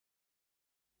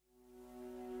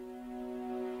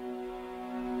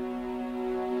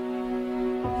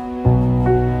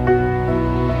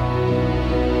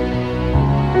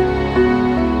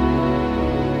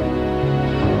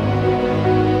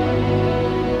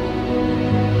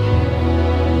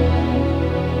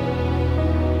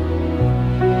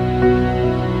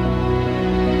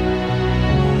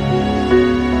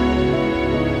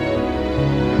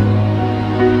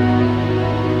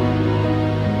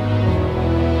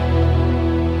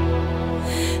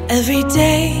Every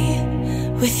day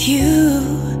with you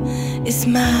is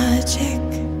magic.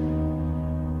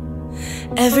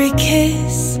 Every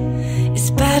kiss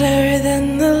is better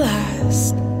than the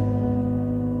last.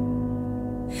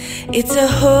 It's a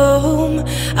home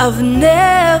I've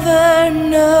never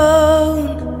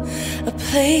known, a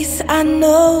place I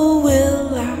know will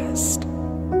last.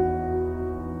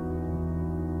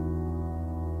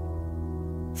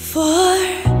 For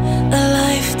a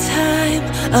lifetime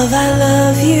of I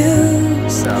love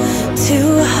yous, two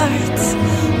hearts,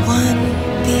 one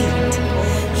beat.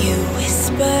 You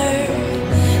whisper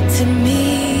to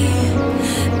me,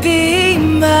 be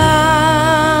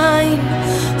mine.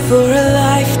 For a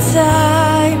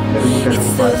lifetime,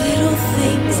 it's the little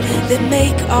things that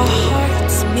make our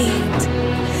hearts meet.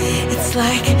 It's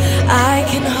like I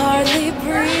can hardly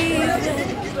breathe.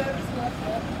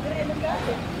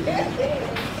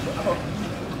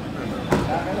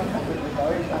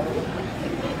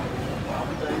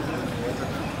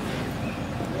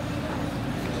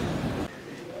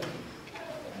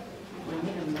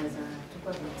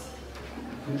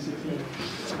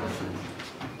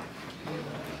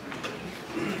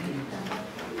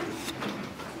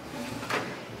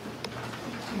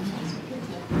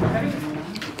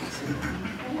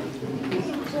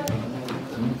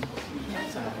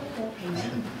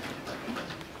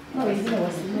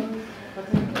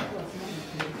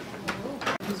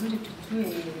 Vizuri tujue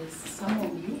some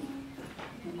of you,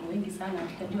 mko wengi sana,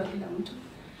 tutajua kila mtu,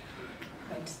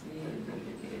 but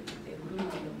the groom and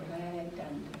the bride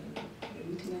and the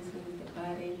witnesses, the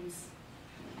parents,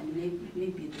 and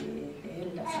maybe the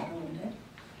elders around there.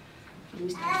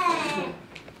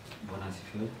 Bwana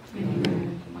asifiwe.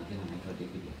 Kwa majina naitwa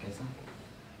David Kesa.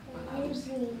 Bwana harusi.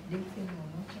 Dimphine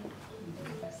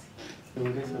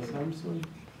Weds. Samson.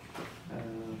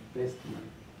 Best man.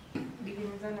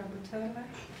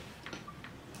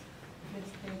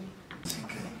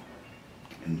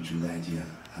 Mchungaji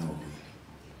hao.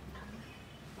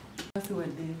 Basi wa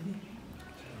David.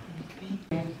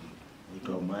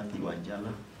 Niko Mathi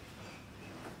Wanjala,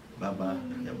 baba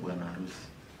ya bwana harusi.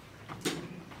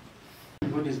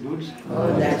 God is good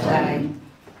all the time.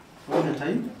 all the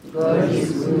time. God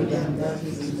is good and that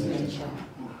is his nature.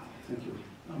 Thank you.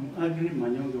 I'm Agri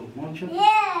Manyonge of Mocho.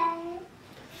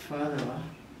 Father wa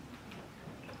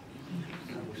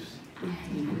harusi.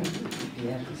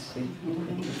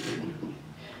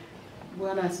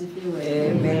 Bwana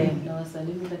asifiwe. Amen. Na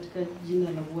wasalimu katika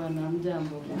jina la Bwana.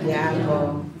 Mjambo.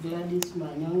 Jambo. Gladys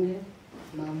Manyonge,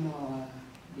 mama wa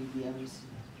bibi harusi.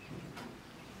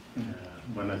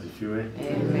 Bwana asifiwe.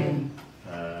 Amen.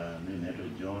 Mimi naitwa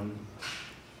John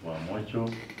wa Mocho,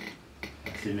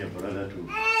 senior brother to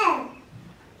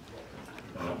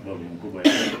babu mkubwa.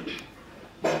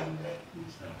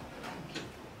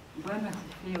 Bwana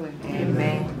asifiwe.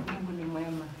 Amen. Mungu ni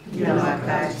mwema Kila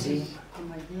wakati. Kwa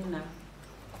majina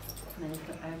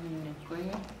naitwa Dimphine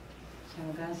Weds,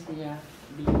 shangazi ya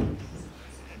bibi.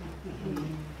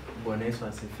 Bwana Yesu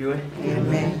asifiwe.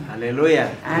 Amen.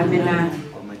 Haleluya. Amina.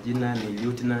 Kwa majina ni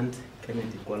Lieutenant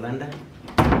Kenneth Kolanda,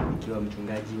 nikiwa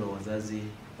mchungaji wa wazazi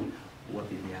wa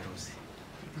bibi harusi.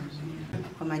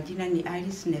 Kwa majina ni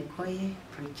Alice Nekoye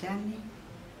Prichani,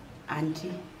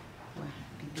 auntie wa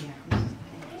bibi harusi.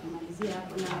 Tumalizia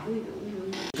hapo na huyu.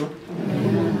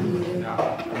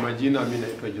 Kwa majina mimi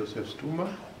naitwa Joseph Stuma.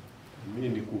 Mimi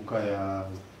ni kuka ya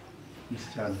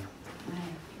msichana.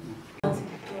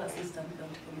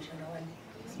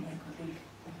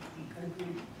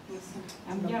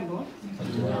 Amjambo.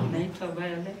 Naitwa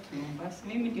Violet Mombasa.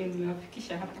 Mimi ndio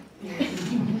nimewafikisha hapa.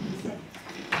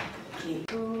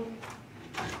 So,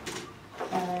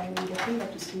 ningependa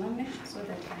tusimame so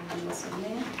that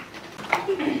tunasomea.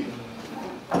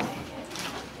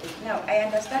 Now, I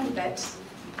understand that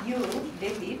you,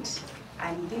 David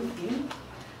and Dimphine,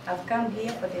 have come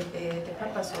here for the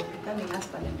purpose of becoming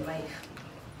husband and wife.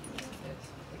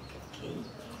 Okay.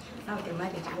 Now the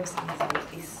marriage process is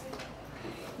like this.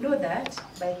 Know that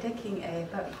by taking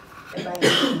by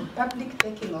public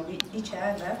taking of each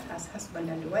other as husband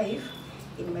and wife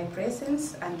in my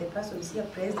presence and the persons here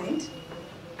present,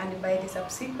 and by the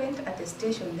subsequent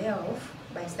attestation thereof,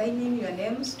 by signing your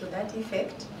names to that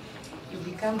effect, you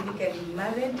become legally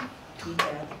married to each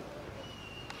other.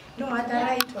 No other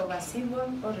rite of a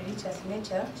civil or religious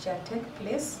nature shall take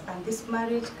place, and this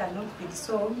marriage cannot be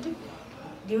dissolved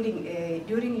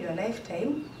during your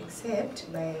lifetime,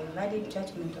 except by valid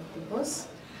judgment of divorce.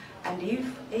 And if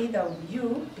either of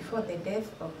you, before the death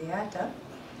of the other,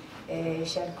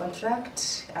 shall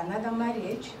contract another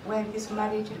marriage, while this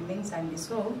marriage remains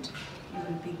undissolved, you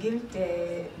will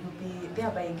be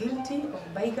thereby guilty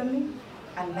of bigamy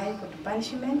and liable to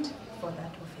punishment for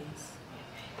that offense.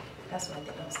 That's what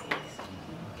the law says.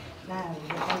 Now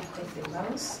we're going to take the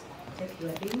vows. Take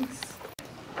your rings.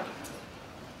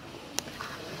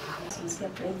 Persons here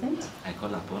present. I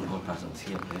call upon all persons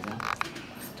here present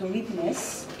To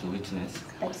witness. to witness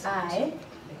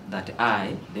That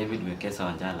I, David Wekesa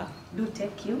Wanjala, do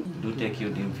take you.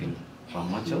 Dimphine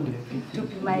Weds To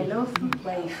be my lawful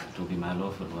wife. to be my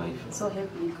lawful wife. So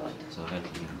help me God. So help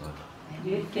me God.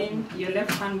 You can, your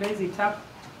left hand, raise it up.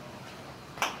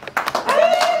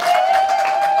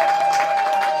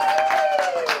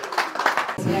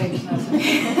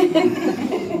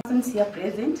 Persons here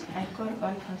present. I call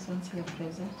all persons here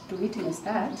present To witness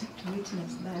that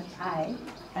I,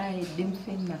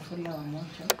 Dimphine Weds,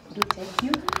 do take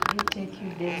you. take you,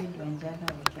 David Wanjala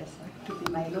Wekesa, To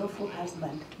be my lawful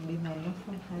husband. to be my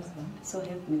lawful husband. So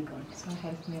help me God. So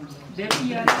help me God.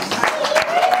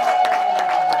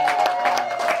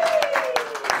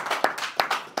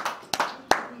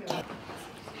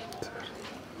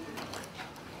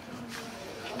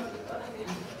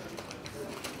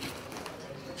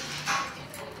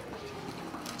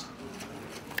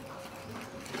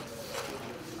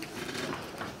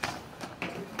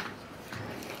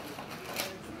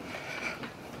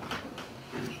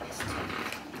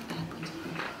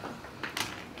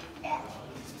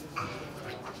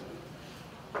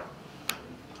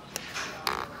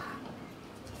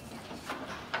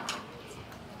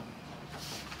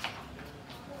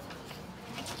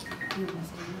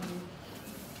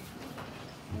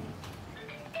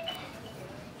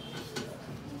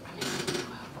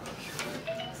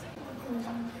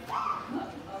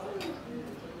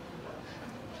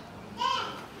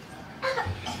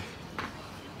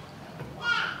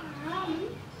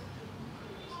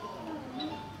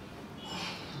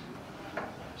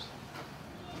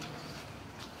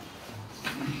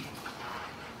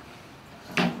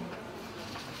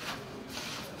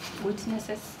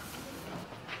 Witnesses.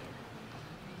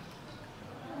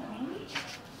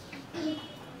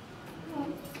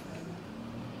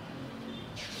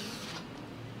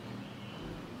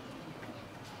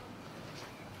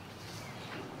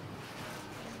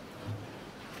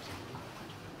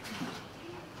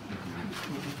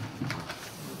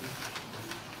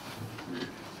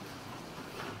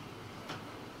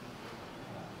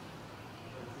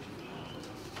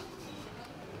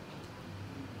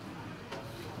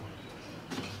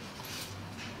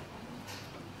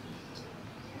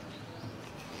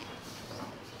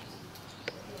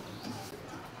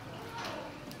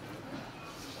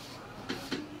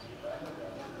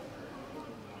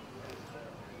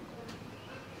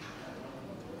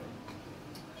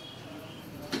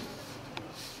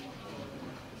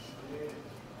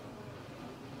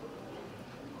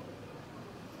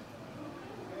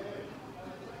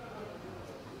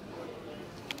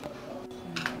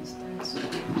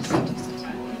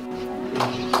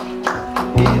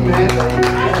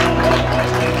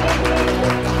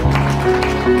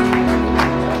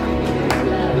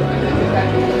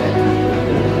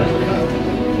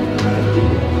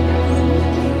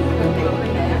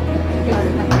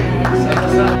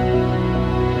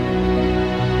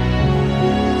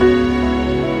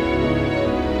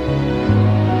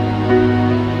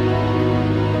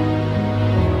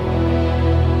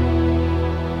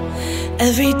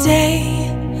 Every day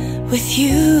with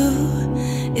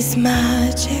you is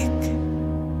magic.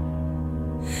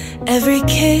 Every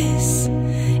kiss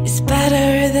is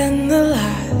better than the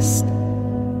last.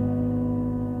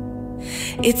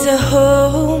 It's a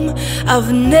home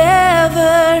I've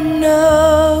never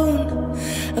known,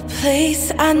 a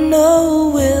place I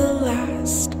know will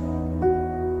last.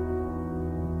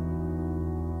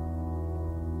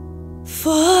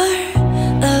 For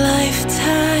a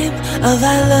lifetime of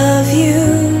I love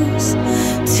yous,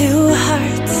 two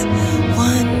hearts,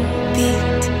 one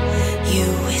beat. You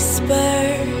whisper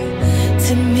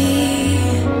to me,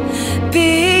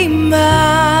 be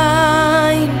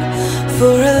mine.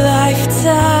 For a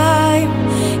lifetime,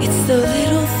 it's the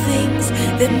little things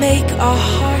that make our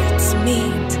hearts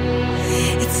meet.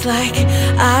 It's like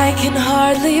I can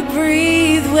hardly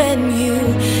breathe when you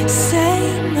say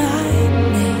my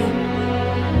name.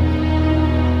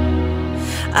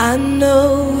 I know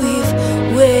we've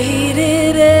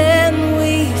waited and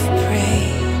we've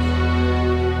prayed,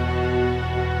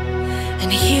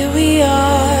 and here we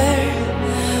are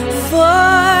for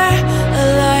a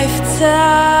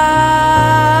lifetime.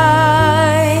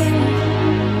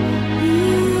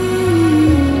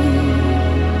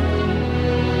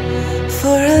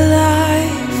 For a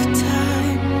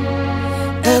lifetime.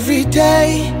 Every day,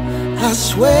 I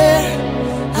swear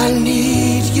I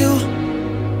need you.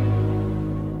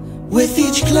 With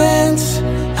each glance,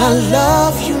 I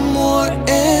love you more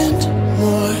and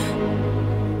more.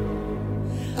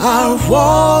 Our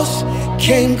walls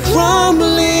came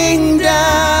crumbling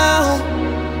down.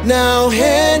 Now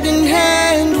hand in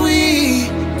hand we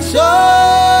soar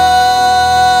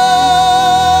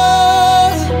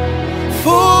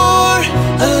for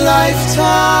a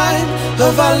lifetime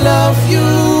of I love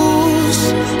yous.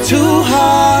 Two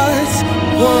hearts,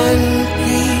 one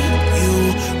beat. You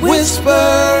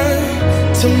whisper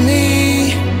to me,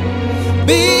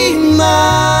 be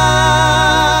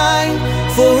mine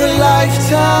for a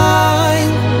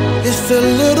lifetime. It's the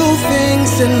little things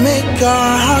that make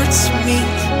our hearts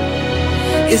meet.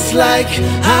 It's like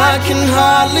I can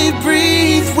hardly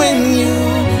breathe when you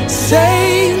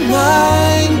say my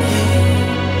name.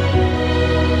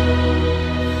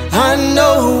 I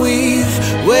know we've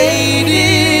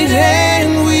waited and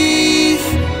we've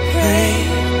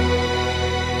prayed,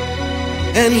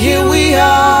 and here we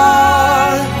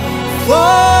are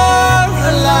for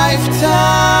a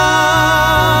lifetime.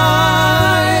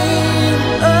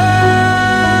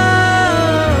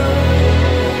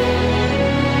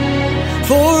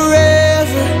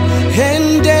 Forever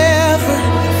and ever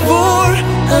for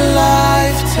a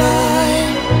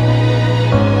lifetime.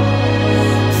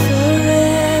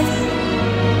 Forever,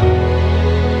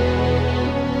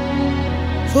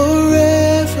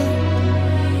 forever.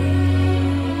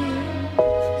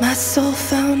 My soul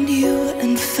found you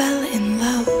and fell in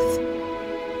love.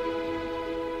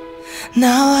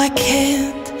 Now I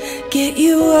can't get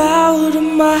you out of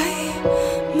my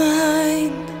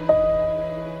mind.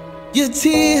 Your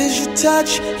tears, your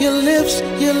touch, your lips,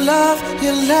 your love,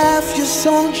 your laugh, your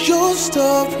songs, your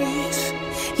stories.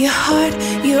 Your heart,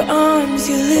 your arms,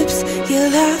 your lips, your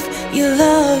laugh, your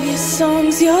love, your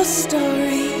songs, your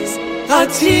stories. Our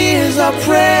tears, our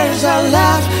prayers, our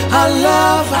laugh, our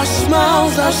love, our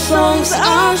smiles, our songs,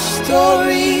 our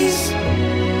stories.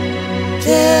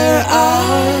 They're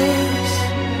ours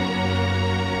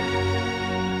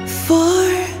for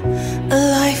a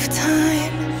lifetime.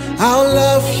 I'll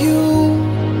love you.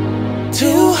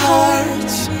 Two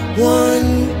hearts,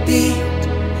 one beat.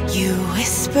 You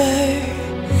whisper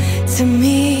to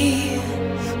me,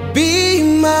 be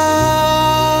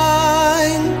mine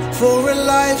for a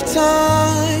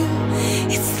lifetime.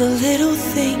 it's the little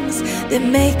things that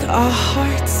make our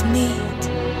hearts meet.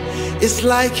 It's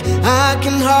like I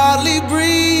can hardly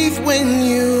breathe when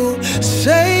you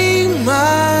say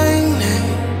my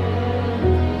name.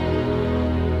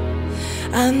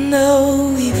 I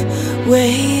know we've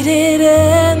waited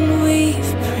and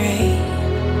we've prayed.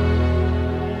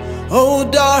 Oh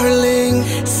darling,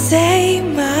 say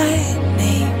my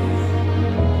name.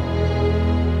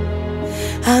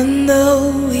 I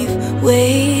know we've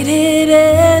waited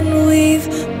and we've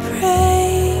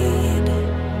prayed,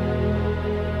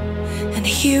 and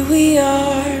here we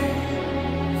are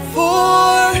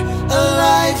for a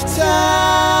lifetime.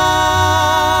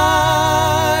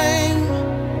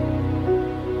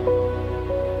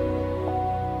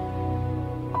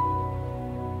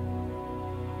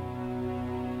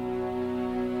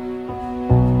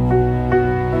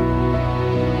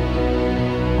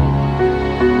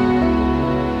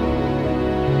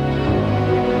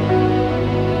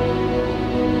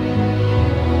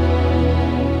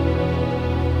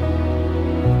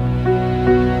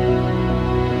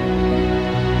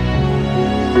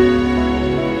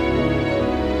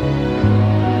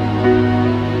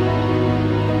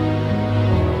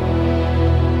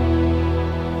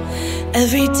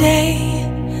 Every day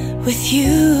with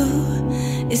you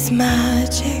is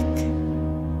magic.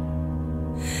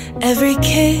 Every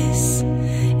kiss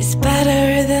is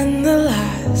better than the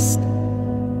last.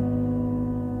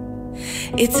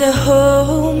 It's a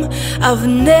home I've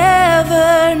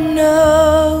never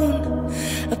known,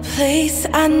 a place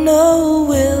I know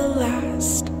will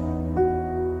last.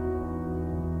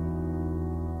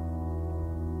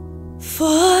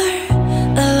 For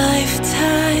a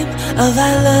lifetime of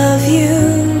I love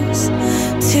yous,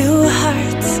 two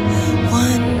hearts,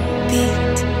 one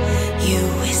beat. You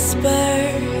whisper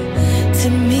to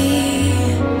me,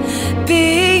 be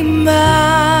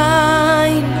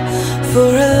mine for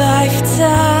a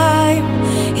lifetime.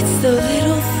 It's the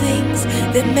little things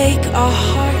that make our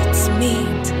hearts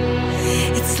meet.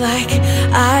 It's like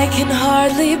I can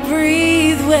hardly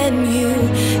breathe when you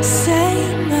say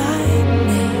my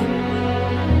name.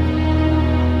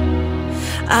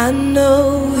 I know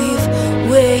we've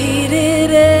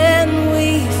waited and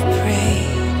we've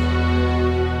prayed,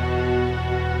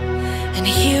 and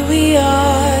here we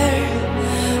are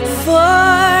for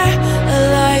a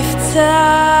lifetime.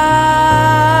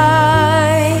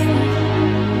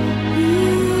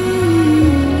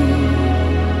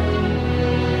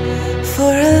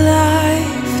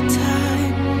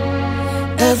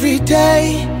 day,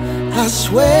 I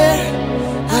swear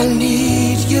I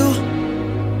need you.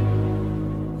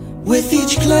 With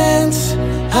each glance,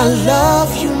 I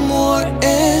love you more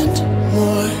and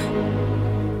more.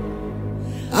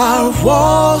 Our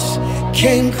walls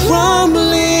came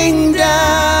crumbling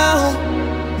down.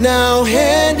 Now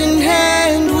hand in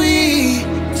hand we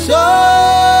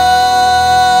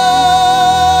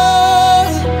soar.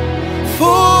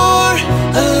 For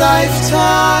a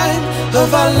lifetime of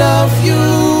I love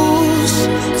yous,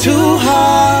 two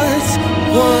hearts,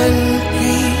 one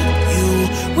beat. You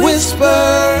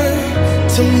whisper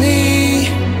to me,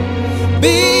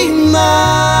 be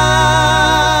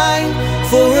mine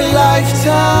for a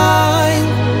lifetime.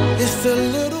 It's the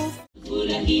little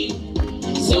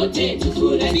sote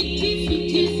tufurahi,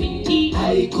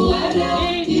 haikuwa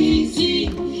rahisi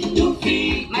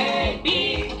tufike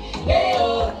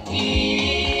leo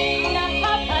hii.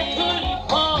 Hapa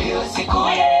tulipo ndio siku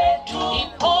yetu,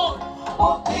 ipo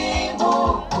muhimu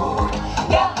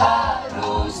ya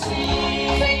harusi.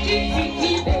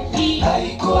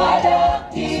 Haikuwa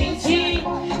rahisi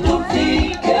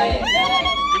tufike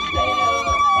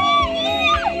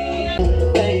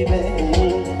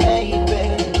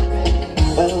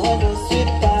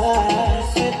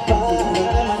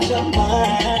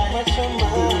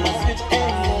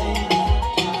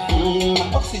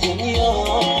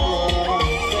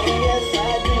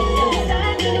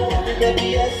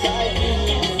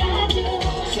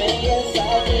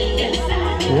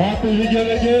wapi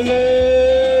vigelegele?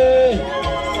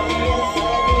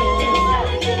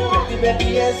 baby,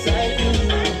 yes I do.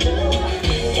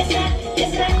 Yes I do.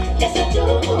 Yes I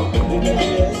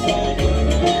do.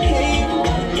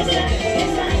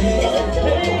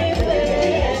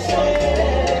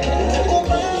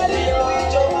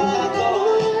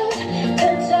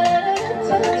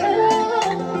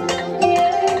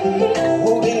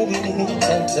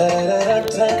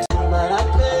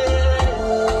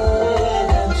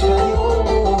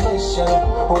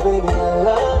 Oh baby, I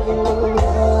love you.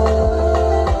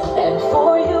 And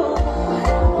for you,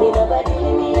 nobody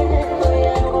me for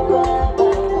you.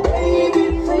 Baby,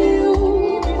 for you,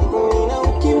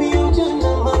 give me your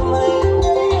gender,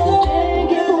 mama.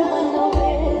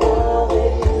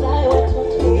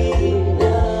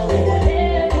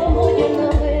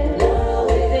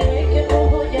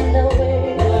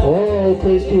 Oh,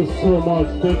 thank you so much.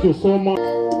 Thank you so much.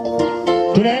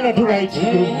 Tunaenda tu right.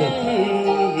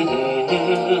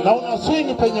 Na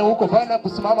unaswing penye huko bana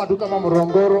kusimama tu kama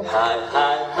mrongoro.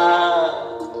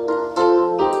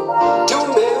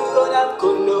 Tumeona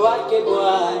mkono wake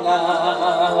Bwana.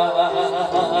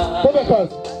 Pole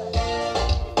kazi.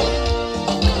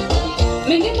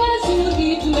 Mengi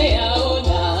mazuri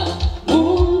tumeyaona,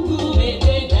 Mungu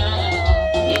umetenda,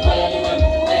 ni kweli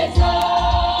umeweza.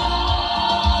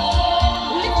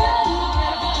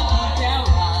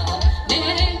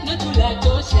 Neno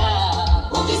tulatosha,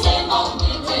 ukisema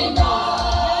umetenda.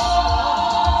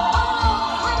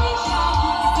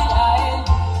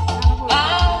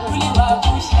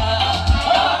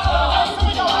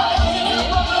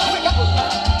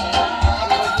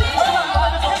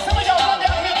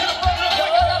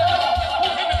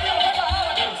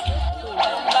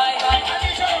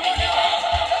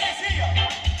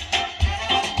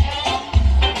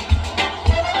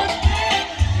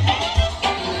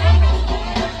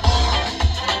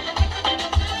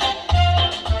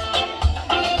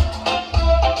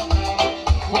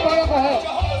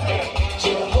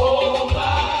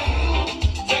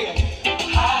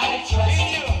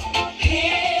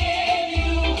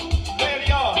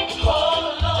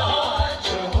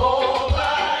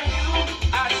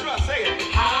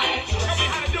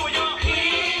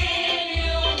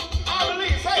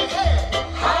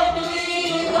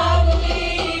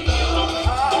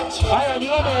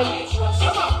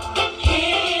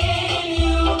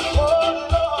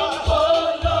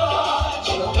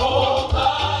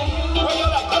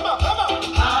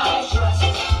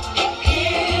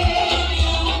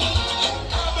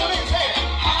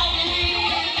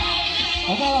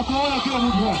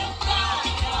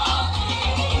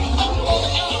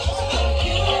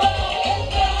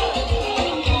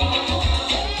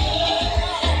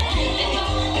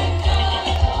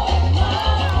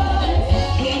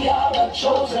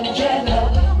 Chosen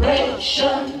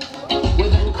generation,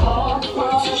 with a call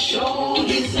to show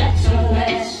His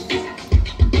excellence.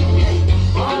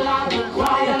 All I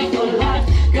require for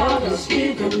life, God has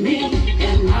given me,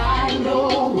 and I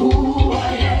know who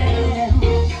I am.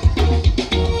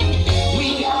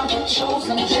 We are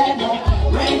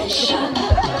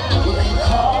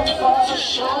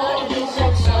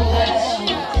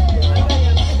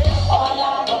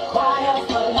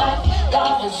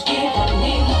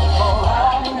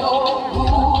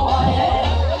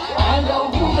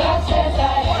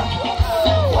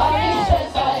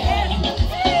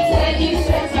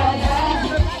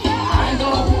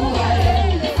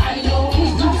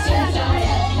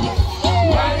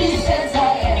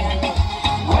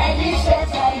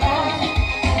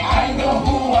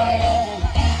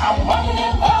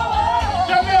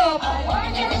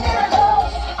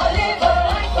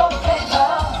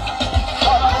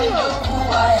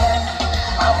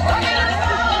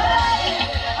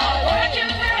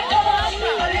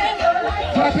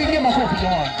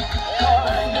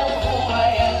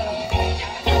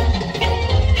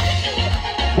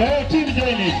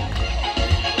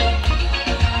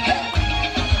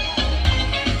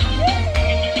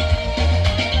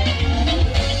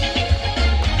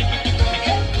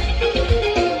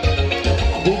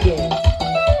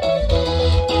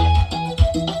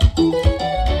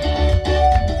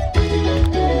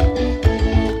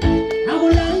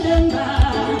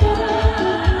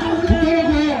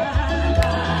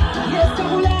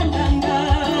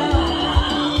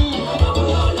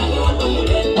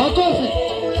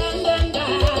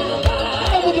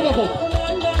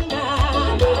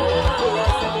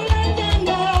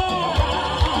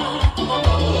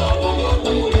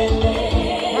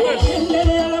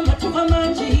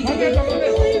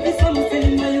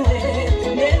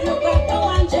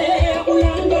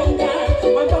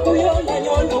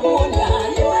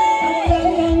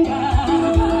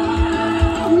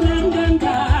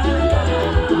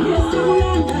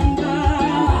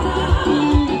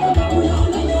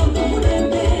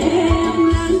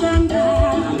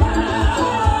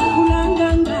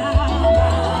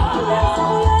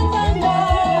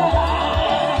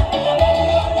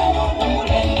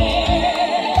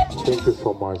you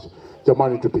so much.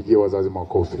 Jamani, tupigie wazazi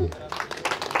makofi.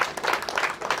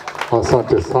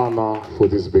 Asante sana for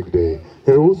this big day.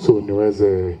 Niruhusu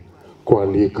niweze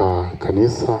kualika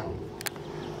kanisa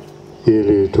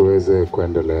ili tuweze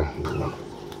kuendelea.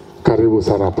 Karibu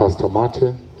sana Pastor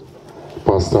Martin,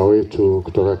 pastor wetu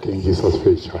kutoka King Jesus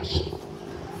Faith Church.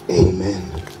 Amen.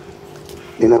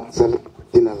 Ninakusalimu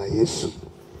jina la Yesu.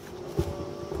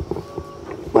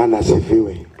 Bwana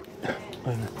asifiwe.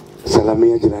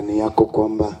 Salamia jirani yako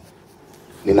kwamba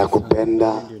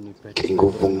ninakupenda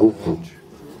kinguvu nguvu.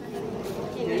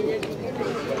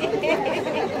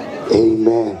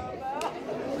 Amen.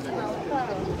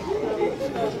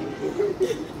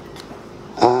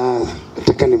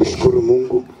 Nataka nimshukuru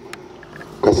Mungu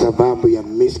kwa sababu ya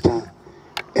Mr.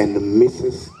 and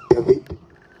Mrs. David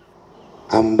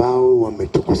ambao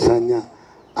wametukusanya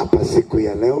hapa siku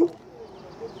ya leo.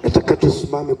 Nataka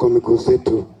tusimame kwa miguu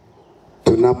zetu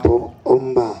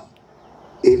tunapoomba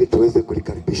ili tuweze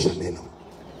kulikaribisha neno.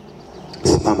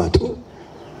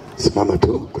 Simama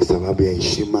tu kwa sababu ya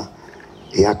heshima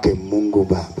yake Mungu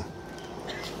Baba.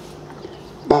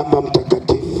 Baba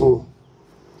mtakatifu,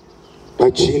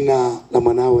 kwa jina la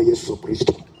mwanao Yesu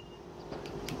Kristo,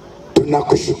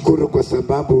 tunakushukuru kwa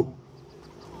sababu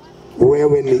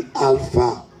wewe ni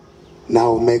Alfa na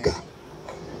Omega,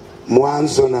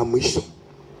 mwanzo na mwisho.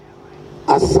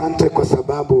 Asante kwa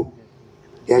sababu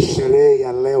ya sherehe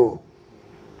ya leo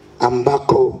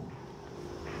ambako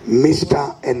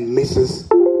Mr. and Mrs.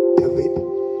 David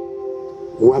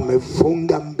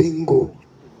wamefunga mbingu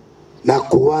na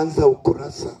kuanza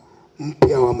ukurasa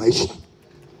mpya wa maisha.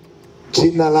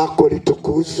 Jina lako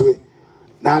litukuzwe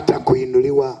na hata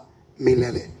kuinuliwa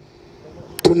milele.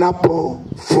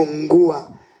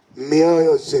 Tunapofungua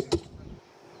mioyo zetu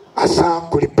hasa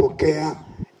kulipokea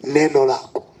neno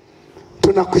lako,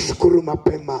 tunakushukuru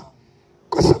mapema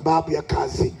kwa sababu ya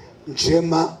kazi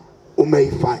njema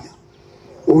umeifanya.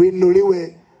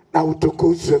 Uinuliwe na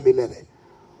utukuzwe milele.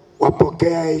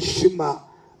 Wapokea heshima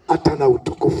hata na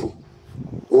utukufu.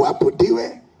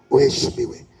 Uabudiwe,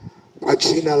 uheshimiwe. Kwa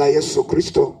jina la Yesu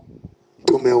Kristo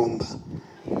tumeomba.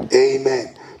 Amen.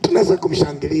 Tunaweza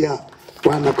kumshangilia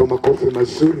Bwana kwa makofi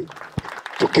mazuri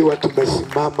tukiwa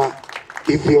tumesimama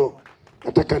hivyo.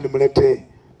 Nataka nimlete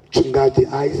mchungaji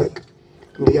Isaac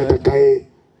ndiye atakaye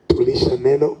tulisha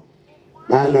neno,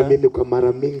 maana mimi kwa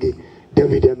mara mingi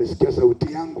David amesikia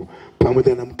sauti yangu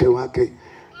pamoja na mke wake.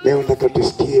 Leo nataka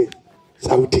tusikie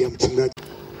sauti ya mchungaji.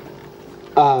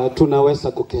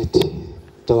 Tunaweza kuketi.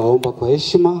 Tawaomba kwa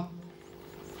heshima.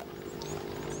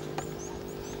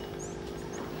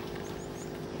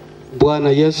 Bwana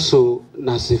Yesu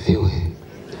nasifiwe.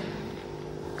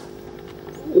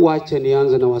 Wache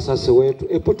nianze na wasasi wetu.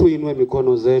 Hebu tuinue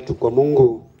mikono zetu kwa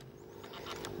Mungu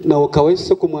na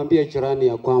ukaweze kumwambia jirani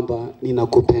ya kwamba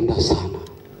ninakupenda sana.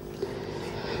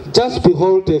 Just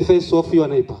behold the face of your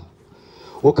neighbor.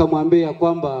 Ukamwambia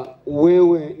kwamba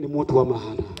wewe ni mtu wa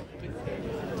maana.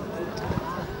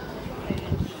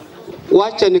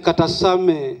 Wacha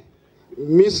nikatasame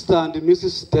Mr. and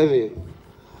Mrs. David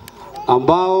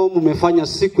ambao mmefanya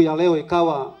siku ya leo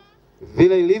ikawa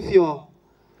vile ilivyo,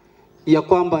 ya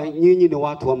kwamba nyinyi ni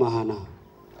watu wa maana.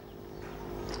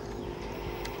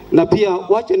 Na pia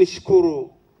wacha nishukuru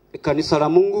kanisa la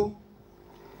Mungu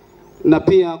na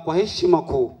pia kwa heshima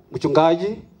kuu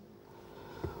mchungaji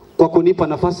kwa kunipa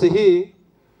nafasi hii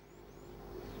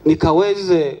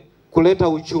nikaweze kuleta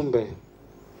ujumbe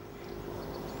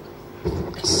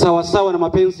sawa sawa na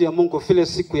mapenzi ya Mungu vile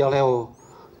siku ya leo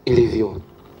ilivyo.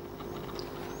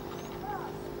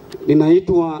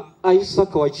 Ninaitwa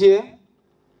Isaac Wajie,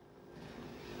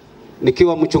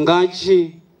 nikiwa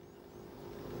mchungaji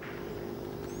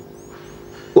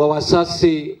wa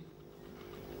wasasi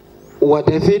wa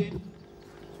David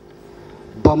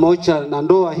pamoja na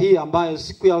ndoa hii ambayo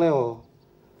siku ya leo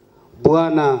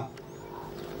Bwana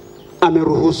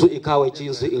ameruhusu ikawe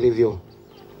jinsi ilivyo.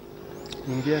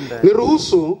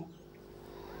 Niruhusu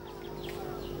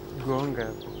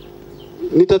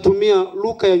nitatumia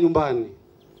lugha ya nyumbani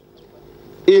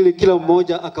ili kila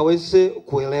mmoja akaweze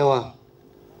kuelewa.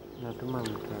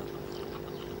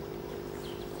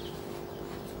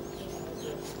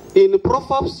 In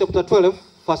Proverbs chapter 12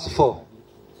 verse 4.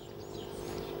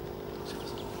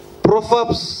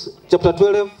 Proverbs chapter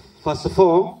 12 verse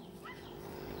 4.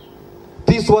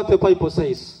 This is what the Bible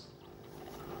says.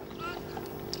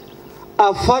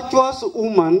 A virtuous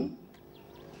woman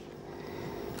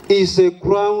is a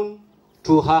crown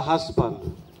to her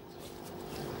husband.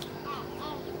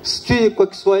 Sijui kwa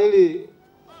Kiswahili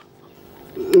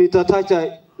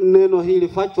nitataja neno hili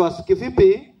virtuous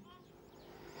kivipi,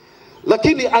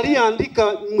 lakini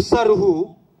aliyeandika mstari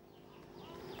huu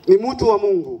ni mtu wa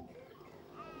Mungu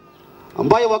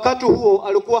ambaye wakati huo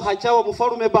alikuwa hajawa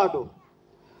mfalme bado,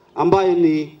 ambaye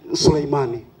ni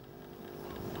Suleimani.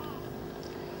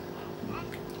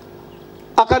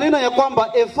 Akanena ya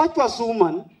kwamba a virtuous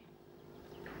woman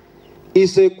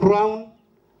is a crown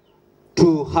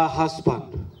to her husband.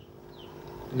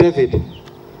 David,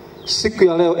 siku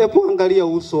ya leo hebu angalia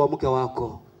uso wa mke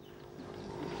wako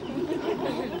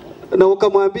na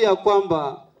ukamwambia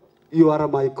kwamba you are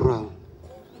my crown.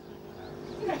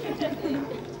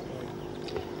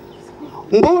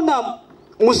 Mbona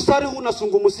mstari huu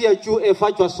unazungumzia juu a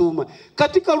virtuous woman?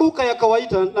 Katika lugha ya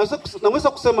kawaida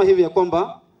naweza kusema hivi ya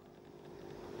kwamba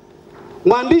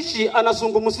mwandishi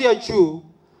anazungumzia juu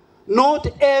not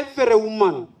every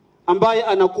woman ambaye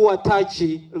anakuwa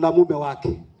taji la mume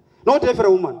wake. Not every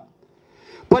woman.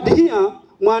 But here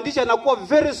mwandishi anakuwa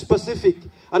very specific.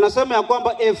 Anasema ya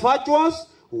kwamba a virtuous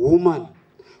woman,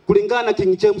 kulingana na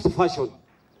King James Version.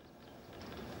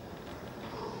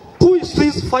 Who is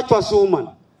this virtuous woman?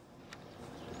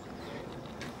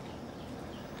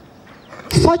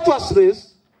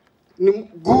 Virtuousness ni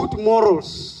good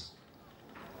morals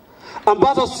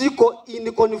ambazo siko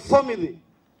in conformity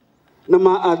na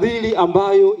maadili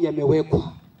ambayo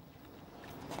yamewekwa.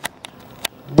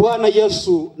 Bwana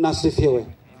Yesu na asifiwe.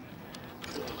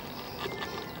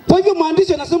 Kwa hivyo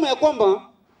mwandishi anasema ya kwamba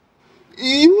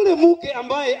yule mke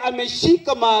ambaye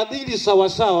ameshika maadili sawa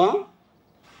sawa,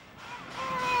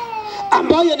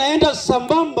 ambaye anaenda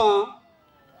sambamba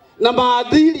na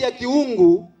maadili ya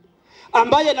kiungu,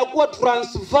 ambaye anakuwa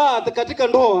transferred katika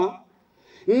ndoa,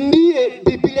 ndiye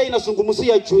Biblia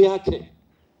inazungumzia juu yake.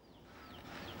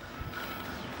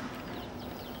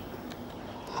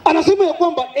 Anasema ya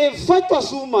kwamba a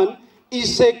virtuous woman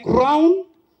is a crown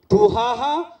to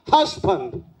her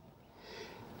husband.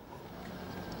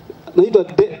 Naitwa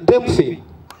Dimphine.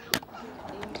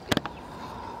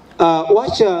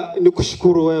 Wacha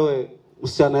nikushukuru wewe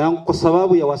msichana yangu kwa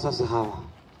sababu ya wasasa hawa.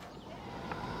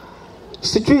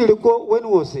 Sijui ilikuwa, when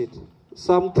was it?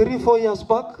 Some 3-4 years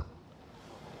back.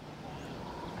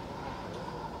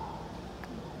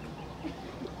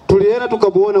 Tulienda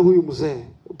tukamuona huyu mzee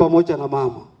pamoja na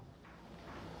mama.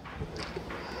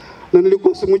 Na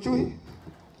nilikuwa simjui,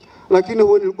 lakini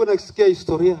huo nilikuwa nasikia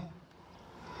historia.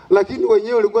 Lakini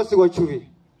wenyewe walikuwa siwajui.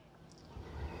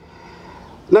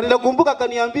 Na ninakumbuka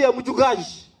kaniambia,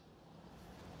 mchungaji,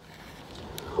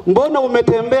 mbona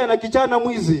umetembea na kijana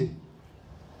mwizi?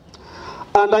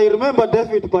 And I remember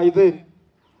David by then.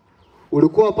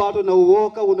 Ulikuwa bado na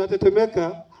uoga,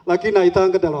 unatetemeka, lakini I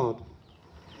thank the Lord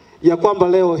ya kwamba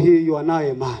leo hii you are now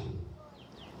a man.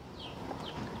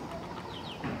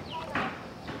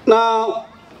 Na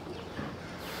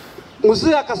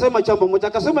mzee akasema jambo moja,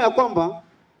 akasema ya kwamba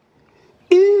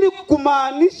ili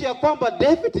kumaanisha ya kwamba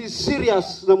David is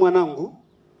serious na mwanangu,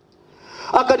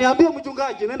 akaniambia,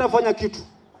 mchungaji, nenda fanya kitu.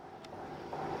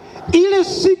 Ile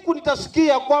siku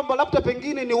nitasikia kwamba labda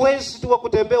pengine ni waste wa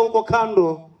kutembea huko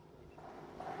kando,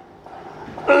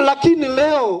 lakini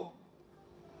leo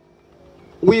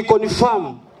we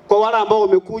confirm kwa wale ambao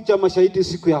wamekuja mashahidi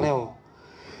siku ya leo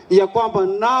ya kwamba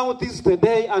now this is the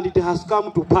day and it has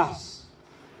come to pass,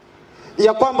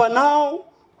 ya kwamba now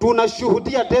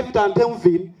tunashuhudia David and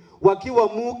Dimphine wakiwa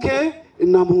mke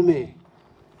na mume.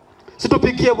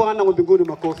 Situpigie Bwana wa mbinguni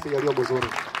makofi yaliyo mazuri.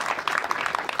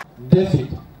 David,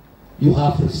 you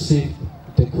have received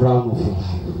the crown of your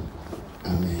life.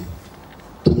 Amen.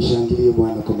 Tumshangilie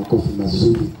Bwana kwa makofi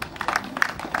mazuri.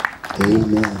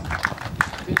 Amen.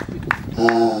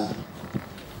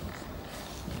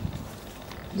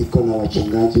 Niko na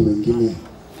wachungaji wengine,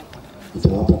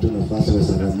 nitawapa tu nafasi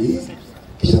wasalamie,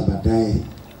 kisha baadaye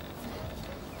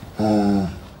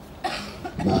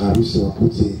maharusi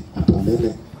wakuje hapa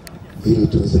mbele ili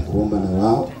tuweze kuomba na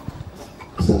wao,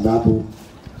 kwa sababu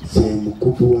sehemu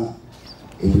kubwa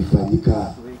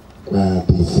ilifanyika kwa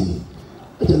DC.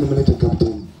 Acha nimlete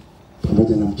captain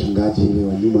pamoja na mchungaji yule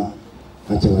wa nyuma,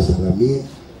 acha wasalamie,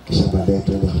 kisha baadaye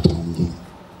tuende hatua nyingine.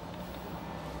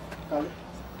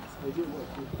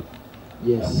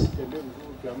 Yes.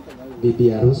 Bibi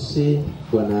harusi,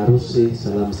 bwana harusi,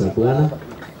 salamu za Bwana.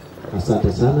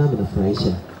 Asante sana,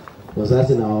 mnafurahisha.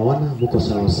 Wazazi na waona mko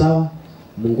sawa sawa.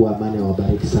 Mungu wa amani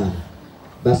awabariki sana.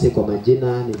 Basi kwa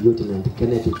majina ni Lieutenant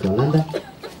Kenneth Kwalanda,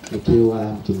 nikiwa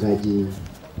mchungaji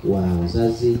wa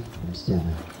wazazi na msichana.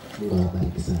 Mungu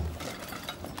awabariki sana.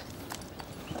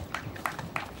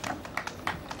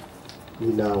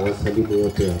 Nina wasalimu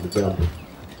wote wa mjambo.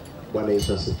 Bwana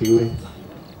Yesu asifiwe.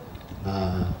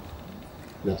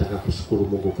 Nataka kushukuru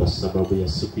Mungu kwa sababu ya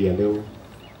siku ya leo,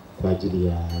 kwa ajili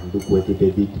ya ndugu wetu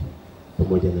David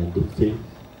pamoja na Dimphine.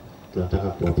 Tunataka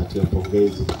kuwapatia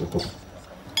pongezi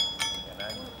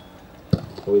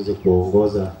aweze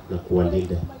kuwaongoza na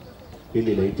kuwalinda.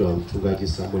 Mimi naitwa mchungaji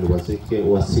Samuel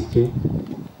Wasike.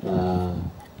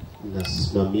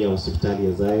 Nasimamia hospitali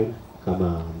ya Zion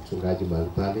kama mchungaji mahali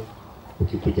pale.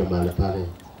 Ukikuja mahali pale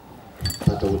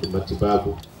pata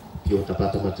matibabu, pia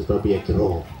utapata matibabu ya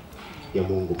kiroho ya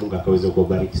Mungu. Mungu akaweze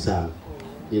kubariki sana.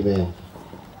 Amen.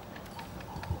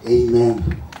 Amen.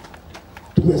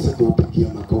 Tuweze kuwapigia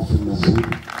makofi mazuri.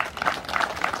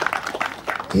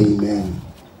 Amen.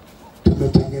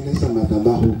 Tumetengeneza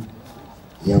madhabahu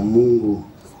ya Mungu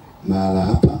mahala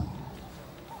hapa.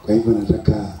 Kwa hivyo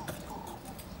nataka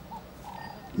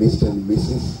Mr. and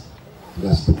Mrs.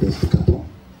 Last the best couple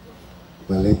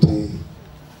walete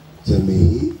jamii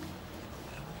hii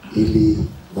ili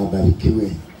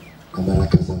wabarikiwe na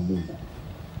baraka za Mungu.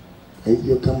 Kwa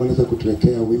hivyo kama unaweza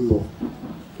kutuwekea wimbo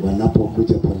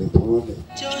wanapokuja pole pole.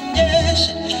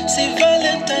 Jionyeshe, si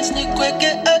Valentine's ni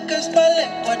kweke akas pale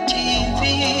kwa TV.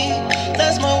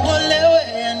 Lazima uolewe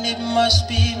and it must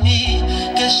be me.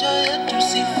 Kesho yetu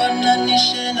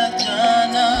sifananishe na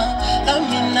jana.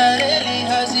 Amina reli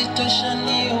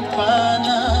hazitoshani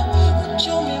upana.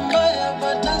 Uchumi mbaya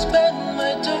but I spend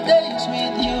my 2 days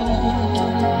with you.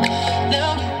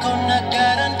 Leo niko na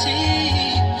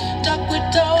guarantee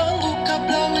takwita wangu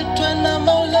kabla uitwe na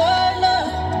Maulana.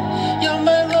 You're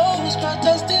my rose but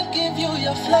I still give you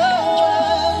your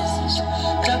flowers.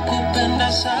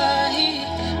 Takupenda sahi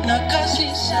na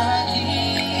kasi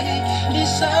sahi. Ni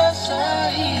sasa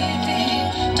hivi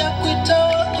takwita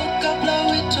wangu kabla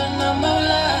uitwe na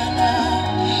Maulana.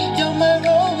 You're my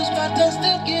rose but I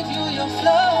still give you your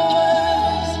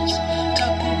flowers.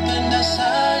 Takupenda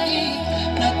sahi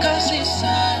na kasi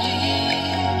sahi.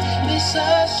 Ni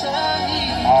sasa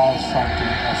hivi. Asante.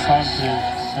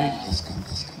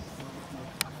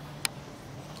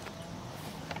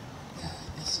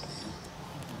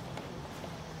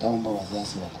 Taomba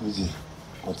wazazi wakuje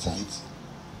outside.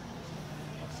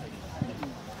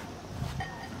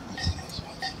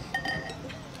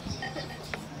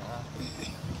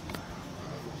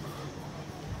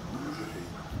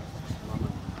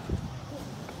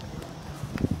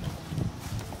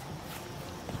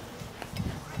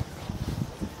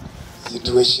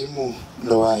 Tuheshimu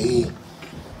ndoa hii,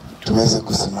 tuweze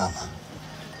kusimama.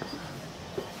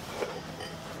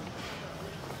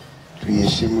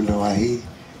 Tuheshimu ndoa hii,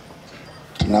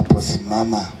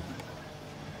 tunaposimama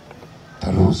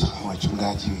taruhusu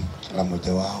wachungaji kila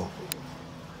mmoja wao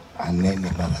anene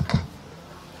baraka.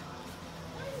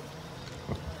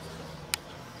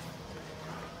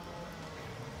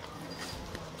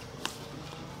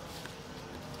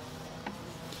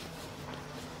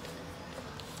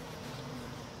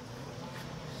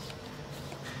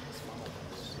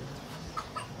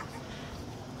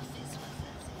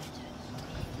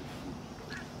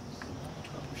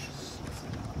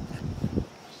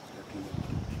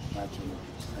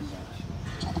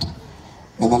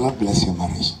 May the Lord bless your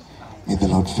marriage. May the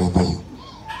Lord favor you.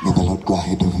 May the Lord go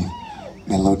ahead of you.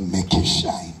 May the Lord make you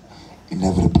shine in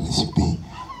every place you be.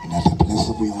 In every place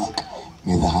of your work,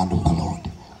 may the hand of the Lord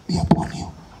be upon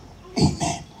you.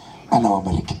 Amen. Ana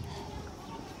wabariki.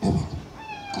 David,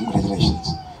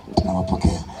 congratulations.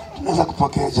 Tunawapokea. Tunaweza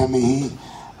kupokea jamii hii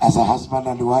as a husband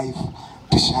and wife.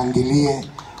 Tushangilie,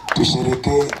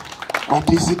 tusherekee.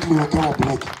 Watisi tuliwekewa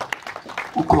break.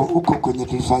 Uko kwenye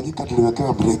tulifanyika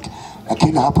tuliwekewa break.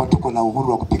 Lakini hapa tuko na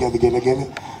uhuru wa kupiga vigelegele,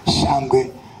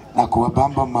 shangwe na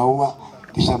kuwabamba maua,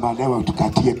 kisha baadaye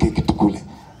tukatie keki tukule.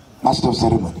 Master of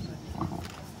ceremony.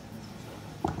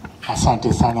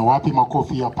 Asante sana. Wapi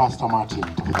makofi ya Pastor Martin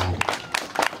tafadhali?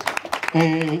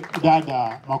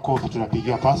 Dada, makofi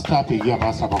tunapigia Pastor, pigia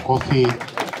Pastor makofi.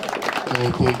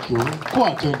 Thank you. Kwa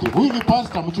attentive. Huyu ni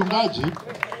Pastor mchungaji.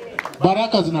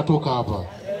 Baraka zinatoka hapa.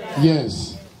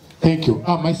 Yes. Thank you.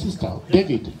 My sister,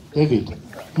 David.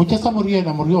 Mchasa Murie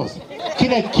na Murios.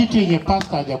 Kila kitu yenye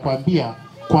Pastor hajakwambia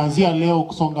kuanzia leo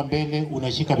kusonga mbele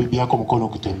unashika bibi yako mkono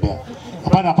ukitembea.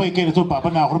 Hapana hapo ikele tu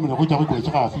hapana huruma inakuja huko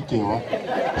kucheka afike wa.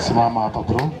 Simama hapa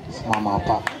bro. Simama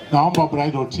hapa. Naomba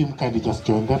bridal team kindly just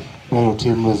join them. Bridal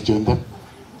team let's join them.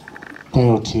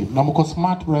 Bridal team. Na mko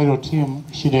smart bridal team,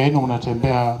 shida yenu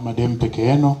mnatembea madem peke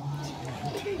yenu.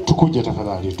 Tukuje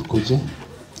tafadhali, tukuje.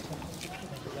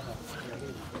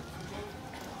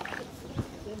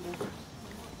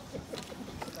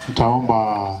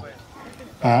 Nitaomba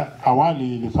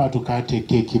awali ilifaa tukate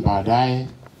keki baadaye,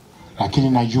 lakini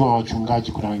najua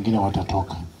wachungaji kuna wengine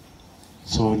watatoka.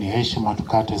 So ni heshima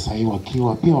tukate sahi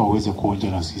wakiwa pia waweze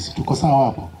kuonja na sisi. Tuko sawa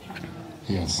hapo?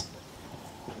 Yes.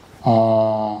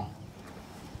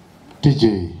 TJ,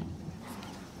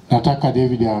 nataka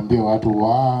David aambie watu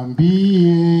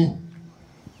waambie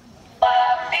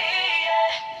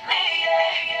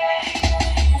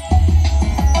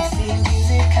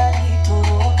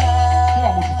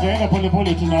Tuende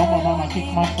polepole, tunaomba mama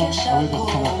Kickmaster aweze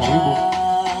kusonga karibu.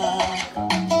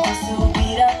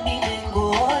 Subira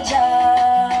nimengoja,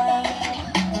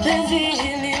 penzi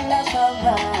hili la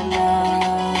thamana.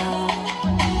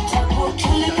 Tangu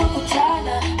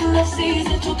tulipokutana, nafsi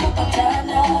zetu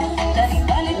tukapatana.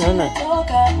 Mbali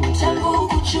tumetoka, tangu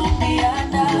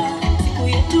kuchumbiana. Siku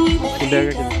yetu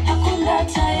imefika, hakuna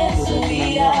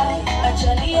atayezuia.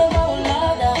 Ajalie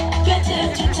Maulana, pete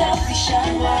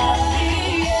tutapishana.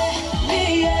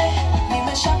 Mie,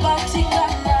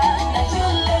 nimeshapatikana na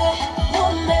yule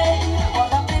mume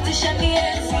wanapitisha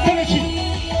miezi.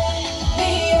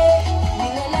 Mie,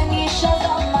 nimelanisha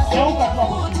kama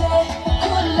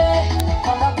kule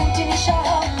kwa mabinti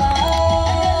nishahama.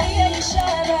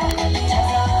 Ishara,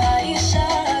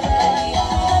 ishara,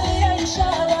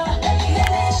 ishara.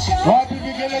 Wapi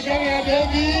vigelegele ya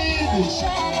David?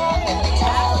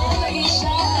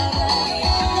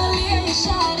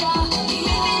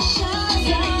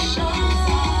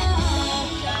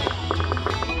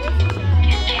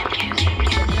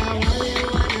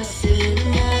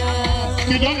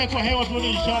 Kidole kwa hewa tuone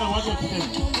ishara watu wakisema.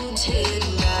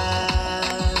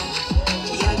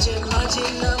 Yaje maji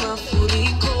na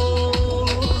mafuriko.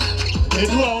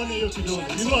 Edua aone hiyo kidole.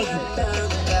 Edua juu.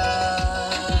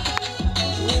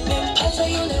 Nimempata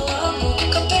yule wangu,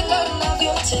 kapenda na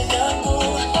vyote vyangu.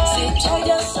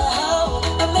 Sitajasahau,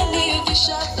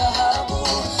 amenivisha dhahabu.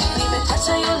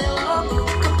 Nimempata yule wangu,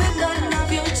 kapenda na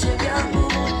vyote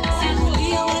vyangu.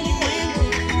 Simulia walimwengu,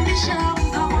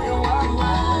 nishampa moyo wangu.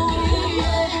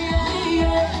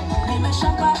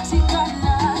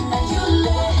 Nimeshapatikana na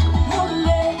yule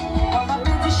mume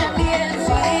wanapitisha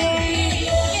miezi.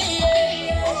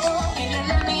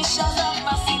 Nimelanisha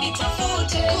zama,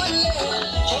 sinitafute kule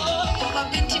kwa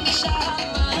mabinti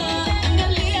nishahama.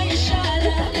 Angalia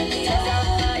ishara,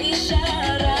 tazama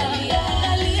ishara.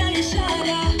 Angalia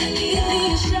ishara,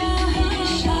 angalia ishara.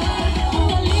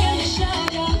 Angalia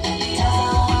ishara,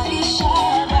 tazama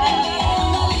ishara.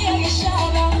 Angalia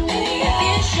ishara,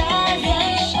 angalia ishara.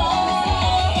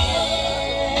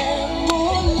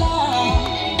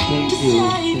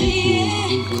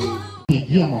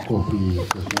 Pigia makofi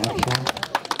kwa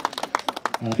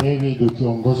na David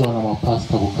ukiongozwa na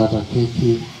mapasta kukata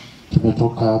keki.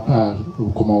 Tumetoka hapa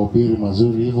kwa mahubiri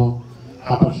mazuri hivyo.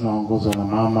 Hapa tunaongozwa na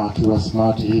mama akiwa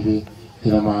smart hivi.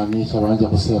 Inamaanisha wanja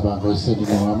kusema ngoseni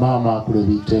na mama kule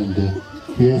vitende.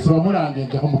 Yesu amurange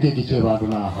nje kumukeki che bantu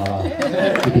na hala.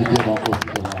 Pigia makofi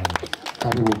kwa mama.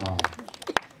 Karibu mama.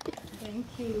 Thank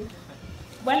you.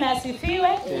 Bwana asifiwe.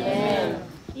 Amen.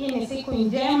 Hii ni siku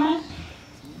njema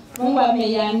Mungu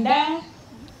ameiandaa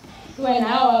tuwe na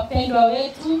hao wapendwa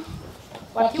wetu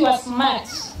wakiwa smart.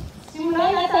 Si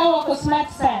mnaona hata wako smart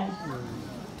sana.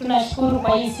 Tunashukuru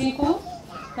kwa hii siku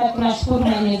na tunashukuru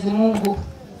Mwenyezi Mungu.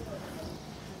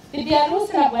 Bibi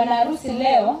harusi na bwana harusi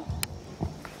leo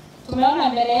tumeona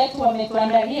mbele yetu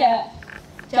wametuandalia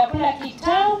chakula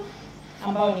kitamu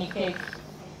ambao ni keki.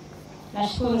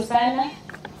 Nashukuru sana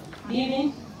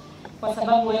Bibi kwa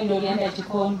sababu wewe ndio ulienda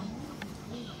jikoni.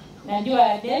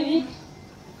 Najua David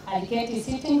aliketi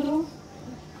sitting room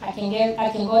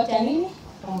akingoja nini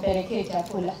tumpelekee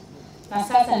chakula. Na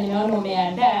sasa nimeona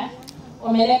umeandaa,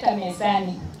 umeleta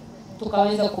mezani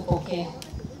tukaweza kupokea.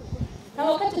 Na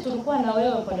wakati tulikuwa na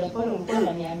wewe polepole ulikuwa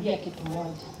unaniambia kitu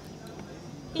moja.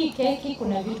 Hii keki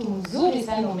kuna vitu mzuri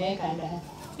sana umeweka ndani.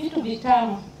 Vitu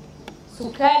vitamu.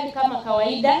 Sukari kama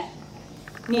kawaida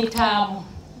ni tamu.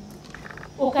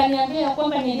 Ukaniambia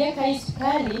kwamba niliweka hii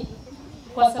sukari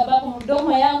kwa sababu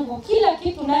mdomo yangu kila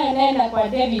kitu nayo nena kwa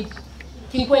David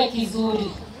kikwe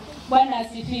kizuri. Bwana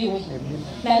asifiwe.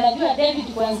 Na najua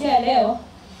David kuanzia leo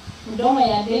mdomo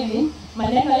ya David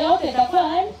maneno yote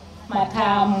yatakuwa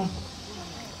matamu.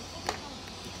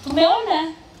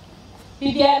 Tumeona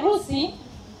bibi harusi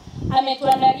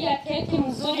ametuandalia keki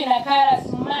mzuri na kara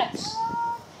smart.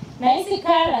 Na hizi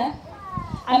kara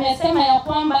amesema ya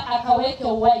kwamba akaweke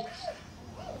white.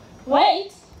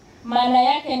 White maana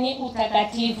yake ni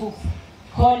utakatifu,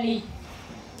 holy.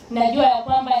 Najua ya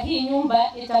kwamba hii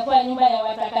nyumba itakuwa nyumba ya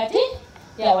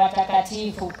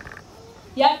watakatifu.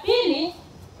 Ya pili,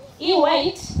 hii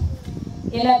white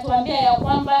inatuambia ya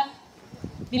kwamba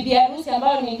bibi harusi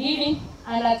ambayo ni bibi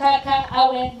anataka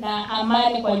awe na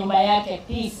amani kwa nyumba yake,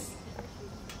 peace.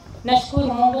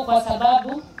 Nashukuru Mungu kwa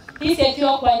sababu peace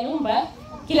ikiwa kwa nyumba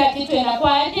kila kitu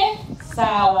inakuwa aje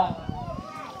sawa.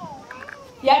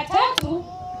 Ya tatu,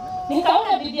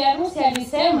 nikaona bibi harusi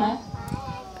alisema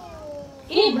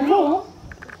hii blue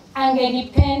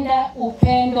angelipenda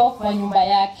upendo kwa nyumba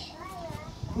yake.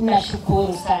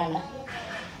 Nashukuru sana.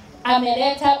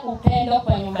 Ameleta upendo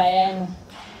kwa nyumba yenu.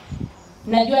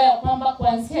 najua ya kwamba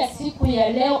kuanzia siku ya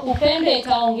leo upendo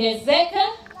itaongezeka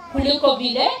kuliko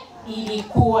vile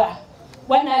ilikuwa.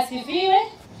 Bwana asifiwe.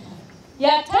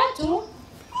 Ya tatu,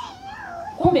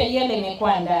 kumbe yele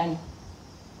imekuwa ndani.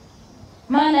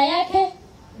 Maana yake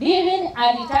Dimphine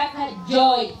alitaka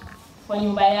joy kwa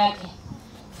nyumba yake,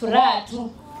 furaha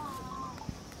tu.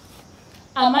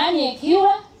 Amani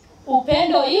ikiwa,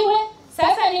 upendo iwe,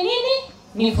 sasa ni nini?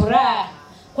 Ni furaha.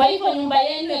 Kwa hivyo nyumba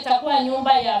yenu itakuwa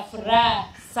nyumba ya furaha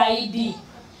zaidi.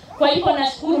 Kwa hivyo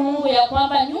nashukuru Mungu ya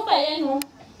kwamba nyumba yenu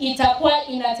itakuwa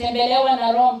inatembelewa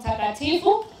na Roho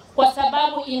Mtakatifu, kwa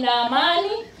sababu ina amani,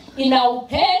 ina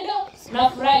upendo na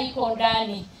furaha iko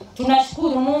ndani.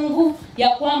 Tunashukuru Mungu ya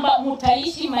kwamba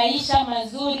mtaishi maisha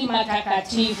mazuri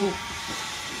matakatifu.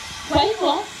 Kwa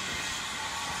hivyo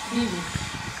hivi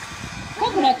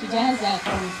kabla tujaanza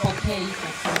kupokea hii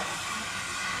sasa,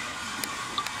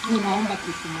 ninaomba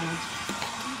kitu moja.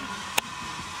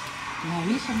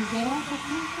 Nawisha mzee wako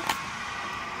kwanza.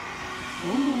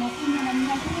 Wewe unakunywa na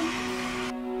mnakula.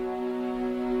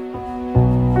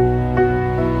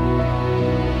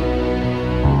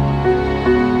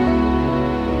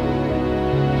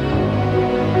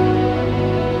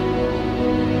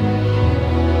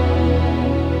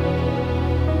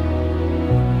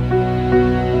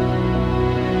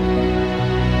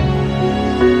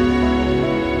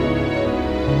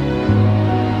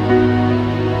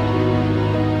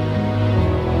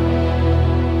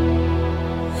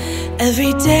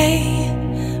 Every day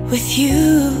with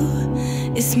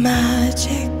you is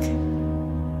magic.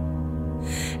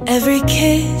 Every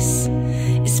kiss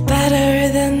is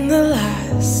better than the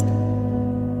last.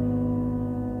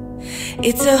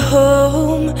 It's a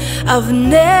home I've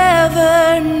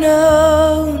never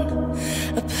known,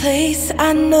 a place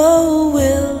I know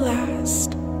will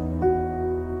last.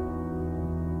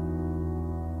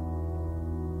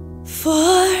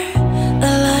 For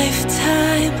a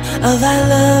lifetime of I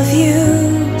love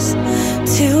yous,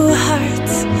 two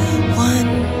hearts,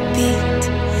 one beat.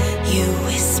 You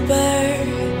whisper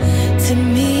to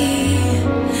me,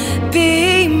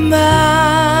 be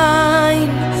mine.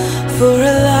 For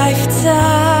a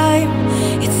lifetime,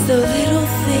 it's the little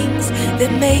things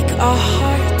that make our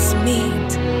hearts meet.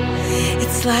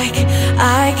 It's like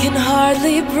I can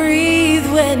hardly breathe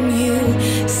when you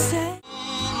say.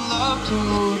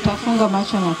 Tutafunga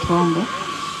macho na tuombe.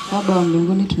 Baba wa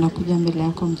mbinguni, tunakuja mbele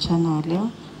yako mchana wa leo.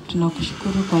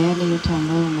 Tunakushukuru kwa yale yote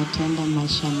ambayo umetenda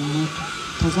maishani mwetu.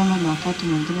 Tazama ni wakati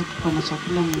mwingine tuko na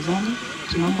chakula mezani.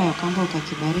 Tunaomba ya kwamba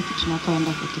ukakibariki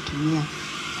tunapoenda kukitumia.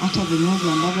 Hata vinywaji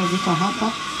ambavyo viko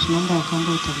hapa, tunaomba ya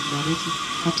kwamba utavibariki.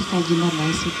 Katika jina la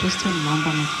Yesu Kristo naomba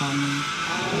na kuamini.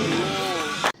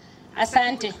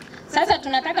 Asante. Sasa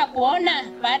tunataka kuona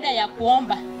baada ya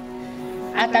kuomba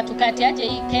atatukatiaje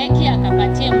hii keki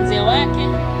akapatie mzee wake.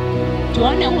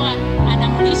 Tuone huwa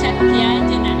anamlisha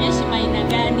kiaje na heshima aina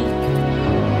gani.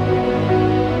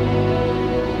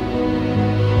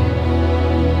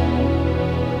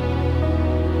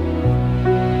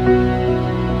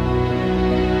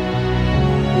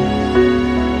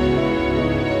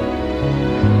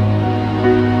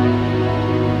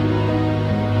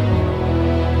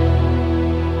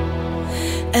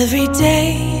 Every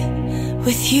day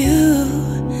with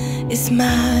you is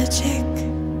magic.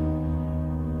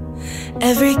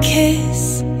 Every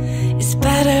kiss is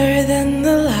better than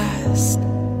the last.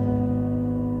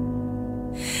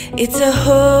 It's a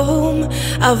home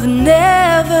I've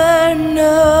never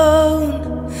known,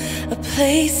 a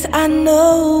place I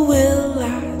know will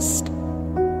last.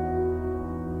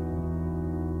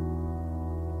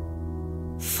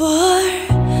 For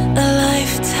a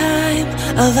lifetime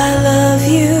of I love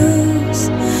yous,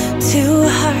 two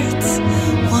hearts,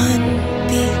 one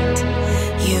beat.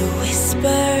 You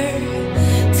whisper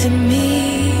to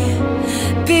me,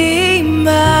 be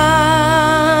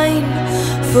mine.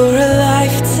 For a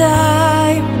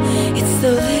lifetime, it's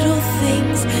the little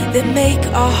things that make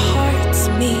our hearts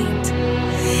meet.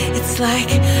 It's like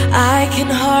I can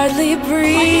hardly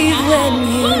breathe when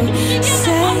you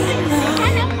say no.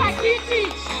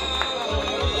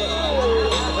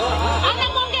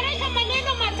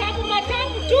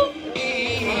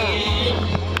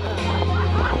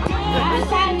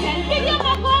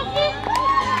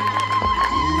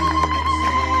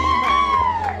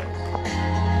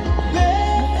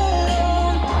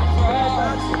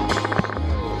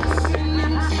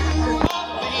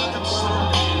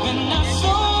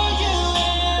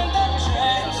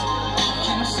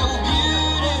 So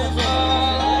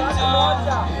beautiful.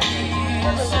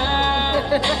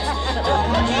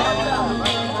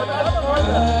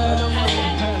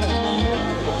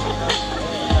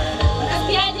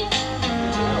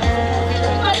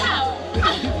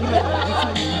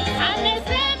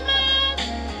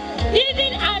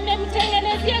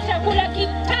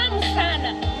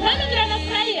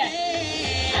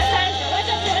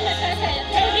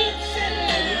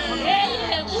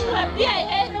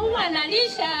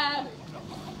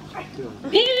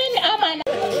 Even Amana.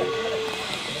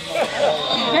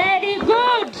 Very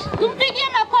good. Kumpigia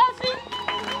makofi.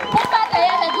 Baba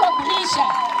tayari anajua kulisha.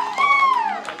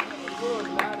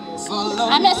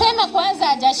 Amesema kwanza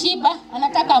hajashiba,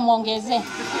 anataka muongezee.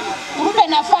 Mpe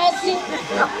nafasi.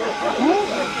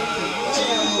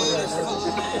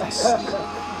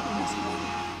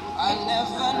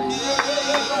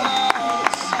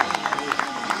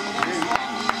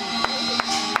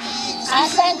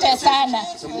 Asante sana.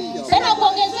 Sana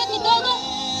kuongezea kidogo?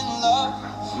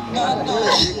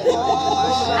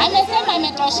 Amesema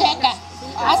ametosheka.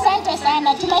 Asante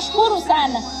sana. Tunashukuru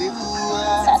sana.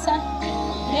 Sasa,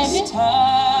 baby.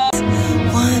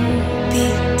 One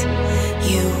beat,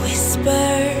 you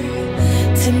whisper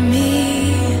to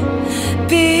me,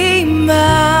 be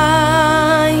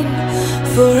mine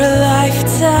for a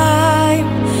lifetime.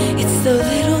 It's the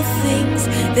little things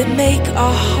that make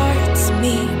our hearts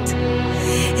meet.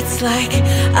 It's like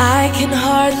I can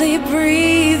hardly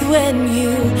breathe when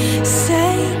you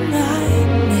say my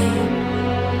name.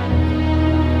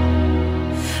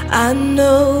 I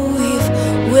know we've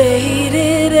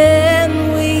waited and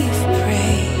we've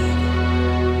prayed,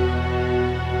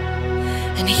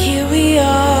 and here we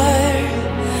are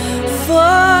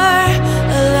for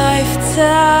a lifetime.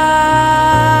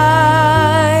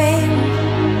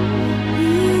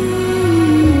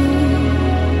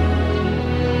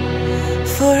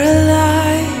 For a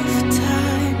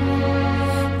lifetime.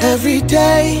 Every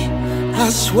day, I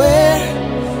swear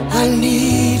I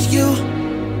need you.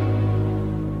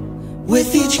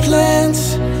 With each glance,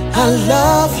 I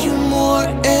love you more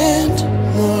and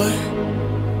more.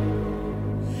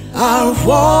 Our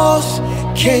walls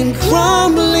came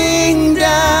crumbling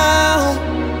down.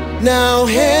 Now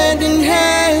hand in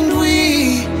hand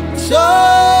we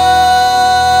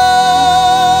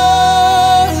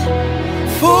soar.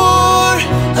 For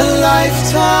a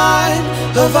lifetime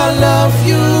of our love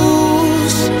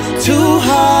yous, two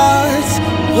hearts,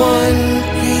 one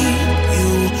beat.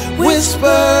 You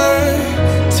whisper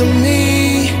to me,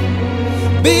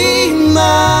 be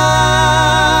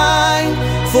mine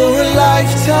for a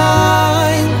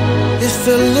lifetime. It's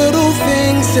the little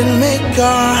things that make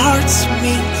our hearts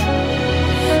meet.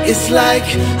 It's like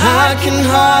I can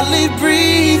hardly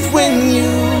breathe when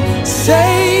you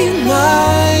say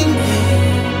my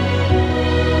name.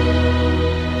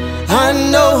 I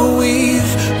know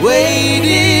we've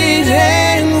waited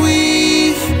and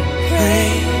we've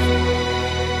prayed,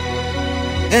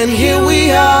 and here we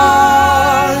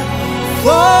are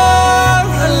for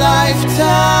a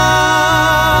lifetime.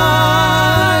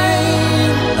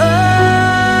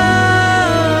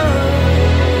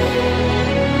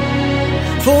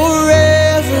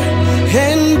 Forever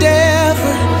and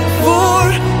ever for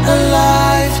a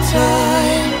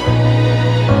lifetime.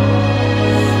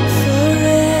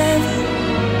 Forever,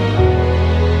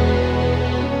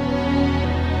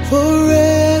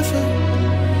 forever.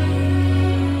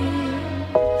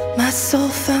 My soul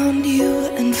found you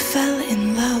and fell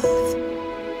in love.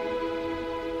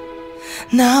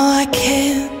 Now I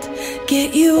can't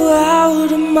get you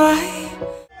out of my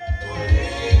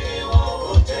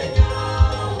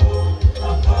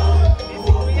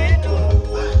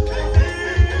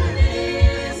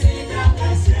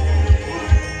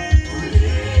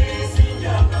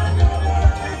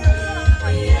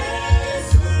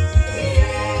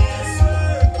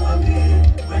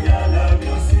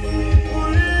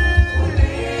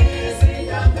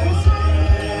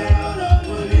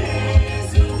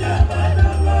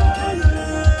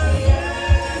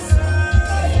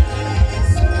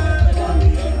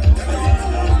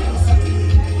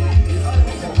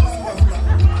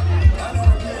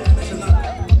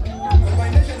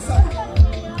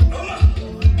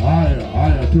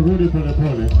turudi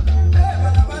polepole.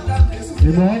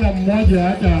 Nimeona mmoja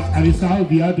hata alisahau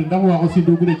viatu ndani wako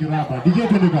sindukule kiraba. DJ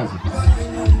twende kazi.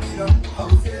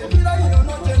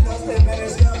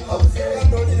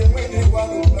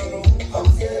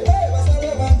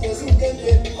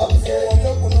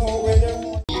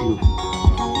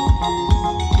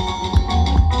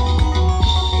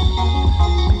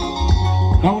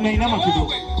 Na unainama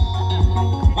kidogo.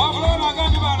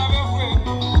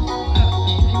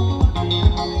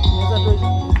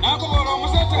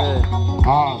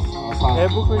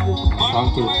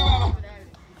 Asante.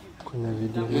 Kuna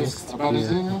video. Yes, habari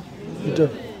zenu? Video.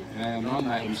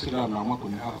 Naona msira mnaamua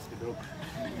kuniharasi kidogo.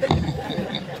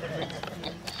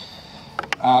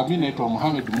 Mimi naitwa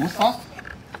Mohamed Musa.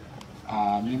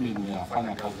 Mimi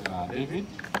ninafanya kazi na David.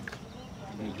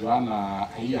 Tumejuana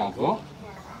a year ago.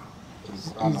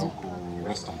 Tulikutana huko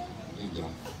Western region.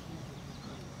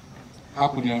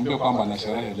 Hakuniambia kwamba na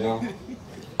sherehe leo.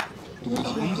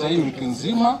 Tumezungumza hii wiki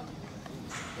nzima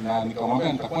na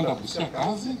nikamwambia nitakwenda Busia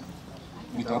kazi,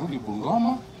 nitarudi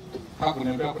Bungoma,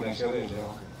 hakuniambia kuna sherehe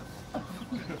leo.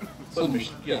 So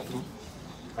nimeshikia tu.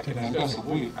 Akiniambia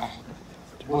asubuhi,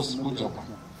 boss kuja hapa.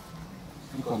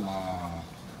 Niko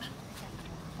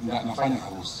nafanya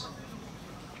harusi.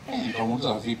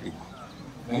 Nikamuuliza vipi?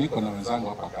 Na niko na wenzangu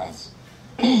hapa kazi.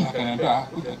 Akaniambia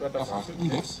kuja kwa 5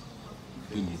 minutes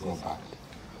then you go back.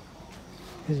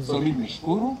 So mimi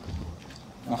nimeshukuru.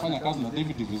 Nafanya kazi na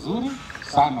David vizuri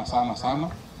sana.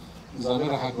 He's a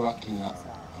very hard working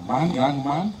young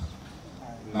man.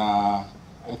 Na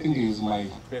I think he is my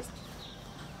best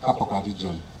hapa kwa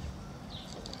region.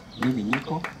 Mimi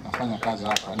niko nafanya kazi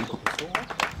hapa, niko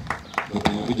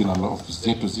kwenye regional office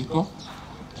zetu ziko,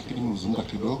 lakini mzunguka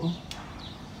kidogo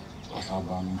kwa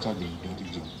sababu I'm in charge of the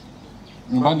region.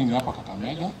 Nyumbani ni hapa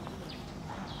Kakamega.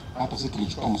 Hata sisi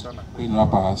tulichukua msichana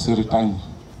hapa Siri Time.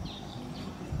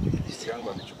 Yangu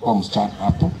alichukua msichana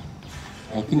hapo.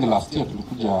 I think last year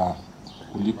tulikuja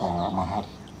kulipa mahari.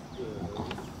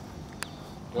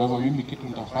 Kwa hivyo mimi kitu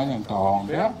nitafanya,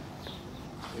 nitawaombea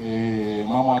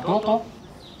mama watoto,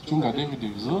 chunga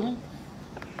David vizuri,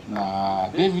 na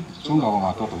David chunga mama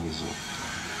watoto vizuri.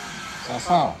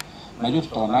 Sasa najua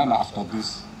tutaonana after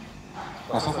this.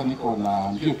 Kwa sasa niko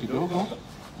na mbio kidogo,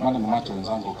 maana nimeacha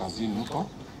wenzangu kazini huko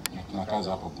na tuna kazi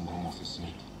hapo Bungoma ofisi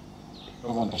yetu. Kwa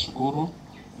hivyo nitashukuru,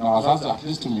 na wazazi at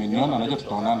least mmeniona, najua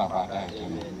tutaonana baadaye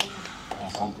tena.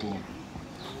 Asante.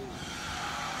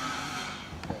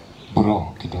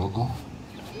 Bro kidogo,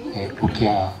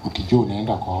 ukijua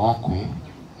unaenda kwa wakwe,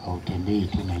 hautembei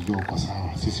tu najua uko sawa.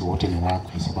 Sisi wote ni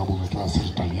wakwe sababu umetoa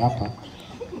serikali hapa.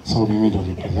 So mimi ndio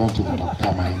representative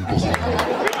nitakupa pesa.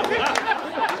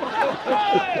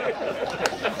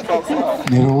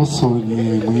 Niruhusu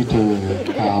nimuite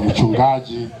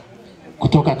mchungaji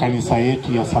kutoka kanisa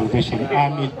yetu ya Salvation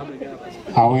Army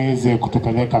aweze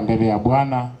kutupeleka mbele ya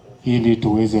Bwana ili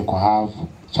tuweze kuhave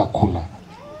chakula.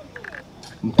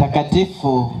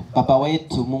 Mtakatifu Baba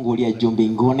wetu Mungu uliye juu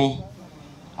mbinguni,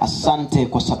 asante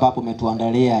kwa sababu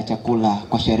umetuandalia chakula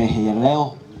kwa sherehe ya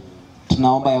leo.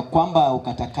 Tunaomba ya kwamba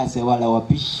ukatakaze wale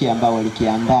wapishi ambao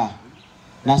walikiandaa,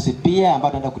 nasi pia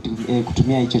ambao tunaenda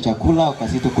kutumia hicho chakula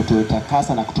ukazidi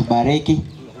kututakasa na kutubariki.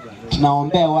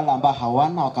 Tunaombea wale ambao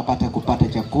hawana wakapata kupata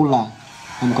chakula.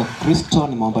 Na kwa Kristo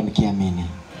nimeomba nikiamini.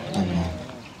 Amen.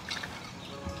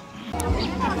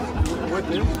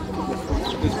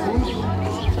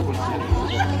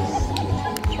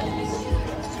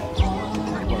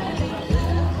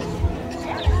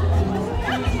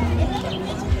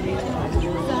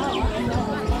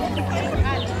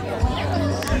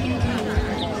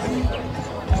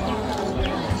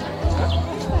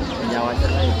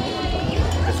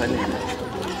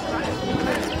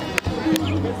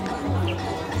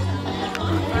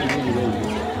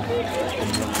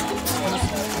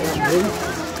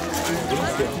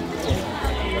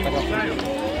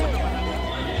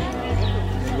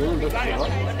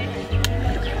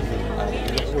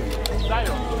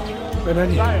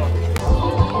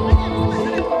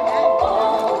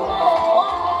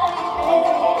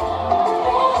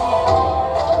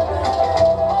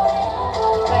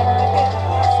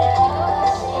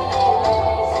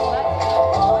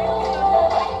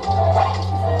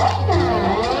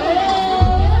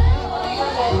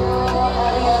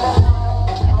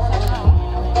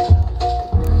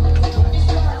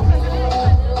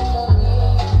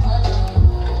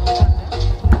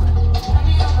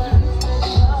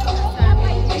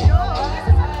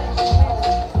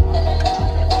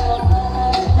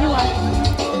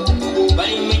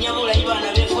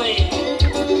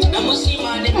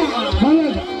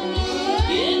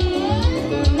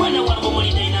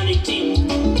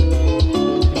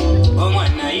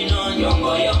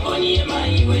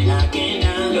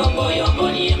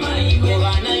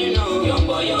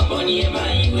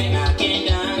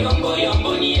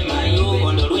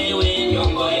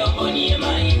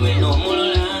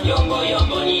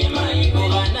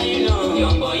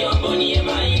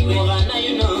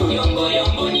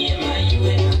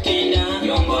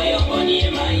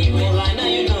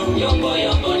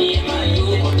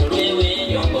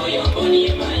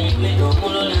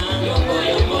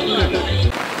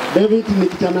 David ni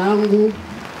kijana yangu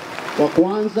wa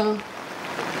kwanza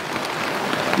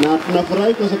na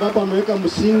tunafurahi kwa sababu ameweka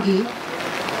msingi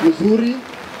mzuri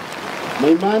na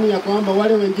imani ya kwamba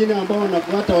wale wengine ambao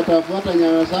wanafuata watafuata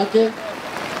nyayo zake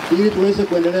ili tuweze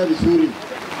kuendelea vizuri.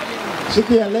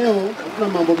 Siku ya leo hatuna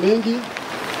mambo mengi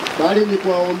bali ni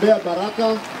kuwaombea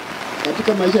baraka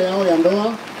katika maisha yao ya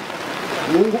ndoa.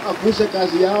 Mungu akuse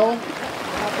kazi yao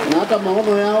na hata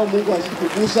maono yao Mungu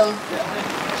asikukusa,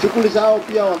 shughuli zao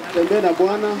pia wakitembea na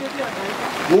Bwana.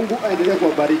 Mungu aendelee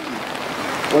kuwabariki.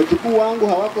 Wajukuu wangu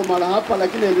hawako mara hapa,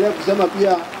 lakini endelea kusema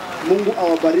pia Mungu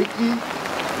awabariki,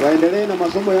 waendelee na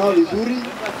masomo yao vizuri.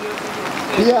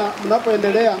 Pia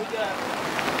mnapoendelea,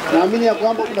 naamini ya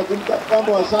kwamba unakumbuka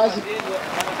kwamba wazazi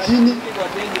chini,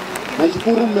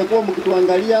 nashukuru mmekuwa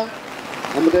mkituangalia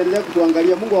na mtaendelea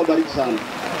kutuangalia. Mungu awabariki sana.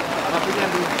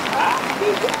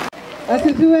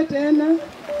 Asifiwe tena.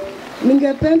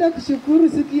 Ningependa kushukuru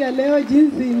siku ya leo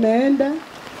jinsi imeenda.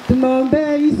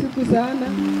 Tumeombea hii siku sana,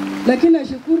 lakini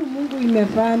nashukuru Mungu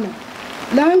imefana.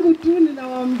 Langu tu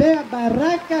ninawaombea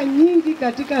baraka nyingi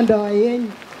katika ndoa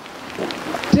yenu.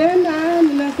 Tena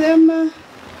ninasema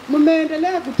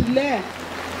mmeendelea kutulea.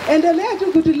 Endelea tu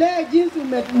kutulea jinsi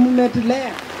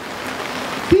mmetulea.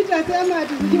 Sitasema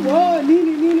ati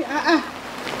nini.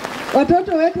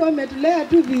 Watoto wetu wametulea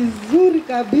tu vizuri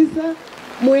kabisa.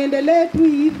 Muendelee tu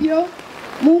hivyo.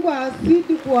 Mungu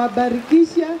azidi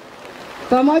kuwabarikisha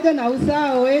pamoja na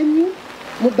uzao wenu.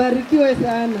 Mubarikiwe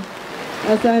sana.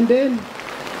 Asanteni.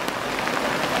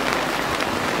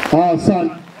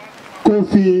 Asante.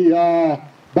 Kofi ya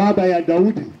baba ya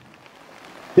Daudi.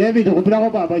 David kupira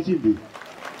baba chimbi.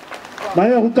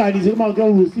 Mayo kukanize kama kwa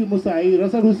Rusi Musai,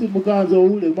 rasa Rusi mukanzo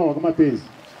ule kama pesa.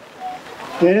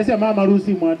 Eleza mama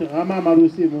Rusi mwata, mama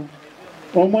Rusi mu.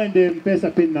 Omwende mpesa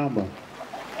pin number.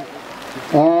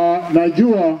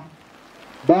 Najua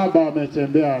baba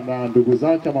ametembea na ndugu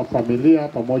zake ama familia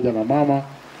pamoja na mama.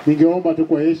 Ningeomba tu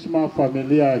kwa heshima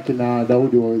familia ya kina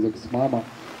Daudi waweze kusimama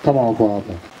kama wako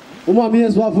hapa. Umwambie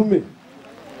Yesu afume.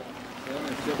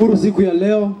 Kuru siku ya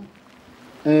leo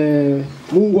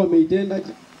Mungu ameitenda.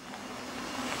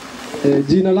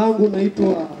 Jina langu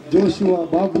naitwa Joshua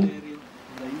Babu.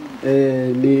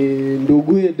 Ni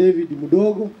nduguye David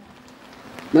mdogo.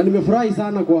 Na nimefurahi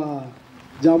sana kwa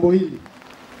jambo hili.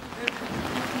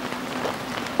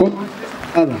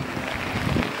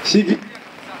 Shiki.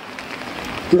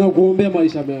 Tunakuombea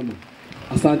maisha mema.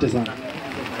 Asante sana.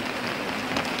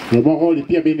 Mbona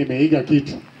pia mimi nimeiga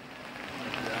kitu.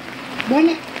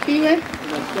 Bwana iwe.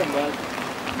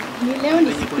 Ni leo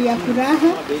ni siku ya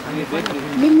furaha.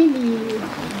 Mimi ni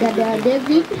dada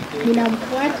David,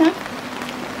 ninamfuata.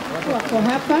 Wako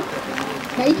hapa.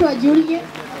 Naitwa Julia.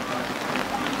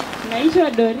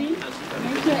 Naitwa Dori.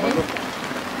 Naitwa Esther.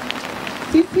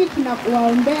 Sisi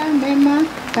tunakuwaombea mema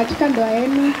katika ndoa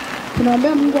yenu.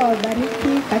 Tunaombea Mungu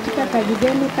awabariki katika kazi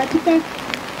zenu, katika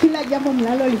kila jambo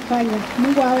mnalolifanya.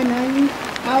 Mungu awe nanyi,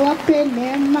 awape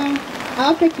neema,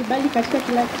 awape kibali katika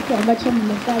kila kitu ambacho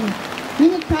mmefanya.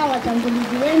 Ninyi kama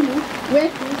watangulizi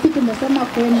wetu, sisi tumesoma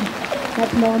kwenu na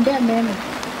tunaombea mema.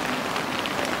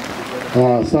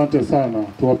 Asante sana.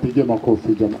 Tuwapige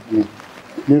makofi jamani.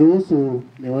 Niruhusu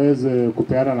niweze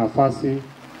kupeana nafasi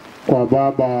kwa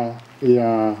baba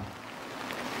ya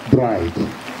bride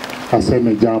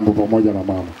aseme jambo pamoja na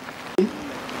mama.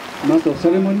 Master of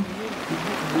Ceremony,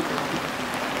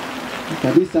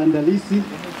 kabisa andalisi,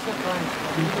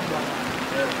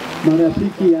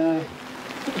 marafiki ya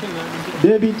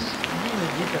David,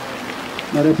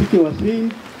 marafiki wa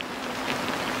Finn,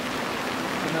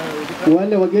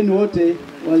 wale wageni wote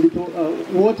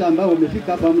wote ambao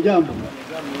wamefika hapa, mjambo.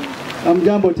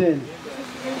 Amjambo tena.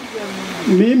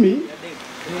 Mimi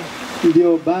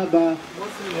ndio baba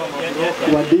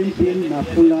wa Dimphine na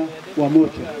Fula wa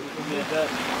Moto.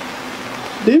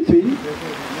 Dimphine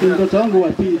ni mtoto wangu wa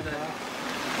pili.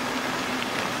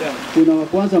 Kuna wa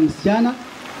kwanza msichana,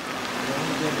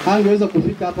 hangeweza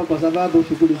kufika hapa kwa sababu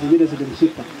shughuli zingine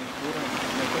zilimshika.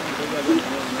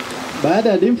 Baada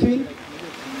ya Dimphine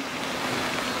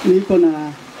niko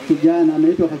na kijana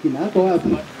anaitwa Hakina. Hapo wapi?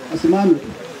 Asimame.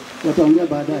 Wataongea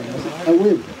baadaye.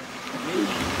 Awewe.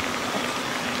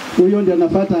 Huyo ndiye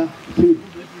anafuata Finn.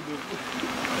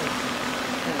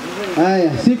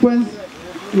 Haya, sequence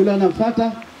yule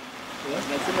anafuata.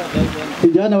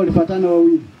 Kijana walifuatana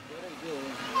wawili.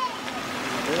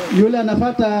 Yule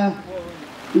anafuata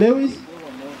Lewis.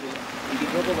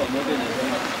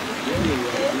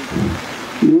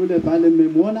 Yule pale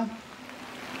mmemwona.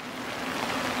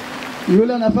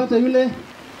 Yule anafuata yule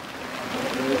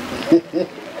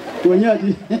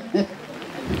wenyeji.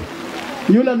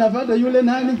 Yule anafuata yule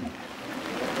nani?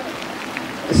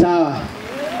 Sawa.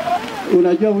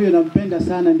 Unajua huyo nampenda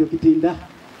sana, ndio Kitinda.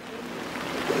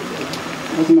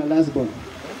 That's my last born.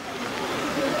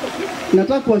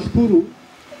 Nataka kuwashukuru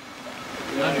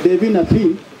David na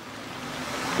Finn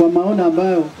kwa maono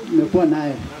ambayo mmekuwa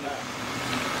nayo.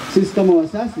 Sisi kama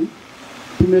wasasi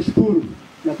tumeshukuru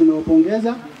na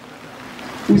tunawapongeza.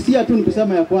 Usia tu ni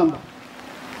kusema ya kwamba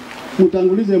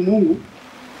mtangulize Mungu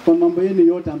kwa mambo yenu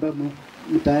yote ambayo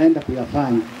mtaenda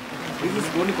kuyafanya.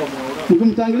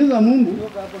 Mkimtangiliza Mungu,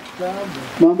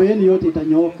 mambo yenu yote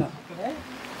itanyooka.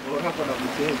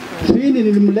 Fini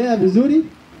nilimlea vizuri,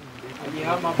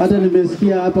 hata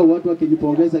nimesikia hapa watu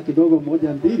wakijipongeza kidogo moja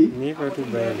mbili,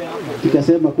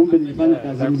 tukasema kumbe nilifanya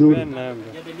kazi nzuri.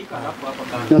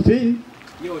 Na Fini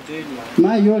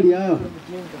mayoli yao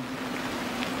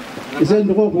ise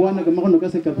ndiko kuwana kama kono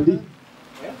kase kabili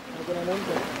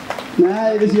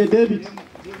na ile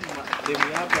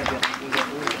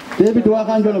David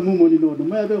wakanjola mumoni nono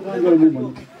maya be wakanjola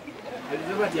mumoni.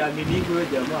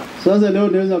 Sasa leo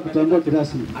naweza kutambua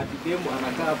kirasmi.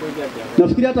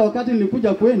 Nafikiri hata wakati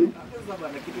nilikuja kwenu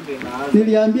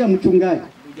niliambia mchungaji,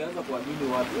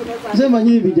 sema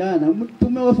nyinyi vijana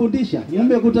tumewafundisha,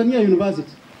 mmekutania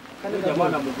university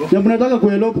na mnataka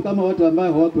kuelope kama watu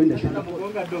ambao hawakwenda shule.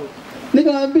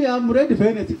 Nikamwambia I'm ready for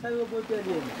anything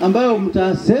ambayo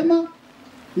mtasema,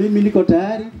 mimi niko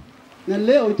tayari, na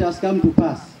leo it has come to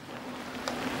pass.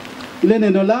 Ile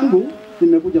neno langu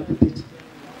nimekuja kupita.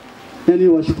 Yani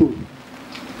washukuru.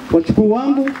 Wachukuu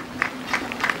wangu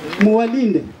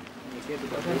muwalinde.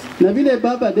 Na vile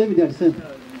baba David alisema,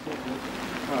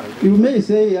 you may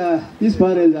say these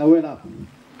parents are well up,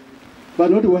 but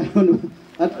not well.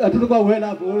 Hatuko well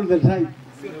up all the time.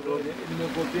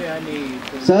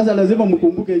 Sasa lazima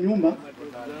mkumbuke nyumba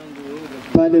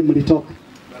pale mlitoka.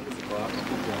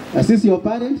 Assist your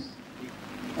parents.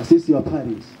 Assist your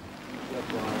parents.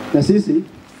 Na sisi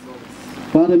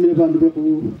para mimi bandu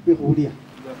bekuhudia.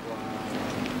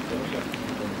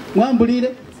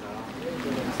 Mwambulire.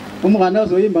 Umwana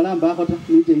zo yimbala mbakota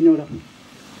nije inyora.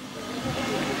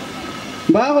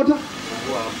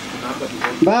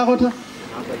 Mbakota.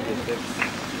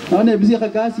 Naona bizika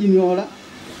kasi inyora.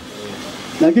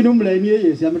 Lakini umlaini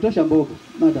yeye ametosha mboga,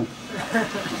 madam.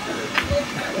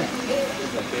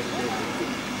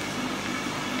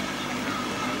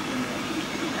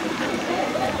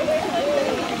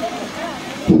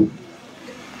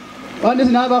 Wani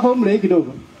sinaba homle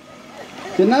kidogo.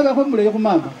 Sinaba homle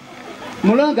kumama.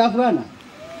 Mulanga afana.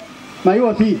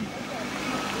 Mayo fi.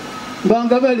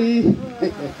 Mbanga bali.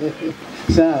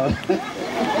 Sawa.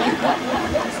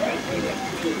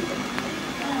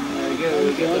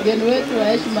 Wageni wetu wa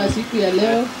heshima siku ya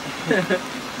leo,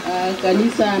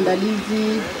 kanisa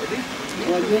andalizi,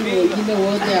 wageni wengine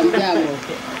wote hamjambo.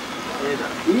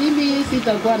 Mimi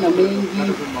sitakuwa na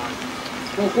mengi,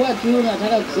 kwa kuwa tu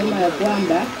nataka kusema ya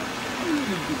kwamba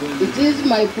it is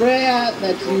my prayer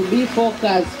that you be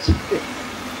focused.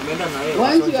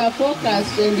 Once you are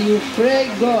focused and you pray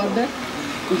God,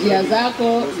 njia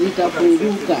zako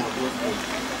zitafunguka.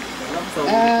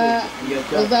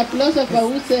 The philosopher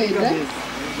who said,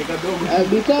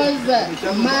 because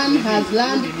man has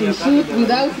learned to shoot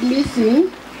without missing,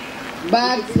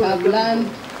 birds have learned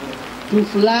to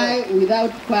fly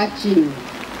without perching.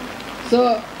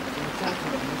 So,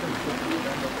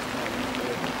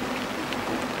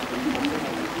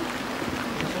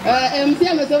 MC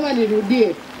amesema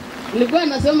nirudie. Nilikuwa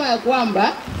nasema ya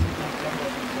kwamba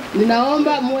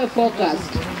ninaomba muwe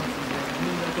focused.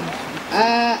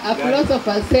 A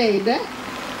philosopher said,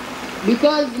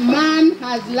 because man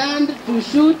has learned to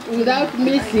shoot without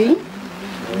missing,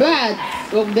 birds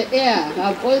of the air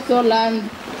have also learned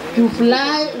to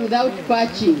fly without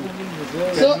perching.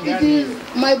 So it is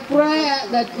my prayer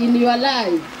that in your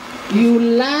life you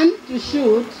learn to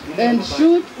shoot and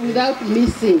shoot without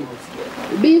missing.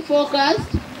 Be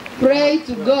focused, pray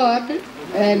to God,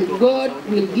 and God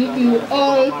will give you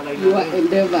all your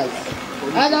endeavors.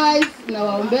 Otherwise,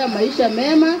 nawaombea maisha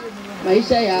mema,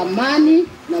 maisha ya amani,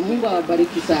 na Mungu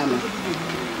awabariki sana.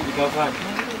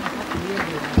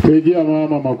 Pigia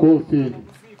mama makofi.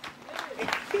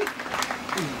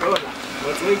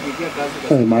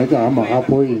 Maika ama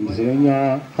hapo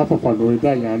inzenya hapa panoida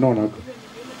yanona.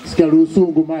 Sikia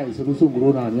lusungu mai, lusungu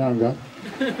runa nyanga.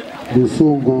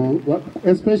 Lusungu,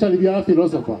 especially vya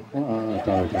philosopher.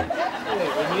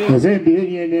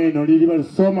 Nzembi yenye no liliba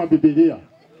soma Biblia.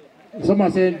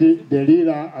 Soma sendi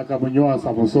Delila akamunyoa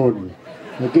Samsoni.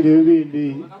 Lakini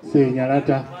hivi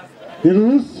senyalata.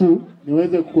 Niruhusu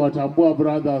niweze kuwatambua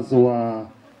brothers wa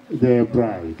the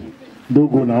bride.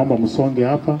 Ndugu, naomba msonge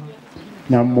hapa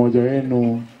na mmoja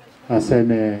wenu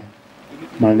aseme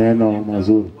maneno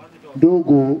mazuri.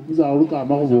 Ndugu, mzauruka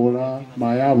amakubura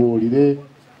mayabulire.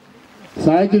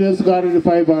 Saikile sukari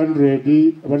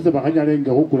 500 abarisa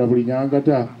bakanyalenga kukula buli nyanga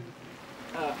ta.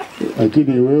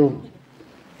 Lakini wewe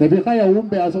Nebikaya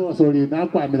umbe aso soli na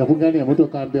kwa amira kungani ya moto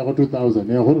kambi ya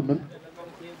 2000 ya huruma.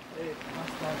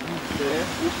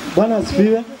 Bwana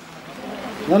asifiwe.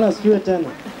 Bwana asifiwe tena.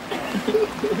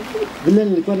 Vile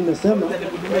nilikuwa nimesema,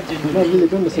 kama vile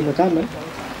nilikuwa nimesemekana,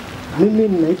 Mimi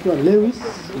ninaitwa Lewis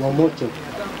Wamocho.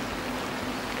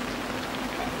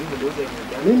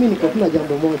 Mimi niko tuna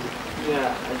jambo moja.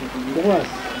 Boaz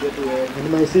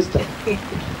and my sister.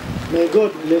 May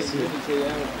God bless you.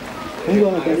 Mungu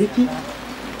awabariki,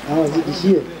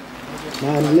 awazidishie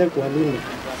na aendelee kuwalinda.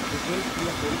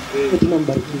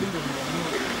 Tunambariki.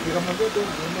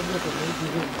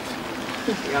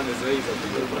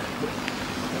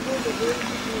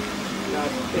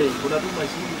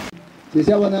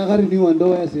 Sisi wana gari ni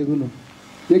wandoa ya seguno.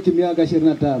 Yeki miaka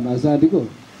 25 asandiko.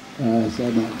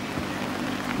 Sana.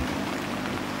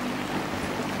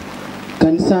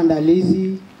 Kanisa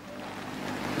andalizi,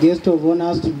 guest of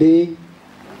honors today,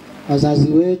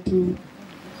 wazazi wetu,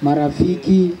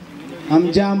 marafiki,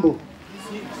 amjambo.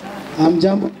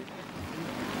 Amjambo.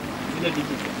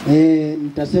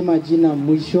 Nitasema jina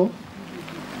mwisho,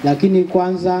 lakini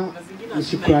kwanza ni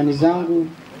shukrani zangu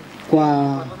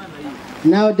kwa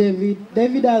now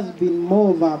David has been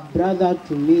more of a brother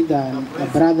to me than a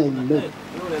brother-in-law.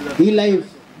 Hii life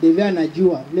David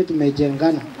anajua vile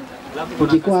tumejengana.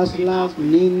 Tukikuwa slash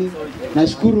nini,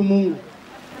 nashukuru Mungu.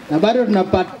 Na bado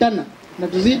tunapatana, na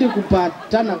tuzidi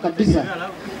kupatana kabisa.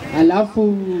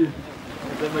 Alafu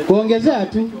kuongezea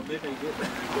tu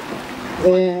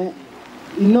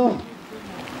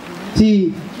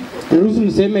ruhusu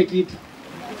niseme kitu.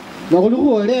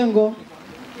 Nakuluku olengo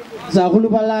za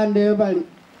kulubalande bali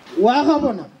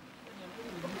wakabona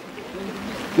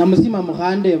na musima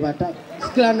mukhande bata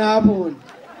sikila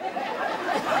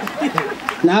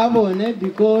nabone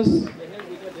because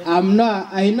I know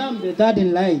I'm the third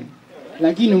in line,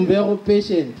 lakini mbeko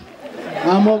patient.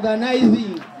 I'm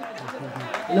organizing.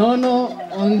 No,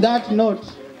 on that note,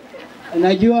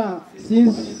 unajua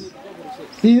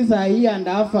since a year and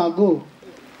a half ago,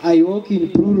 I work in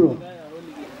plural.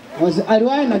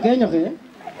 Aliwahi na Kenya ke?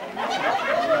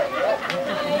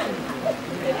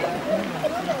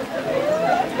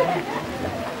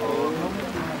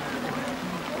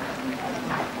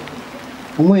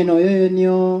 Umweno yoyo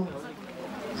niyo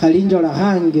khalinjo la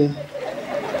hange.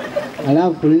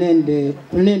 Alafu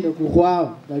kulende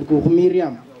kukwao, bali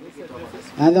kukumiriam.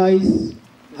 Otherwise,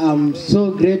 I'm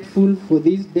so grateful for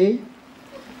this day.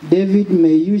 David,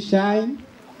 may you shine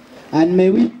and may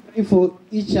we pray for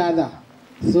each other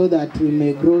so that we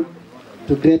may grow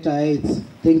to greater heights.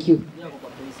 Thank you.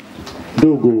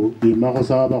 Ndugu, imako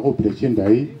saba kupile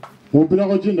chindai. Mupila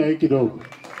ko chindai kidogo.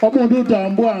 Omundu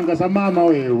tambwanga sa mama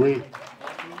wewe.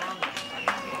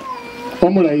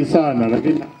 Omulai sana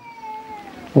lakini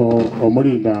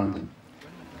omulindanga.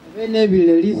 Bene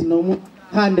bilelisi no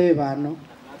hande bano.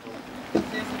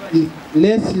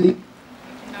 Leslie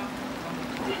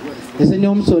ese ni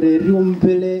omsoreri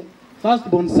ompele first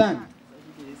born son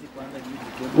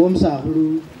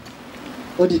omsahulu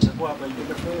auditor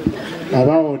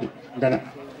audit ngana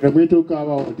remito ka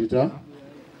auditor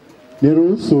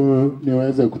niruhusu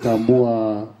niweze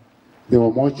kutambua the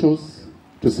Wamochos.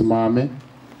 Tusimame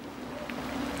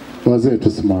wazee,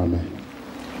 tusimame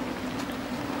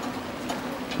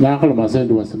na akalo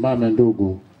masendu wasimame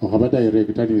ndugu wakabada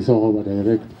direct ni soko ba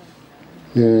direct.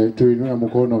 Tuinue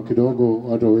mkono kidogo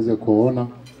watu waweze kuona.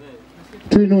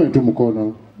 Tuinue tu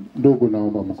mkono ndugu,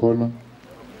 naomba mkono.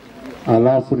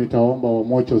 Alafu nitaomba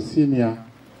Wamocho senior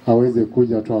aweze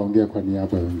kuja tu aongee kwa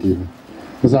niaba ya wengine.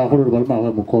 Sasa akolo balima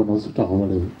wa mkono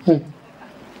usitakobale.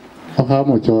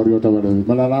 Akamo chori otabale.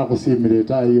 Malala ko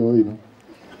simileta hiyo ino.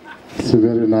 It's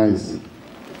very nice.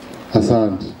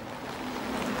 Asante.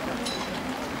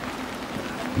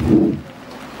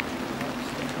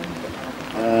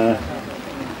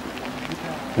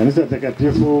 Kanisa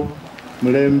takatifu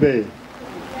Mlembe.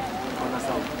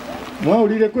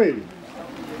 Mwaulile kweli?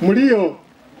 Mulio.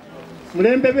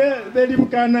 Mlembe beli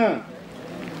bukana.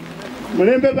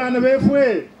 Mlembe bana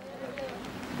befwe.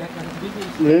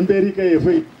 Mlembe rika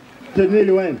yefwe.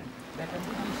 Tenili wine.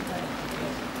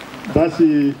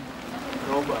 Basi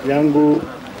yangu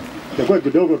takuwa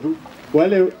kidogo tu.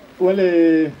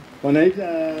 Wale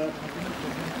wanaita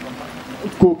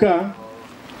kukaa.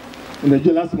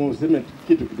 Unajua lazima useme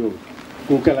kitu kidogo.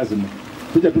 Kukaa lazima.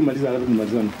 Kuja tu maliza alafu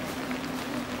tumalizane.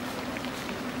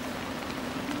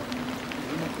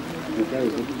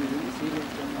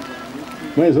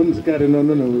 Mwe zo msikare no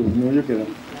yokera.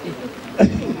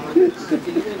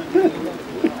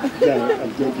 Yeah,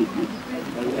 I'm joking.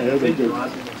 I have a joke.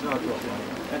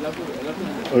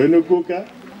 Oyeno kuka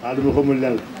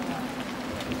alimkhomulala.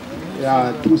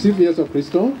 Ya tumsifu Yesu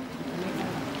Kristo.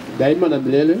 Daima na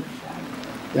milele.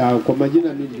 Ya kwa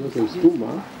majina mimi Joseph Stuma.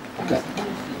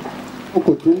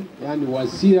 Huko tu, yani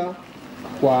wasia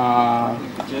kwa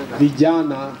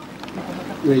vijana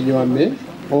wenye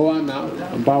wameoana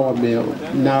ambao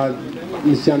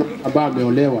msichana ambaye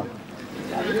ameolewa.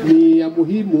 Ni ya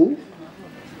muhimu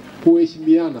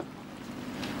kuheshimiana.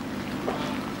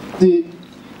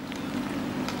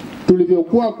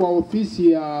 Tulivyokuwa kwa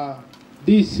ofisi ya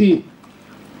DC,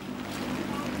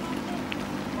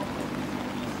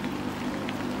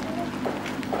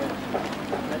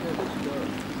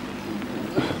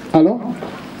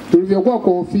 tulivyokuwa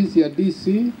kwa ofisi ya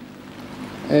DC,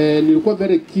 nilikuwa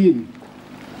very keen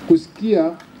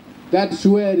kusikia that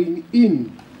swearing in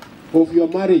of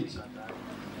your marriage.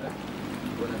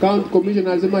 County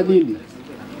Commissioner alisema nini?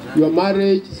 Your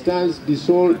marriage stands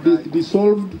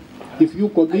dissolved if you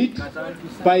commit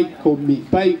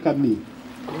by kami.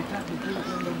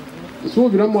 So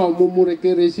viramu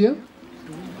mumurekeresia,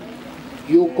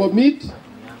 you commit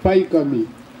by kami.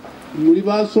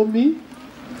 Muliba somi,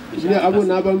 abo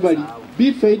nabambali.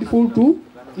 Be faithful to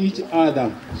each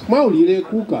other. Maulile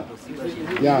kuka.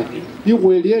 Yeah. You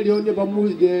will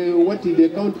what the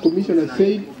county commissioner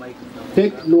said.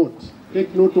 Take note.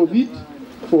 Take note of it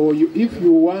for you if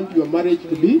you want your marriage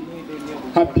to be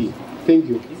happy. Thank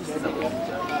you.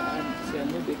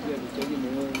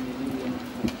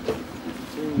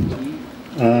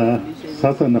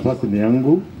 Sasa nafasi ni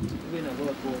yangu.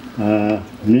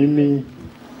 Mimi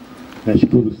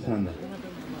nashukuru sana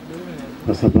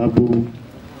kwa sababu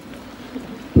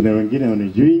kuna wengine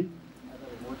wanijui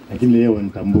lakini leo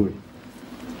wanitambue.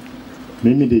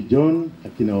 Mimi ni John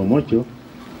akina Omocho.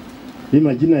 Hii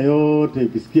majina yote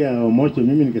ukisikia Omocho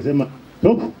mimi nikasema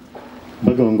top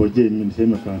mpaka wangoje mimi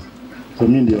niseme kwanza. So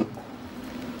mimi ndio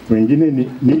wengine ni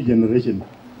new generation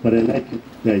but I like you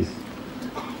guys.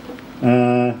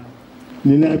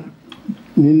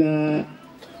 Nina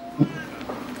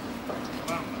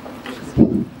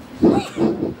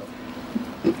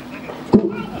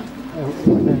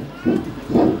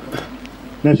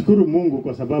nashukuru Mungu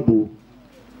kwa sababu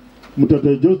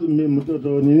mtoto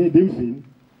Dimphine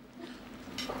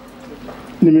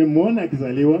nimemwona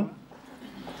akizaliwa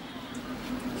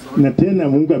na tena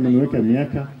Mungu ameniweka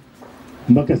miaka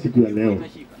mpaka siku ya leo.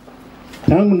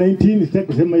 Tangu 19 sitaki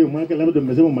kusema hiyo mwaka, labda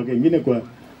nimesema mwaka mwingine kwa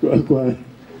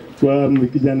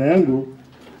kijana yangu,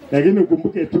 lakini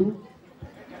ukumbuke tu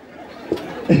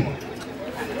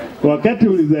wakati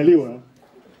ulizaliwa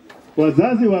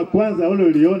wazazi wa kwanza wale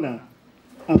uliona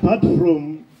apart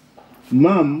from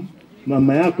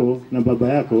mama yako na baba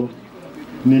yako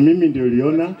ni mimi ndio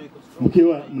uliona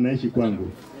mkiwa mnaishi kwangu.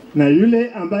 Na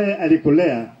yule ambaye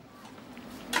alikulea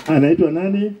anaitwa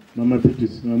nani? Mama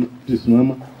Petrus,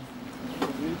 mama.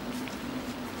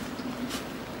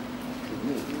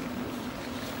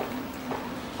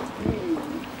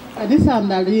 Adisa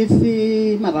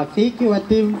andalisi marafiki wa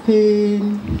Dimphine,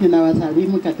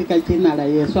 ninawasalimu katika jina la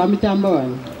Yesu. Amjambo.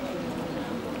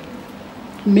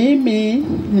 Mimi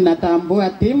ninatambua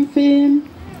Dimphine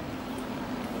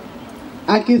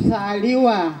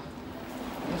akizaliwa.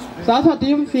 Sasa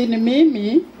Dimphine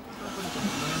mimi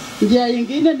njia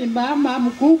ingine ni mama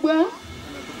mkubwa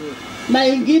na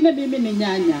ingine mimi ni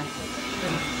nyanya.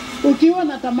 Ukiwa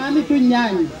natamani tu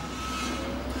nyanya,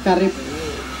 karibu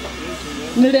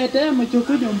niletee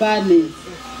mchuku nyumbani.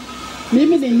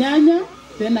 Mimi ni nyanya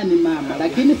tena ni mama,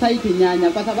 lakini saidi nyanya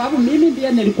kwa sababu mimi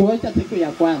ndiye nilikuosha siku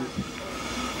ya kwanza.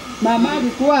 Mama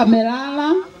alikuwa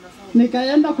amelala,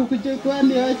 nikaenda kukuchukua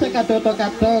nioshe katoto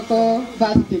katoko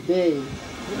first day.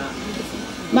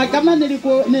 Na kama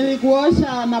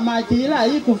nilikuosha na maji ila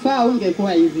hii kufaa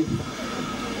ungekuwa hivi.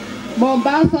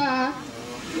 Mombasa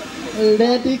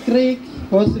Lady Creek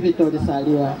Hospital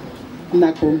saliwa.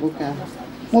 Nakumbuka.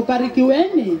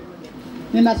 Mubarikiweni.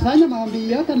 Ninafanya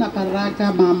maombi yote na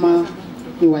baraka mama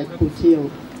iwaikutie.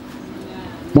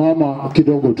 Mama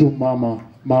kidogo tu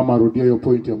mama rudia hiyo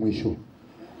point ya mwisho.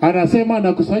 Anasema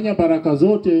anakusanya baraka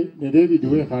zote ni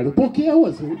David Weka. Alipokea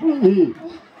wasi.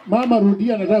 Mama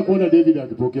rudia, nataka kuona David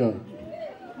akipokea.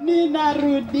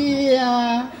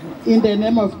 Ninarudia in the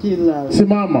name of Jesus.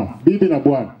 Simama bibi na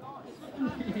bwana.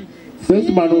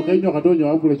 Sasa mano kenyo katonyo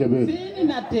wakule chabeni. Sini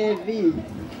na TV.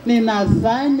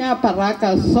 Ninasanya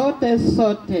baraka zote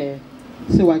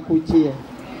siwakuchie.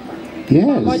 Yes.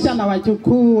 Pamoja na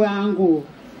wajukuu wangu.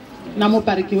 Na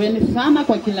mubarikiweni sana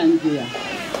kwa kila njia.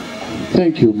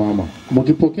 Thank you mama.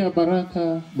 Mkipokea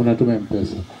baraka mnatuma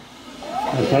M-Pesa.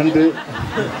 Asante.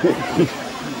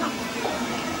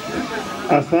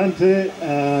 Asante.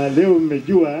 Leo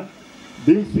mmejua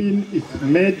Dimphine is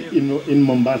made in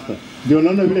Mombasa. Ndio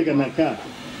naona vile kanakaa.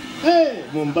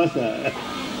 Mombasa.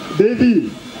 David,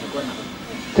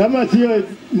 kama sio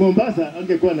Mombasa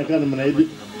angekuwa anakaa namna hivi.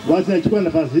 Basi nachukua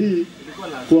nafasi hii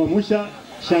kuamsha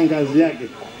shangazi yake.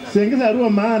 Sengeza arua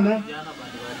maana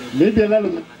maybe alalo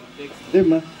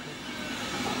ema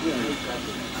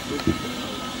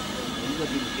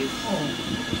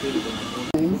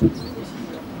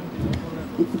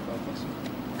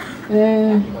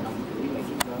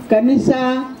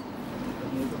Kanisa,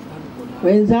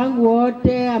 wenzangu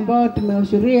wote ambao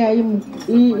tumehudhuria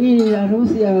hii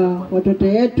harusi ya watoto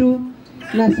yetu,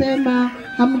 nasema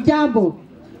hamjambo.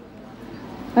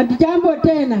 Hatujambo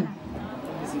tena.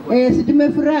 Si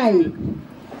tumefurahi.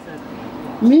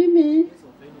 Mimi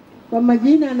kwa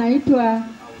majina naitwa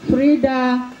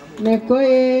Frida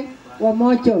Nekoye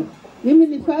Wamocho. Mimi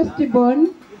ni first born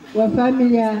wa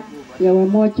familia ya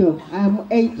Wamocho. I'm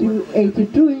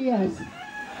 82 years.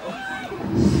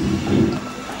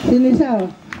 Sini sawa?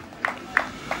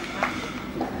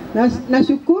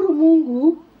 Nashukuru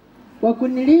Mungu kwa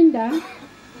kunilinda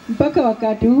mpaka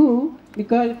wakati huu,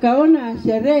 nikaona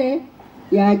sherehe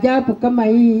ya ajabu kama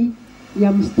hii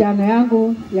ya msichana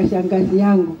yangu, ya shangazi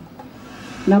yangu.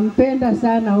 Nampenda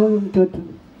sana huyu mtoto.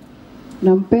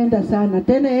 Nampenda sana.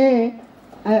 Tena yeye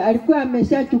alikuwa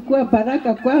ameshachukua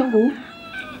baraka kwangu.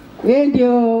 Yeye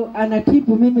ndio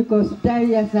anatibu mimi kwa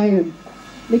hospitali ya Zion.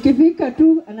 Nikifika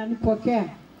tu ananipokea.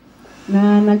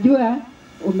 Na anajua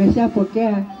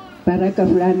umeshapokea baraka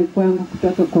fulani kwangu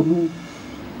kutoka kwa Mungu.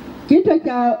 Kitu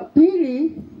cha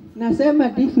pili nasema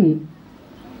Dimphine.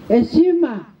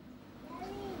 Heshima.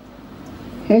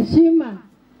 Heshima.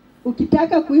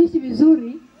 Ukitaka kuishi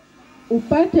vizuri,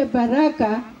 upate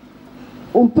baraka,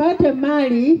 upate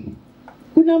mali.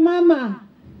 Kuna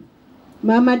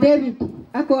Mama David,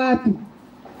 ako wapi?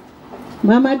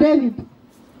 Mama David,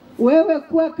 wewe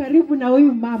kuwa karibu na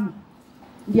huyu mama,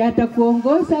 ndiye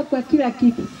atakuongoza kwa kila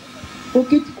kitu.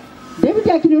 David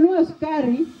akinunua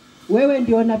sukari, wewe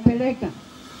ndio unapeleka.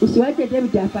 Usiwache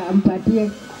David hapa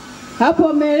ampatie. Hapo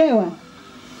umeelewa?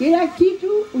 Kila kitu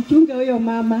uchunge huyo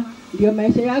mama, ndio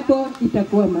maisha yako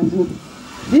itakuwa mazuri.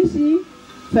 Sisi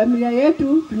familia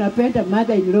yetu tunapenda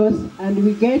mother-in-laws and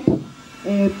we get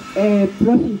a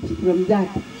profit from that.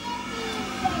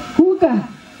 Kuka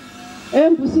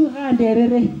embusu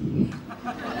handerere.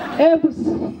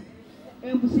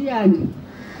 Embusu yangu.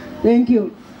 Thank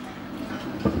you.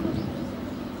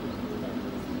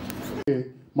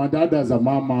 Madada za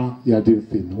mama ya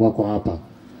Dimphine wako hapa.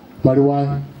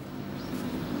 Baliwahi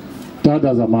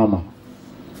dada za mama.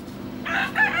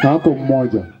 Hako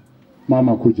mmoja.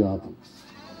 Mama kuja hapo.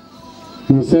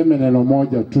 Useme neno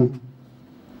moja tu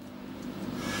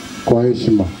kwa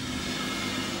heshima.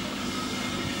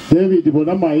 David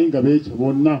bona mainga beche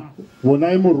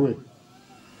bona imurwe.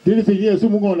 Dimphine Yesu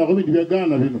mungona ko bintu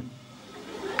byagana bino.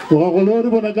 Okakolori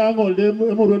bona gango le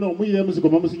emurwe no muye musiko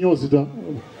mamusinyosi ta.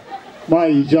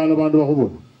 Mai jana bandu bakubona.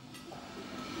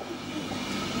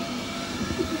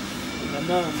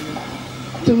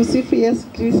 Tumsifu Yesu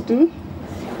Kristo.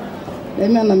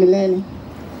 Daima na milele.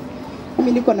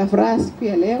 Mimi niko na furaha siku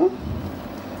ya leo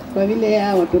kwa vile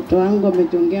ya watoto wangu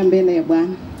wametongea mbele ya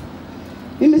Bwana.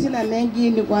 Mimi sina mengi,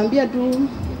 ni kuambia tu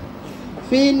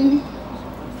Fin,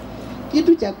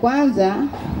 kitu cha kwanza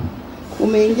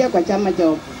umeingia kwa chama cha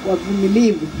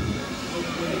wavumilivu.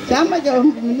 Chama cha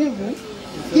wavumilivu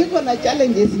kiko na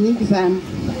challenges nyingi sana.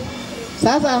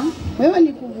 Sasa wewe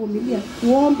ni kuvumilia,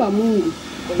 kuomba Mungu,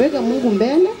 weka Mungu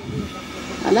mbele,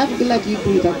 alafu kila kitu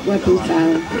itakuwa tu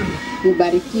sawa.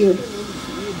 Ubarikiwe.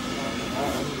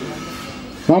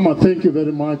 Mama, thank you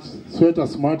very much. Sweater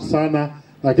smart sana.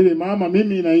 Lakini mama,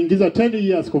 mimi naingiza 10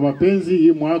 years kwa mapenzi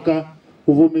hii mwaka.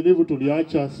 Uvumilivu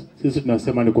tuliacha, sisi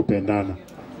tunasema ni kupendana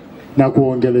na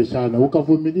kuongeleshana.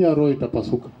 Ukavumilia roho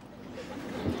itapasuka.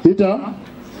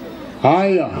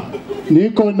 Haya,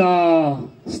 niko na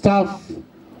staff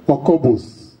wa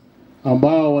Kobus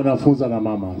ambao wanafunza na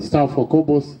mama. Staff wa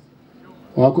Kobus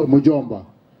wako mjomba.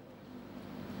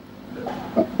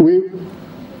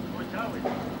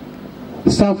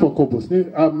 Staff wa Kobus,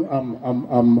 I'm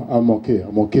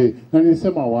okay. Na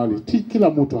nilisema awali, kila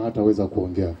mtu hataweza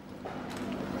kuongea.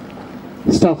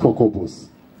 Staff wa Kobus.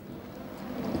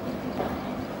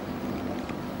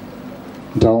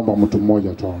 Nitaomba mtu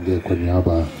mmoja tuongee kwa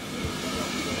niaba.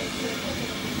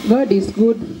 God is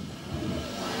good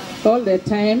all the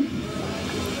time.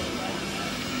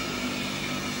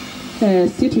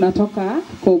 Si tunatoka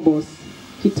Kobos,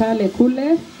 Kitale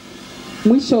kule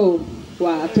mwisho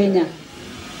wa Kenya.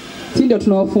 Si ndio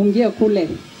tunawafungia kule.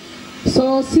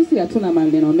 So sisi hatuna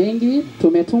maneno mengi,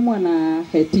 tumetumwa na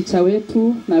teacher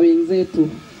wetu na wenzetu.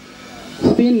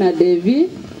 Fin na Devi,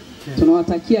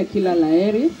 tunawatakia kila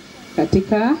laheri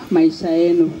katika maisha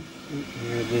yenu.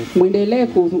 Muendelee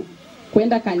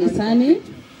kwenda kanisani,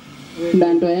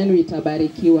 ndoa yenu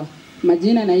itabarikiwa.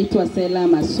 Majina naitwa Sela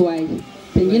Maswai.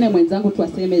 Pengine mwenzangu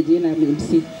tuaseme jina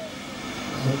MC.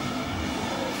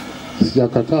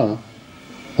 Sijakataa.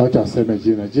 Acha aseme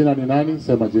jina. Jina ni nani?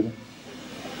 Sema jina.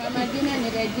 Kwa majina ni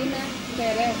Regina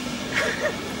Perez.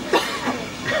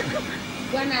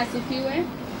 Bwana asifiwe.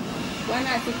 Bwana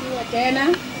asifiwe tena.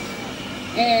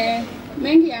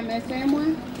 Mengi yamesemwa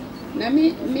na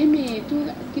mimi tu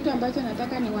kitu ambacho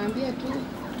nataka niwaambie tu,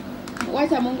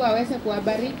 wacha Mungu aweze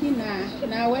kuwabariki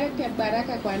na aweke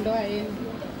baraka kwa ndoa yenu.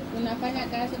 Tunafanya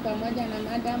kazi pamoja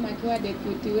na madam akiwa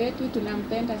deputy wetu,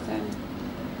 tunampenda sana.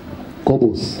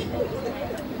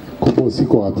 Kobos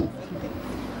iko wapi?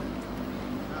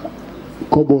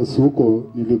 Kobos huko,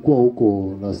 nilikuwa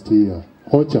huko last year.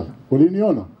 Hocha,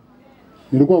 uliniona?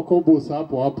 Nilikuwa Kobos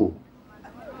hapo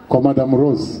kwa Madam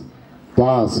Rose.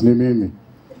 Bas, ni mimi.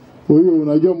 Huyu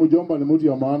unajua mjomba ni mtu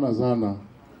ya maana sana.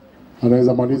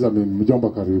 Anaweza maliza mimi. Mjomba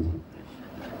karibu.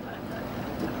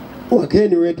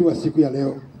 Wakeni wetu wa siku ya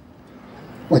leo,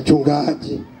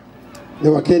 wachungaji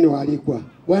na wakeni waalikwa,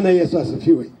 Bwana Yesu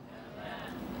asifiwe.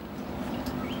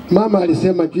 Mama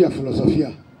alisema juu ya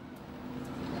filosofia.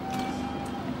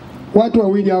 Watu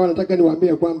wawili hawa nataka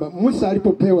niwaambie kwamba Musa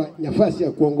alipopewa nafasi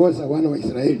ya kuongoza wana wa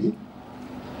Israeli,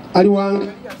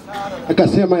 aliwaangalia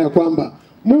akasema ya kwamba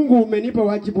Mungu umenipa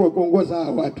wajibu wa kuongoza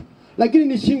hawa watu, lakini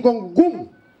ni shingo ngumu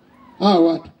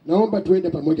hawa watu. Naomba tuende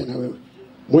pamoja na wewe.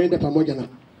 Muende pamoja na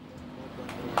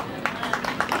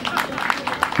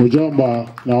Mjomba,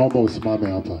 naomba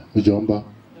usimame hapa. Mjomba,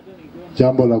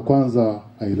 jambo la kwanza,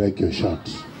 I like your shirt.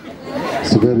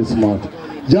 It's very smart.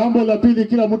 Jambo la pili,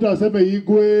 kila mtu aseme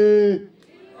igwe.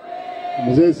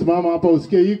 Mzee simama hapa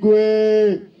usikie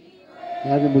igwe.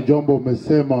 Yaani mjomba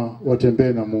umesema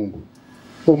watembee na Mungu.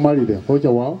 Malide, hoja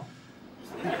wao.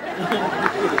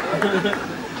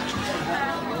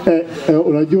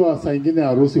 Unajua saa nyingine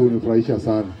harusi hunifurahisha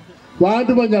sana.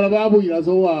 Watu banyalababu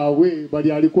ilazo wawe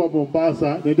bali alikuwa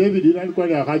Mombasa, na David alikuwa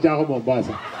ni akaja kwa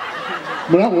Mombasa.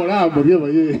 Mlakola murieba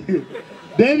ye.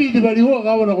 David bali huwa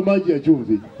kaona kwa maji ya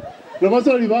chumvi.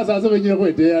 Lokoso libasa sasa wenyewe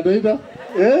kwete ataita.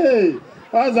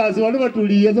 Sasa wale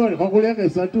watulie sasa kwa kuleka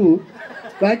satu.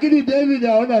 Lakini David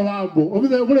aona mambo.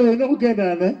 Obise kule wenda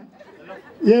kugenda ne.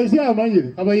 Yesi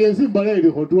amanyire. Aba yesi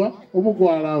baleli kotwa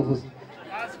omukwala afusi.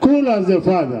 Cool as the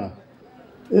father.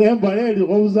 Baleli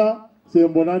kouza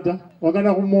sembonata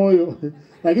wakana kumoyo.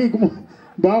 Lakini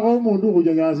bako umuntu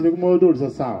kujanyasi ni kumoyo ndo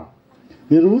sawa.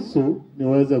 Niruhusu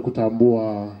niweze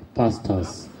kutambua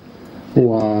pastors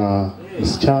wa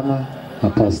msichana na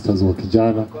pastors wa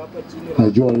kijana.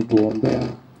 Najua walituombea.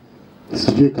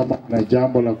 Sijui kama kuna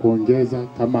jambo la kuongeza,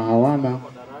 kama hawana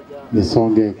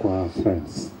nisonge kwa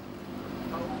friends.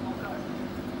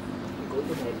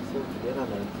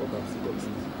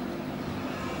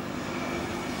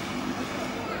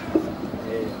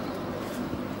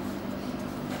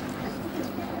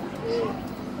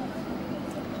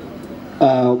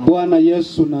 Bwana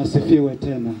Yesu na asifiwe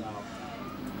tena.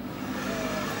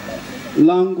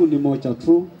 Langu ni moja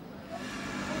tu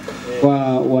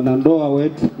kwa wanandoa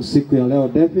wetu siku ya leo,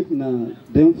 David na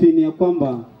Dimphine, ya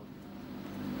kwamba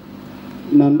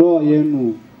na ndoa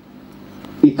yenu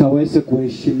ikaweze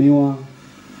kuheshimiwa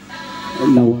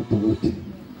na watu wote.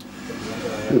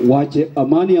 Wache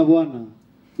amani ya Bwana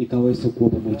ikaweze kuwa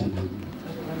pamoja na nyinyi.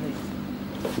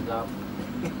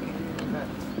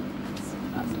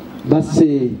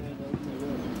 Basi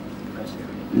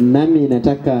nami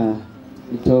nataka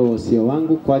nitoe wasio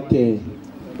wangu kwake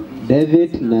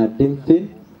David na Dimphine,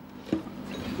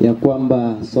 ya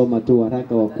kwamba soma tu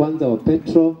waraka wa kwanza wa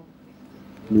Petro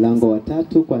mlango wa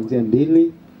 3 kuanzia 2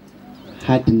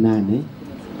 hadi 8.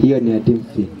 Hiyo ni ya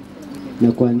Dimphine,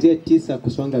 na kuanzia 9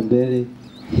 kusonga mbele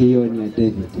hiyo ni ya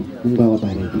David. Mungu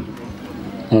awabariki.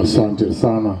 Asante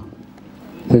sana.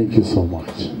 Thank you so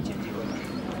much.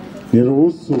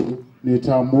 Niruhusu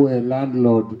nitambue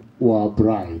landlord wa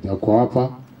bride. Ako hapa.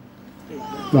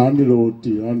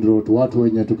 Landlord, watu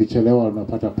wenye tukichelewa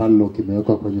wanapata padlock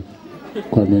imewekwa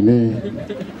kwa nini.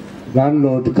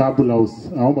 Landlord, kabla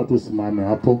naomba tu simame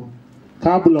hapo.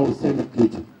 Kabla useme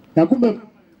kitu. Na kumbe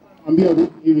ambia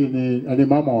hivi ni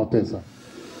mama wa pesa.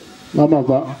 Mama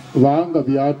vaanga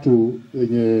viatu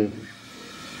wenye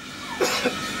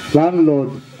landlord,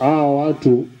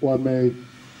 watu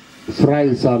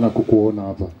wamefurahi sana kukuona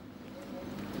hapa.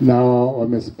 Na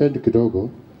wamespend kidogo.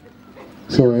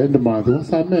 So end month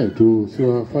wasame tu,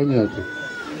 sio fanya tu.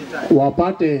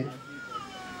 Wapate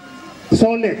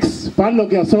Solex,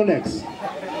 padlock ya Solex.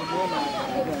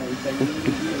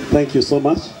 Thank you so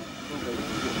much.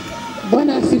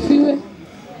 Bwana asifiwe.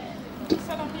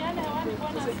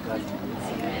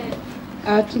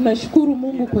 Tunashukuru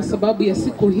Mungu kwa sababu ya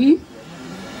siku hii.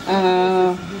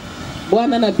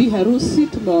 Bwana na bi harusi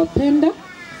tumewapenda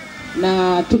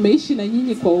na tumeishi na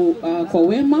nyinyi kwa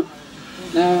wema,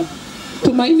 na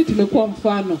tumaini tumekuwa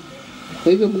mfano.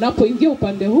 Kwa hivyo mnapoingia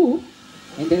upande huu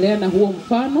endelea na huo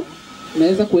mfano,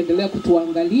 naweza kuendelea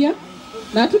kutuangalia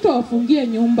na hatutawafungia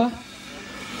nyumba.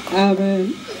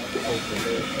 Amen.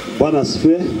 Bwana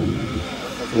asifiwe.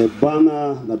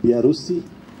 Bwana na biharusi,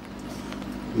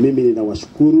 mimi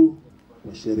ninawashukuru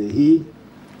kwa sherehe hii.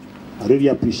 I really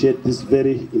appreciate this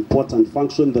very important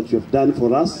function that you have done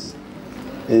for us,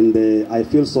 and I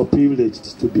feel so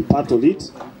privileged to be part of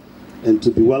it and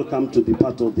to be welcomed to be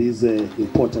part of this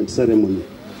important ceremony.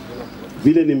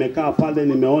 Vile nimekaa pale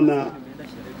nimeona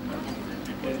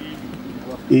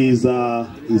is a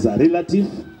relative,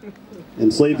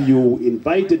 and so if you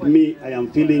invited me, I am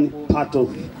feeling part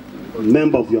of a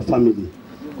member of your family,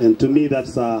 and to me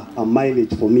that's a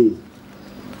mileage for me.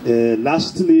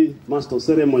 Lastly, Master of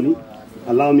Ceremony,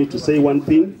 allow me to say one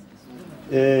thing.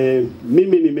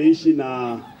 Mimi nimeishi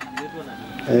na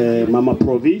Mama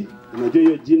Provi, unajua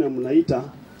hiyo jina mnaita,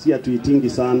 si atuitingi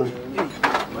sana,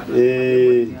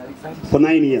 for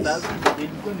 9 years,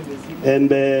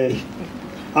 and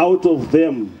out of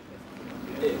them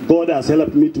God has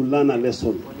helped me to learn a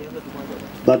lesson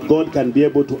that God can be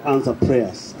able to answer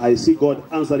prayers. I see God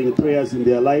answering prayers in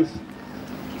their life.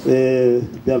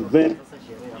 They are very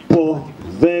poor,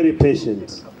 very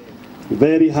patient,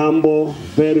 very humble,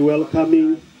 very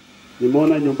welcoming.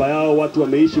 Nimeona nyumba yao watu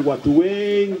wameishi watu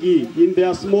wengi in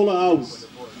their smaller house.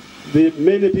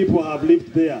 Many people have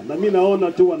lived there. Na mimi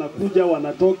naona tu wanakuja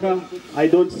wanatoka. I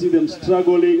don't see them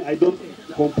struggling. I don't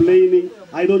complaining.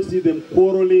 I don't see them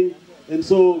quarreling. And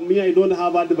so me, I don't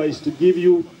have advice to give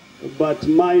you, but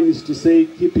mine is to say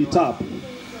keep it up.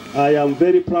 I am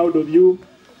very proud of you.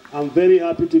 I'm very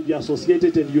happy to be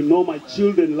associated, and you know my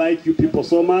children like you people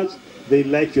so much. They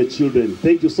like your children.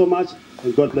 Thank you so much,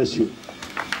 and God bless you.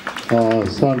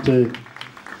 Asante.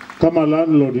 Kama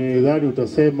landlord nidhani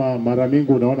utasema mara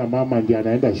mingi unaona mama ndiye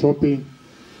anaenda shopping,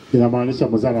 inamaanisha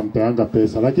mzana mpeanga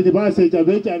pesa. Lakini basi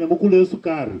itabecha anamkule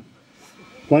sukari.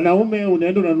 Wanaume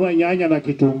unaenda unanunua nyanya na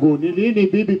kitunguu. Ni lini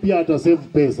bibi pia atasave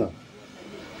pesa?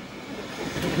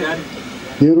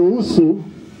 Niruhusu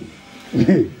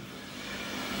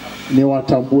ni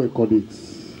watambue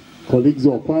colleagues. Colleagues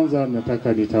wa kwanza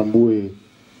nataka nitambue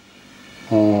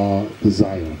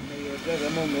Zion.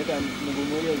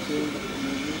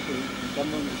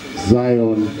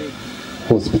 Zion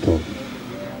Hospital.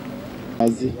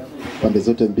 Kazi pande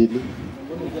zote mbili,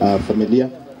 familia.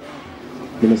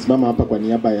 Nimesimama hapa kwa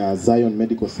niaba ya Zion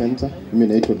Medical Center. Mimi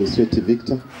naitwa Luciet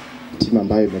Victor, timu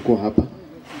ambayo imekuwa hapa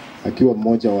akiwa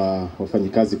mmoja wa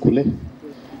wafanyikazi kule.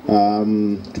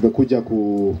 Tumekuja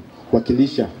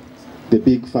kuwakilisha the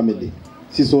big family.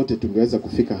 Sisi wote tungeweza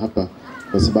kufika hapa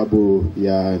kwa sababu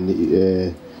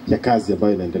ya kazi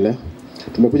ambayo inaendelea.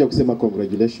 Tumekuja kusema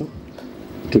congratulations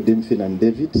to Dimphine and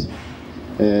David.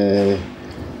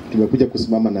 Tumekuja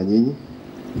kusimama na nyinyi.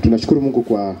 Tunashukuru Mungu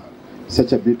kwa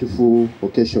such a beautiful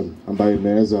occasion ambayo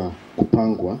imeweza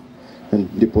kupangwa,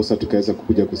 ndipo sasa tukaweza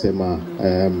kukuja kusema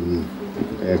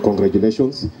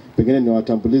congratulations. Pengine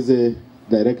niwatambulize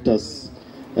directors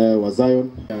wa Zion,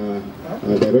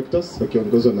 directors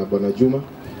wakiongozwa na Bwana Juma,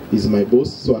 is my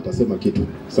boss, so atasema kitu.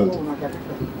 Asante.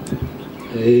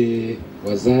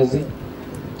 Wazazi,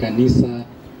 kanisa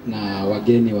na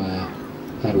wageni wa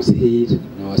harusi hii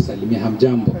na wasalimia,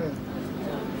 hamjambo.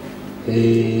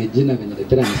 Jina venye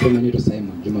daktari amesema ni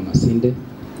Simon Juma Masinde.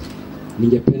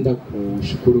 Ningependa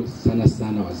kushukuru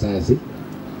sana wazazi,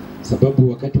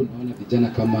 sababu wakati unaona vijana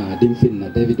kama Dimphine na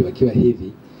David wakiwa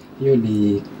hivi, hiyo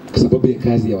ni kwa sababu ya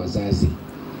kazi ya wazazi.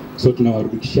 So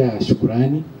tunawarudishia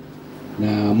shukrani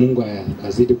na Mungu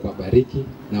azidi kuwabariki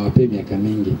na wape miaka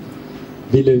mingi.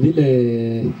 Vile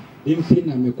vile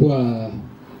Dimphine amekuwa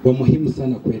wa muhimu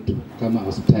sana kwetu kama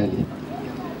hospitali.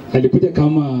 Alikuja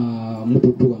kama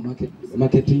mtu tu wa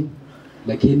marketing,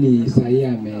 lakini sasa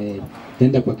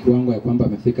ameenda kwa kiwango ya kwamba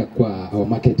amefika kwa our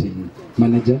marketing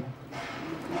manager.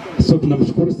 So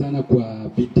tunamshukuru sana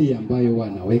kwa bidii ambayo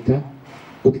anaweka.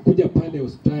 Ukikuja pale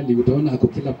hospitali utaona ako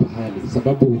kila pahali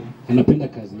sababu anapenda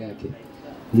kazi yake.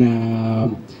 Na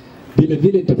vile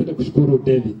vile nitapenda kushukuru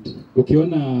David.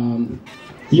 Ukiona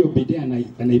hiyo bidii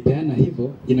anaipeana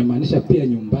hivyo, inamaanisha pia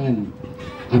nyumbani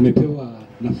amepewa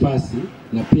nafasi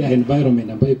na pia environment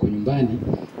ambayo iko nyumbani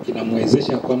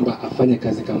inamwezesha kwamba afanye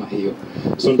kazi kama hiyo.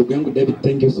 So ndugu yangu David,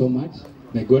 thank you so much.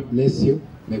 May God bless you.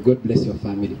 May God bless your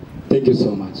family. Thank you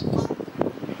so much.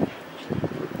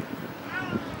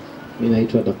 Mimi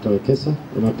naitwa Dr. Wekesa,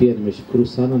 na pia nimeshukuru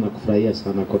sana na kufurahia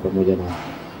sana kwa pamoja na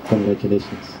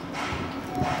congratulations.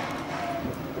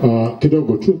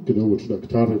 Kidogo tu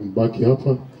daktari, mbaki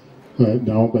hapa.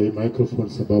 Naomba hii microphone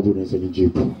sababu unaweza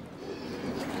nijibu.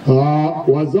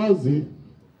 Wazazi,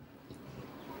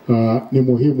 ni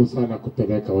muhimu sana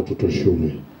kupeleka watoto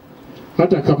shule.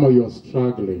 hata kama you are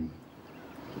struggling,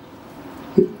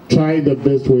 try the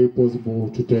best way possible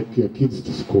to take your kids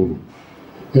to school.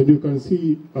 And you can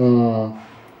see the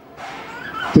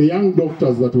young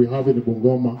doctors that we have in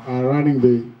Bungoma are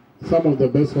running some of the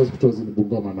best hospitals in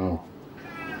Bungoma now,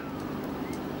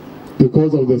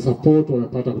 because of the support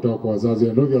wamepata kutoka kwa wazazi,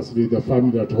 and obviously the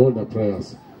family that hold the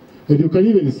prayers. And you can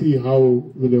even see how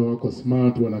vile wako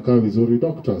smart, wanakaa vizuri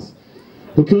doctors.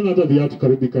 Ukiona hata viatu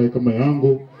karibu kae kama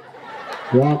yangu,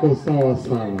 wako sawa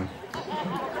sana.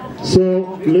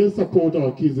 So let's support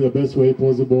our kids the best way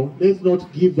possible. Let's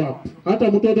not give up.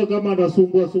 Hata mtoto kama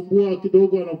anasumbua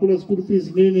kidogo, anakula school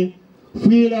fees nini,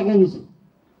 feel like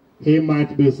he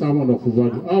might be someone of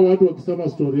value. Hao watu wakisema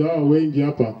story hao wengi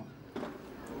hapa.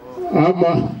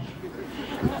 Ama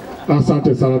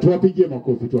asante sana, tuwapigie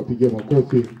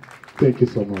makofi. Thank you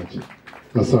so much.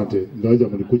 Asante, ngaja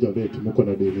mlikuja late, mko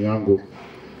na deni yangu.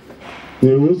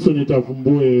 Niruhusu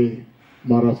nitafumbue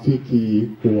marafiki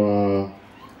wa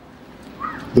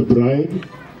the bride.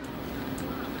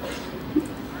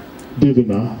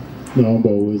 Divina, naomba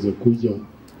uweze kuja.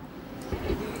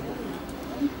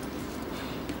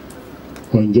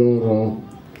 Onjoro,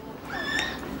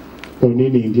 kwa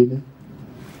nini ingine?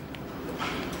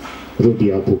 Rudi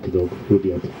hapo kidogo.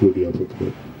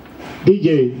 DJ,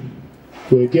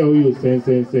 kuwekea huyu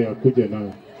sense akuje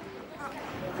nayo.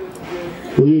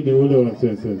 Huyu ni ule wa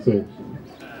sense.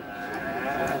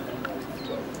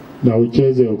 Na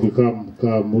ucheze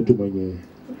ukikaa mtu mwenye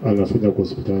anafanya kwa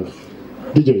hospitali.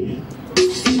 DJ.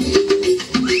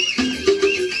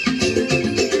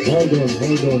 Hold on.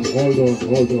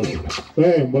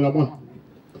 Hey, Mbolama.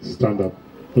 Stand up.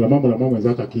 Mbolama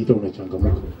mwenzako akiita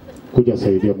unachangamka. Kuja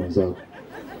saidia mwenzako.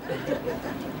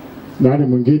 Nani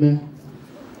mwingine?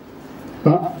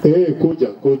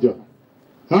 Kuja.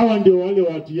 Hawa ndio wale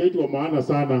watu yetu wa maana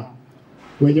sana.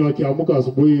 Wenye wakiamuka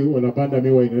asubuhi wanapanda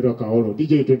miwa inaitwa kaolo.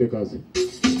 DJ twende kazi.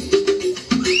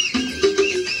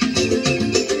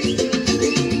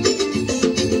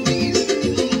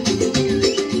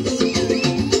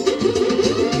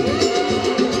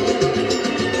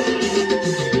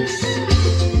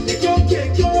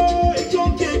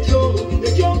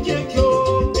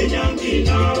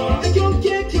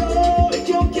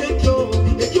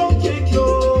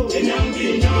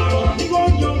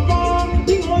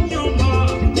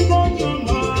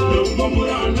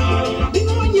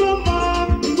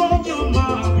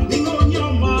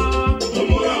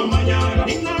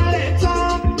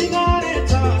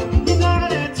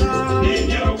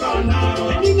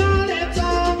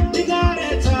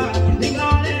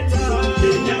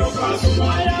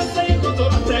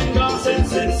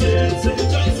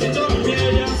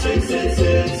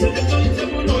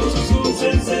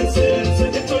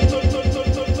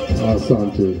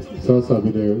 Asante. Sasa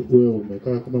vile wewe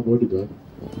umekaa kama bodyguard,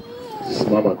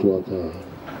 simama tu hapa.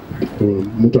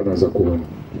 Mtu anaweza kuona.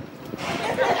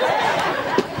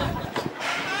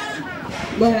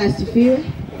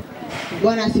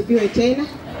 Bwana asifiwe tena.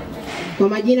 Kwa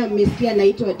majina mmesikia,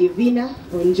 naitwa Divina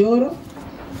Onjoro.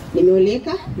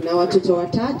 Nimeoleka na watoto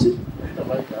 3.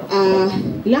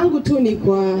 Langu tu ni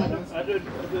kwa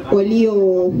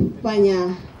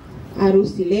waliofanya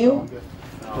harusi leo,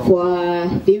 kwa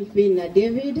Dimphine na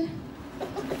David.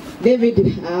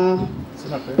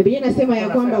 Biblia inasema ya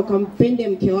kwamba ukampende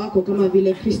mke wako kama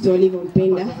vile Kristo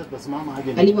alivyopenda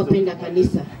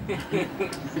kanisa.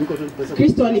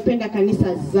 Kristo alipenda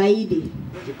kanisa zaidi.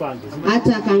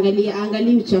 Hata angalia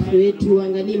uchafu wetu,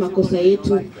 angalia makosa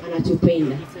yetu,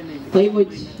 anatupenda. Kwa hivyo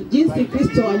jinsi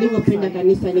Kristo alivyopenda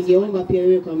kanisa, ningeomba pia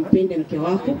wewe ukampende mke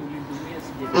wako.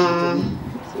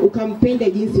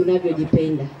 Ukampende jinsi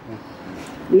unavyojipenda.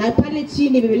 Na pale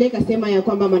chini Biblia ikasema ya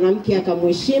kwamba mwanamke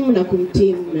akamheshimu na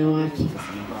kumtii mume wake.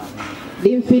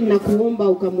 Dimphine, na kuomba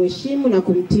ukamheshimu na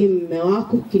kumtii mume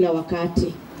wako kila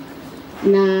wakati.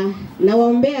 Na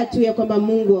nawaombea tu ya kwamba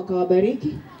Mungu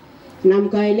akawabariki na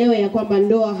mkaelewe ya kwamba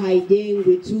ndoa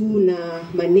haijengwi tu na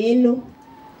maneno,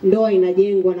 ndoa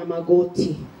inajengwa na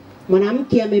magoti.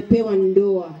 Mwanamke amepewa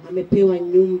ndoa, amepewa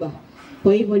nyumba.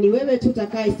 Kwa hivyo ni wewe tu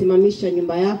utakayesimamisha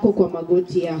nyumba yako kwa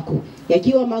magoti yako.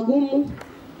 Yakiwa magumu,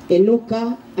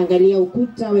 enuka, angalia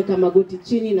ukuta, weka magoti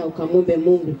chini na ukamwombe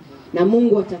Mungu. Na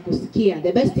Mungu atakusikia.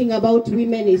 The best thing about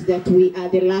women is that we are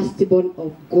the last born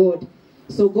of God.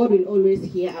 So God will always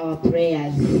hear our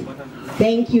prayers.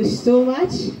 Thank you so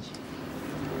much.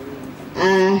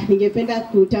 Ningependa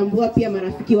kutambua pia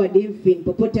marafiki wa Dimphine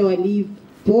popote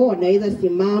walipo, wanaweza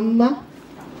simama.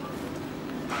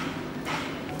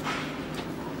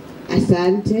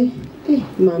 Asante.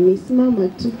 Mami simama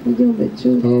tu, ujumbe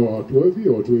tu.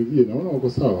 Watu hivi naona wako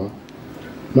sawa.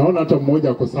 Naona hata mmoja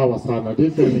ako sawa sana.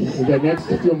 Definitely in the next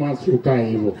few months ukae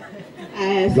hivyo.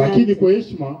 Lakini kwa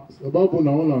heshima, sababu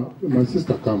naona my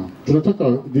sister kama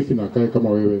tunataka Dimphine akae kama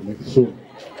wewe soon.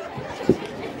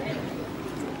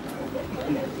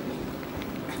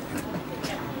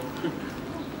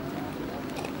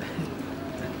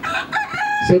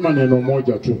 Sema neno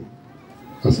moja tu.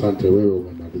 Asante, wewe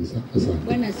umemaliza. Asante.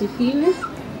 Bwana asifiwe.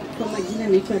 Kwa majina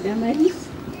naitwa Damaris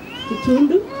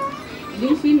Kitundu.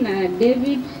 Dimphine na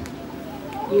David,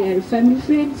 we are family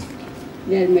friends.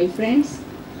 They are my friends.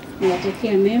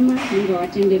 Nawatakia mema, Mungu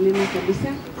awatende mema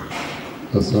kabisa.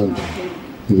 Asante.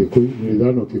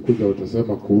 Nilidhani ukikuja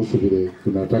utasema kuhusu vile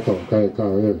unataka wakae kaa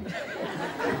wewe.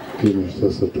 Kini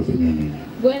sasa tufanye nini?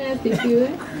 Bwana asifiwe.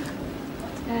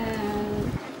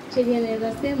 Chenye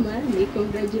naweza sema ni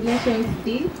congratulations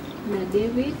D na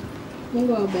David.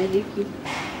 Mungu awabariki.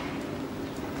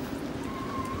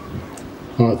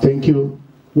 Thank you.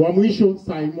 Wa mwisho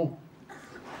Simon.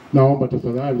 Naomba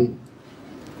tafadhali.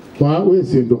 Wewe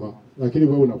si ndoa, lakini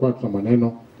wewe unakuwa tuna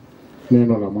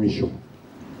neno la mwisho.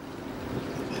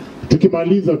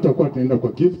 Tukimaliza tutakuwa tunaenda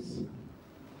kwa gifts.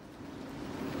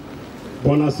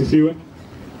 Bwana asifiwe.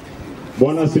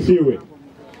 Bwana asifiwe.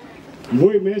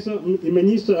 Mvua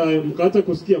imenyesha mkaacha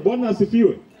kusikia. Bwana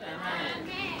asifiwe.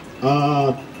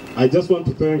 I just want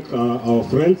to thank our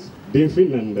friends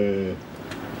Dimphine and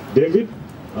David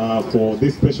for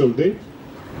this special day.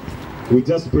 We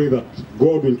just pray that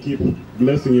God will keep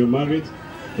blessing your marriage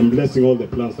and blessing all the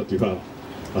plans that you have.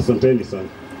 Asanteni sana.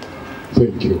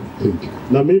 Thank you. Thank you.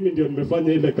 Na mimi ndio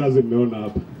nimefanya ile kazi mmeona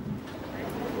hapa.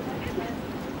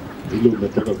 Ile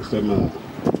umetoka kusema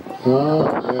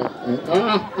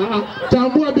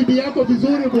tambua bibi yako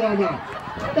vizuri bwana.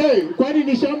 Kwani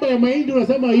ni shamba ya mahindi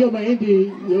unasema hiyo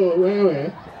mahindi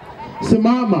wewe?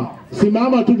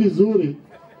 Simama tu vizuri.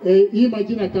 Hii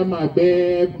majina kama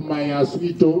Babe, Maya,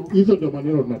 Sweeto, hizo ndio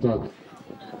maneno tunataka.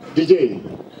 DJ,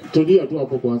 tulia tu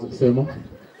hapo kwanza sema.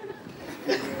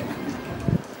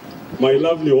 My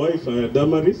lovely wife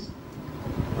Damaris,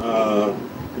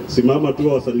 simama tu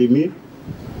wasalimie.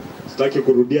 Sitaki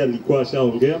kurudia, alikuwa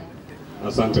ashaongea.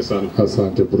 Asante sana.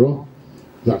 Asante bro.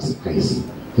 That's nice.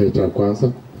 Eta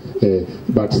kwanza.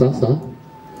 But sasa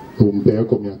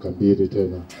umpeko miaka 2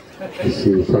 tena.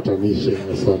 Usifatanishe.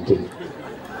 Asante.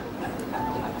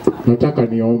 Nataka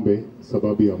niombe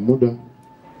sababu ya muda.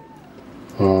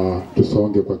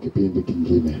 Tusonge kwa kipindi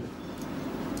kingine.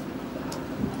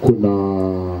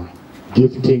 Kuna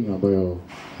gifting ambayo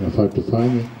nafaa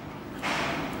tufanye.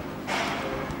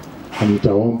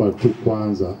 Nitaomba tu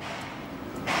kwanza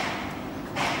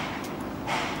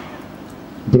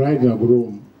bride na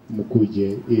groom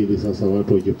mkuje ili sasa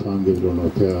watu wajipange vile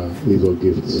wanapea hizo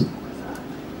gifts.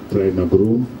 Bride na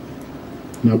groom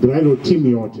na bridal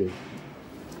team yote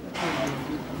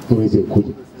waweze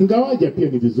kuja. Ingawaja pia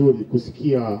ni vizuri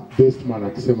kusikia best man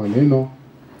akisema neno,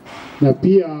 na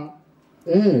pia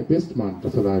best man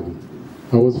tafadhali,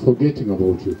 I was forgetting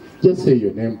about you, just say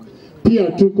your name.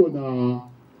 Pia tuko na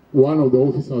one of the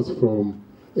officers from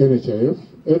NHIF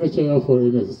or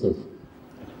NSSF.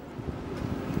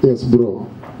 Yes bro,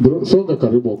 songa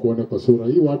karibu kuone kwa sura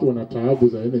hii. Watu wana taabu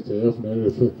za NHIF na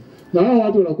NSSF, na hao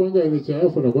watu wanakuanga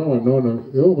NHIF wanakuwa wanaona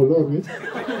Lord.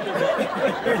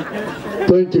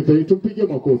 Thank you. Tumpige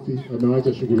makofi.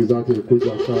 Ameacha shughuli zake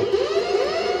kuja hapa.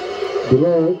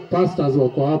 Bro, pastors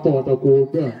wako hapa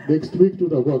watakuombea. Next week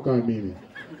tutakuwa kama mimi.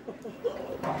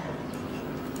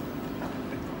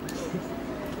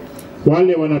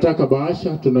 Wale wanataka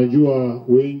bahasha, tunajua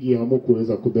wengi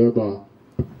hamukuweza kubeba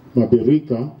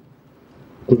mabirika.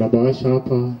 Kuna bahasha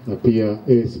hapa na pia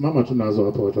simama tunazo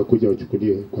hapa, watakuja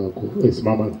wachukulie kwako.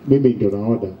 Simama, mimi ndio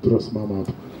naoda, simama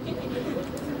hapa.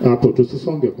 Hapo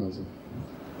tusisonge kwanza.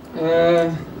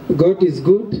 God is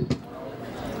good.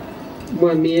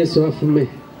 Mwami Yesu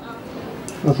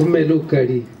afume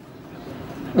lukali.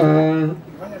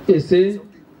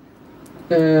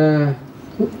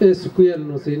 Siku ya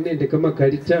nose nende kama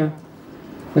kalita,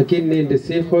 lakini nende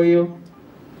sihoyo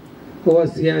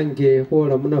owasiyange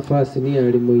hola munafasi ni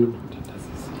ali mwino.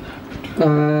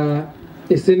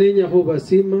 Nenya ho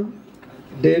basima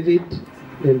David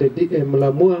nende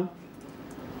mulamwa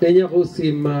nenya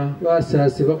husima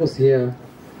basasi bakusia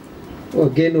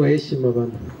wageni wa heshima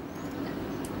bana.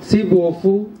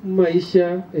 Sibofu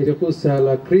maisha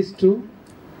ilikusala Kristo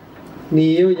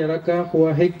niyo nyaraka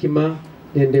kwa hekima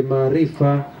nende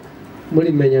maarifa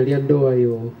mulimenya lya ndoa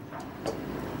yo.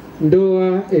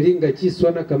 Ndoa elinga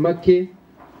chiswa na kamake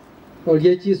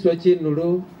olya chiswa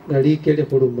chinulu na likele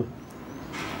huruma.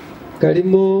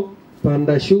 Kalimo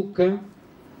panda shuka,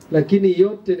 lakini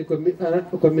yote ni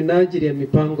kwa minajili ya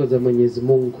mipango za Mwenyezi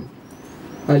Mungu.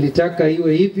 alitaka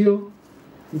iwe hivyo,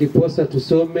 ndiposa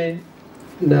tusome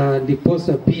na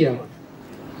ndiposa pia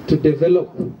to develop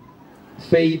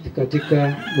faith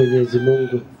katika Mwenyezi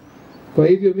Mungu. Kwa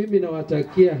hivyo mimi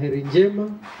nawatakia heri njema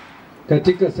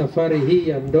katika safari hii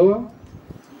ya ndoa,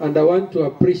 and I want to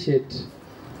appreciate,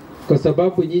 kwa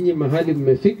sababu nyinyi mahali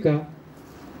mmefika,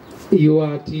 you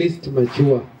are at least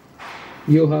mature.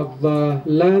 You have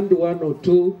learned 1 or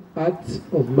 2 acts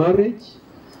of marriage,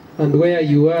 and where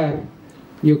you are,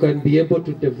 you can be able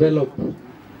to develop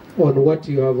on what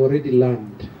you have already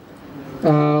learned.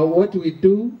 What we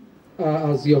do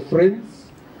as your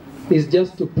friends is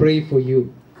just to pray for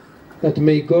you, that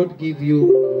may God give you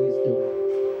wisdom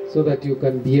so that you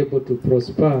can be able to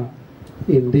prosper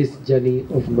in this journey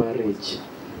of marriage.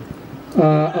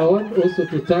 I want also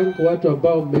to thank watu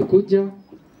ambao mmekuja.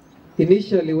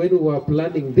 Initially when we were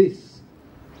planning this,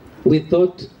 we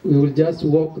thought we will just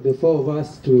walk the 4 of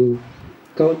us to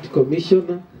county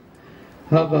commissioner,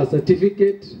 have a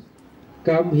certificate,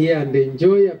 come here and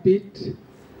enjoy a bit,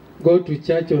 go to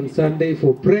church on Sunday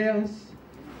for prayers,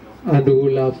 and we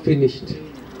will have finished.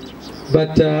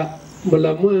 But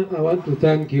Mulamwa, I want to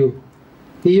thank you.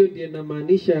 Hiyo ndiyo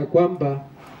inamaanisha ya kwamba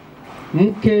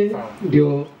mke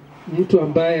ndio mtu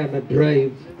ambaye ana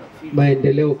drive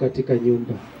maendeleo katika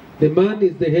nyumba. The man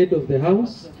is the head of the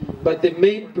house, but the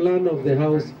main plan of the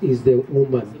house is the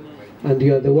woman. And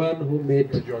you are the one who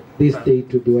made this day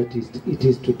to do what it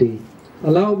is today.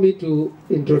 Allow me to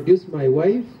introduce my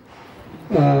wife,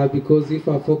 because if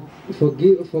I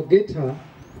forget her,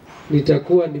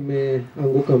 nitakuwa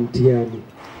nimeanguka mtihani.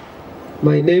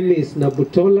 My name is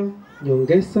Nabutola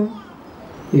Nyongesa.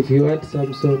 If you add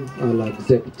Samson, I'll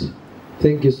accept.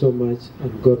 Thank you so much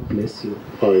and God bless you.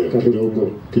 Haya,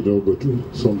 kidogo tu,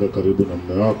 songa karibu na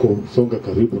mume wako, songa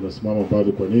karibu na simama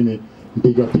mbali. Kwa nini?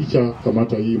 Mpiga picha,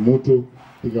 kamata hii mtu,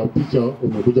 piga picha,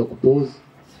 umekuja kupose.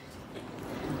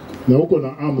 Na uko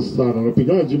na arms sana,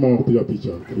 unapiga jima wa kupiga picha.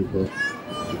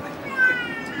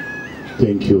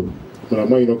 Thank you. Mara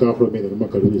mwa inoka kwa mimi kama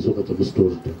karibu soka ta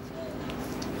story.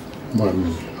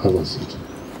 Mami, have a seat.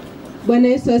 Bwana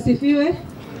Yesu asifiwe.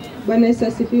 Bwana Yesu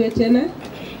asifiwe tena.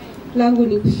 Langu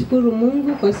ni kushukuru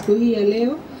Mungu kwa siku hii ya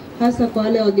leo, hasa kwa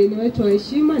wale wageni wetu wa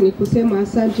heshima, ni kusema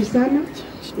asante sana.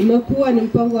 Imekuwa ni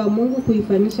mpango wa Mungu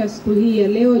kuifanisha siku hii ya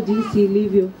leo jinsi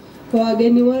ilivyo. Kwa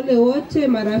wageni wale wote,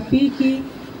 marafiki,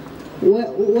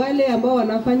 wale ambao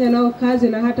wanafanya nao kazi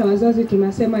na hata wazazi,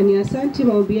 tunasema ni asante.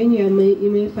 Maombi yenu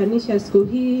imefanisha siku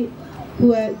hii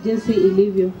kuwa jinsi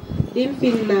ilivyo.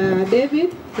 Dimphine na David,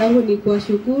 langu ni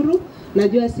kuwashukuru.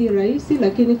 Najua si rahisi,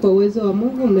 lakini kwa uwezo wa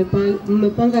Mungu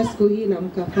mmepanga siku hii na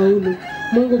mkafaulu.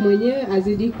 Mungu mwenyewe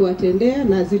azidi kuwatendea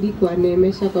na azidi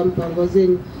kuwaneemesha kwa mpango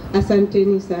zenu.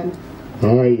 Asanteni sana.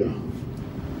 Haya,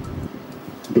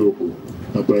 ndugu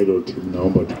na bridal team,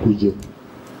 naomba tukuje.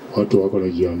 Watu wako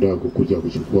wanajiandaa kukuja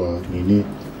kuchukua nini.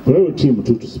 Bridal team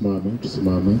tu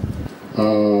tusimame.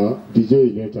 DJ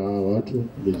leta hawa watu,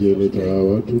 DJ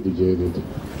leta.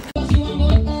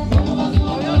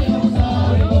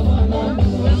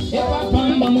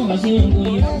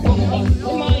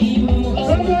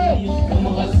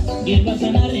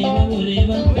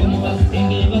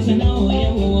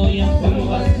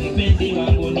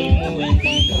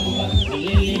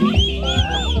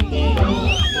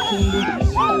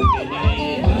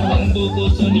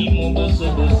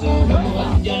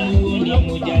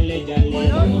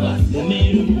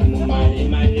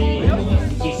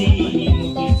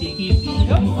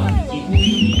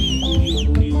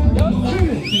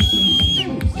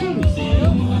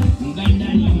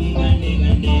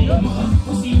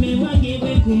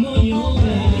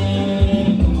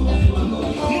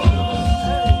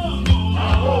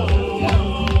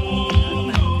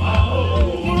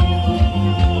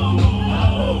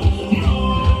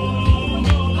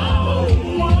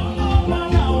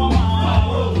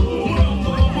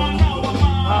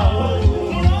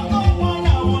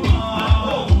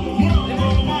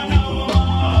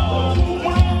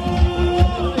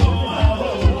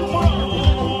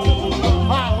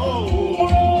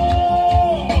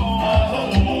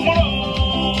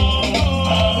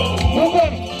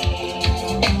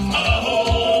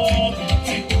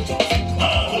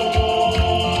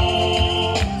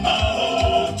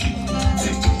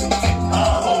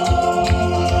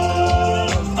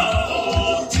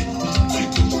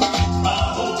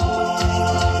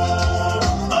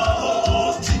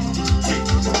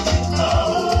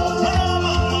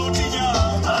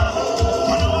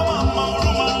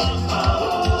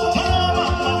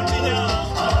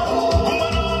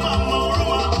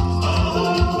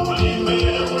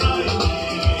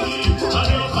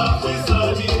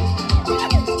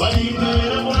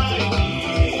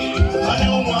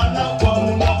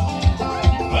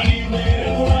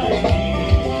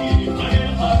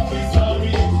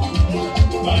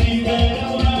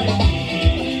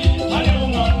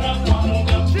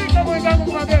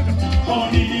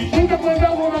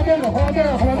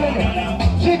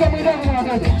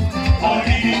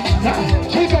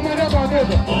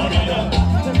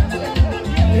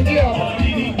 Ingia hapa.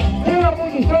 Kila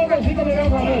mtu songa, shika mikono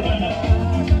kwa mbele.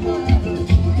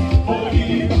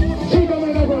 Shika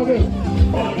mikono kwa mbele.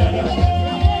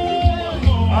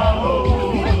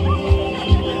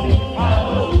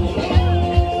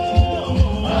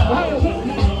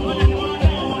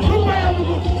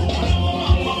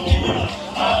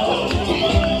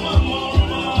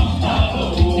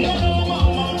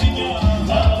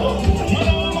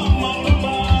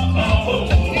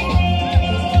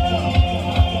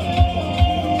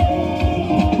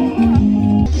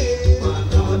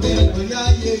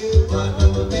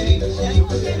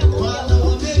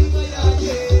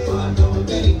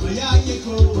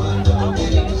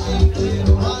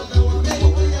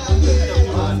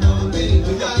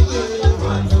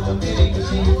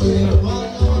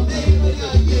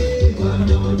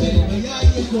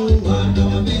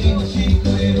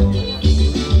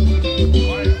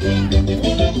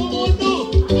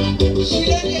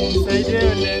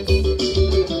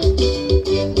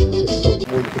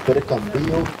 Kupeleka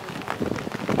mbio.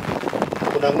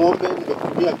 Kuna ng'ombe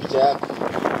nimetumia picha yake.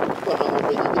 Kuna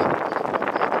ng'ombe nyingine.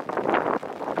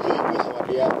 Hiyo ni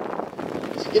zawadi yako.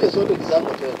 Zingine zote ni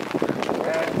zako tena.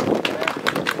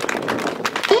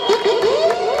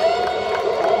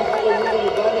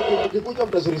 Ukikuja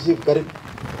mtazireceive karibu.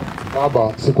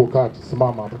 Baba, sikukati,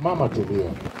 simama hapo. Mama tulia.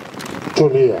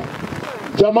 Tulia.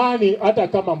 Jamani, hata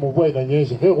kama mvua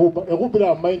inanyesha, hebu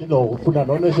bila mind no kufuna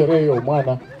naona sherehe ya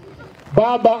mwana.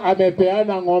 Baba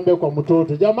amepeana ng'ombe kwa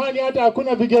mtoto. Jamani, hata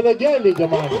hakuna vigelegele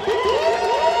jamani.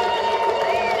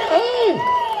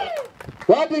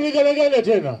 Wapi vigelegele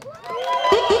tena?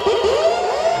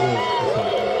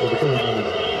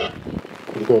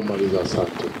 Niko maliza,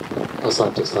 asante.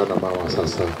 Asante sana mama,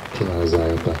 sasa tunaweza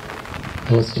enda.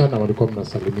 Wasichana walikuwa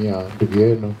mnasalimia ndugu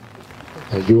yenu.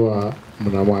 Najua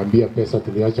mnamwambia pesa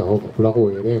tuliacha huko kulako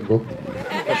Werengo.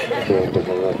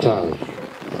 Ndio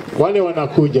wale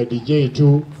wanakuja DJ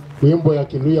tu, wimbo ya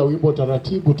Kiluya, wimbo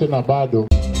taratibu tena bado.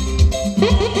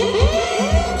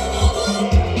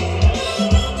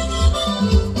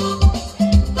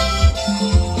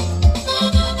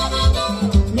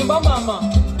 Nyumba mama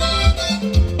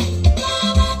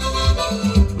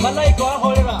malaika wa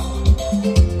horera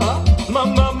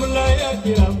mama mulaya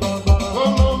kira baba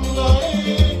mama mulaya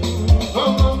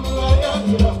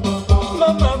kira baba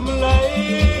mama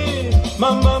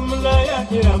mulaya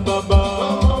kira baba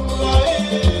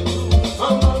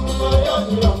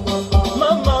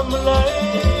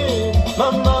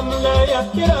mama mulaya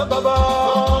kira baba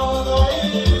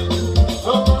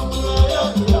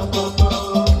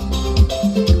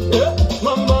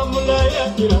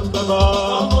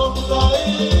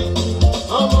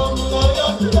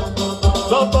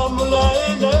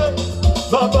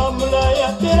Baba mulaya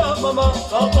kira mama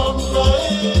Baba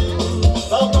mulaya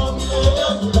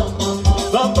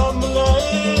Baba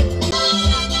mulaya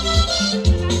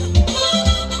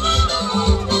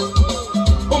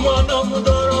Umwana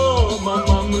mudoro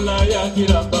mama mulaya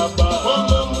kira baba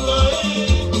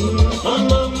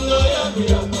Mama mulaya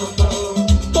kira baba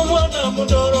Umwana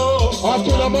mudoro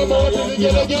Atuna mama wote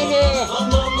vigelegele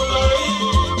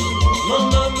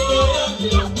Mama mulaya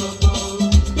kira baba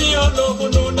Niano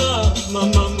kununa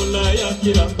mama mulaya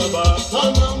kira baba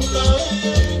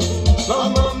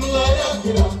Mama mulaya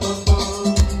kira baba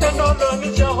Tenono ni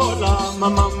chahola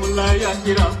mama mulaya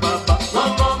kira baba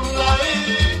Mama mulaya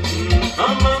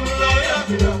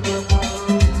kira baba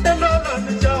Tenono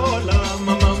ni chahola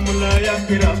mama mulaya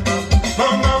kira baba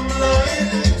Mama mulaya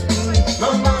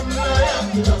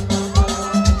kira baba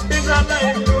Izana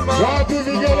iluma Wapi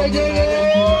vigelegele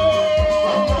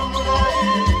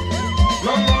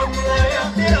Mama mulaya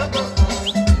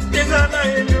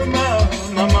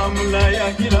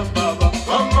kira baba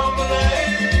Mama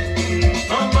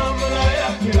mulaya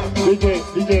kira baba DJ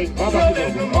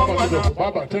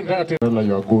baba tenda tena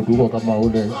ya good huko kama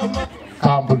ule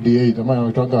kampu DA kama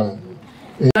yanatoka.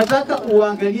 Nataka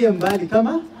uangalie mbali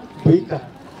kama wika.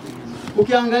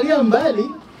 Ukiangalia mbali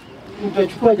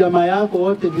utachukua jamaa yako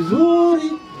wote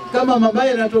vizuri. Kama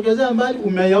mabaya yanatokezea mbali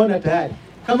umeyaona tayari.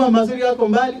 Kama mazuri yako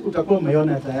mbali utakuwa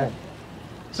umeyaona tayari.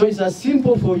 So it's as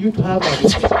simple for you to have a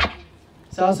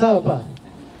sawa sawa pa.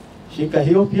 Shika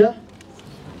hiyo pia.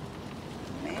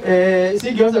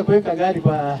 Singeweza kuweka gari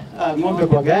kwa ng'ombe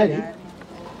kwa gari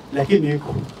lakini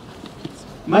iko.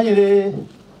 Manyele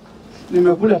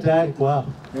nimekula tayari kwa hapo.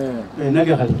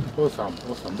 Nagia hali.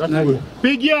 Awesome.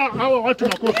 Pigia hawa watu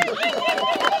makofi.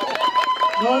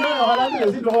 No, wala ndio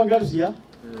ndio ngarusia.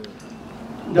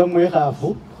 Ndio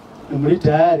mwehafu. Ni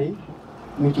tayari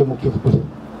mwito mkifukula.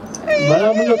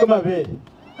 Mara mwenye kama vile.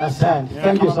 Asante.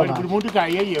 Thank you so much.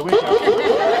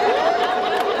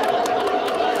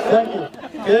 Thank you.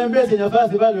 Mbesi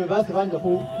nyafasi bali basi banja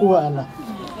kuwana.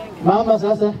 Mama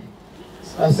sasa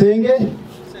asenge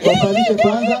wapalishe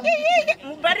kwanza.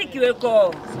 Mbarikiwe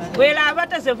ko. Wela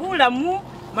abata sevula mu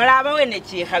malaba wene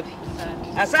chihabi.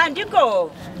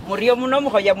 Asandiko Murio muno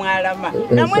muhoya mwalama.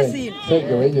 Namwezi.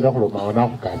 Senge wengi na kuloma wana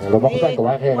kukanya. Loma kusanga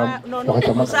wahera.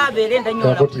 No sabe lenda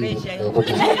nyola pressure.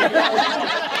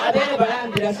 Abele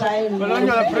balambira saini.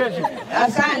 Balonyola pressure.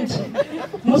 Asante.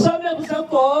 Musome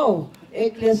kusoko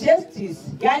Ecclesiastes.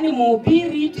 Yani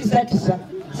mhubiri 9:9.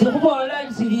 Zikubola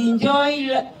zili enjoy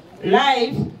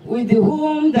life with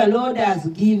whom the Lord has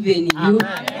given you.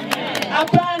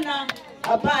 Hapana.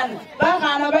 Hapana.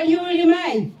 Bakana bayuli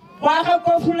mai. Kwaka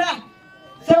kofula.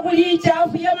 Sakuli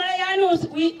chafu ya mala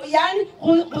yani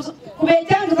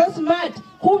kubetanga za smart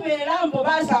kubera mbo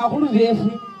basa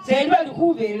akulubefu seli bali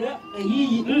kubera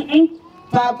iyi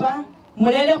papa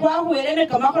mulele kwa kuelene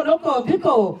kama koloko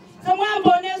biko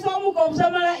samwambone so muko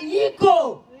kusamala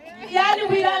yiko yani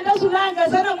wilanda sunanga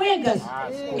sana mwegas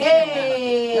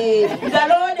the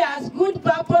Lord has good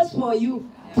purpose for you.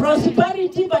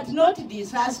 Prosperity but not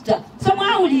disaster.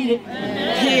 Samwaulile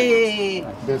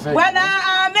wana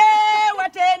ame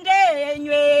watende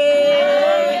nywe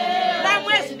na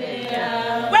mwezi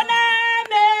wana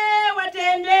ame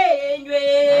watende nywe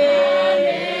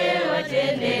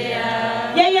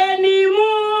yeye ni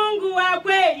Mungu wa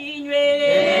kweli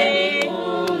nywe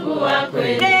Mungu wa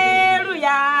kweli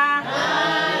haleluya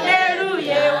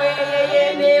haleluya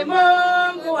yeye ni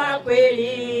Mungu wa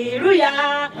kweli haleluya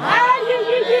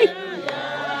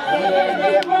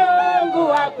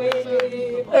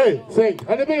Hey, say,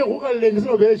 ane be go ka le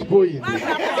ngiso be chiboyi.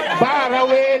 Bara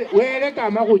we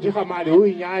kama go jika mali o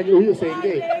inyanye o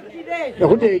senge. Ya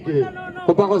go teke.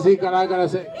 Go pa go se kala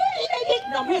se.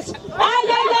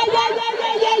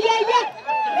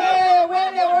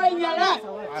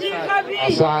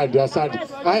 Asante.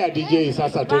 Haya DJ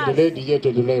sasa tuendelee DJ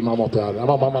tuendelee mama peana.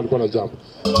 Ama mama alikuwa na jambo.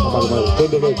 Mama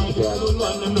tuendelee peana.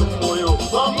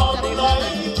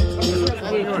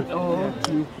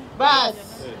 Bas.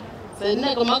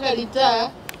 Sene kama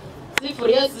kalita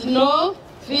sifuria sino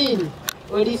fin.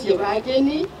 Odisio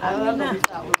bakeni. Amen.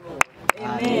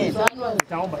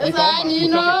 Esa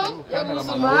nino ya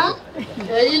musuma.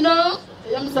 Eino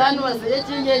ya msanu wase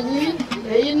chinyenyi.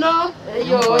 Eino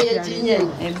eyo ya chinyenyi.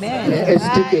 Amen.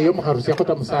 Estike yo mharusi yako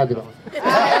tamusabira.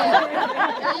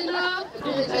 Eino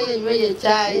tuye ye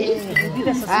chai.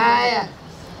 Haya.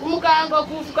 Umukango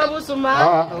kufuka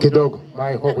busuma. Kidogo.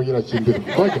 Mai hoko yila chimbiro.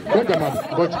 Ngoja mama.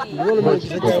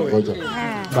 Ngoja.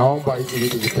 Naomba ili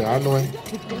ipeanwe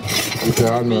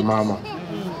mama.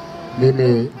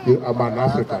 Mimi ama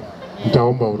African.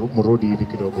 Nitaomba mrudi hivi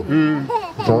kidogo.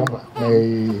 Nitaomba. Na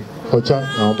kocha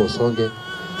naomba songe.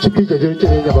 Chipija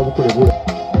jeni ya babu kule bure.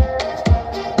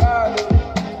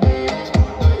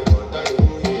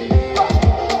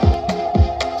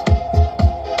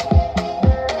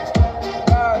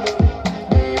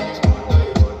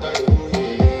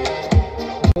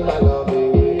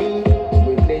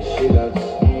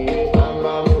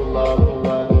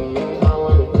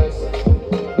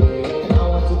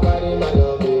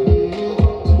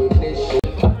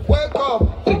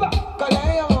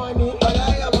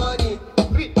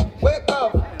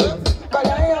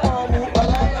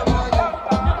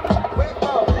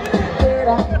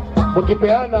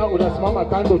 Ukipeana unasimama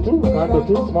kando tu,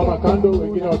 simama kando,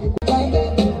 wengine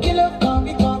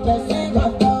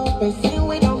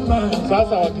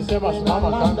sasa wakisema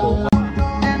simama kando.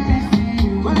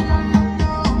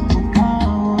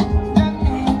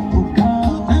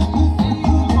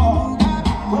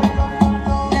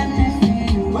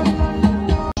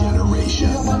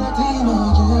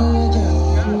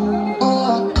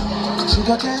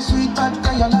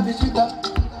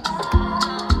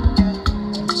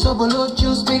 So below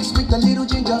juice mix with a little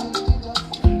ginger.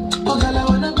 Oh girl, I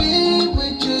wanna be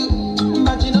with you,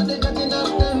 but you know they got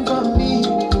enough time for me.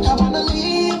 I wanna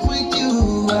live with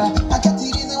you. I got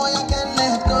the reason why I can't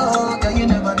let go. Girl, you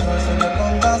never know, so you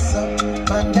come gas up.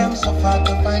 Man, them so far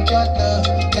to find your love.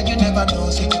 Girl, you never know,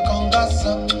 so you come gas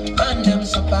up. Man, them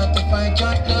so far to find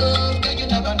your love. Girl, you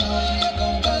never know, so you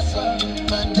come gas up.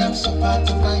 Man, them so far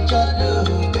to find your love.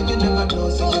 Girl, you never know,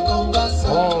 so you come gas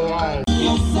up. All right.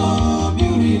 You're so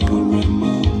beautiful,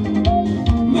 Remo.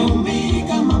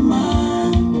 Meumika mama.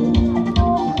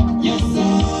 You're so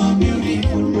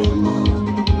beautiful, Remo.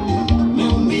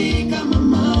 Meumika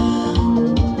mama.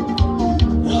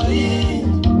 Rory,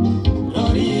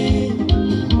 Rory,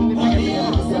 Rory.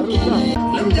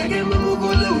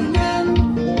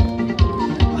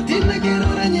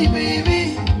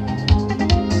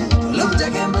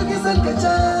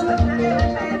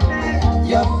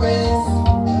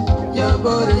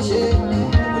 body shape,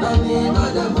 unani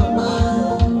madam mama.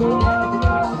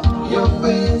 Your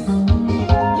face,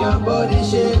 your body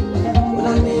shape,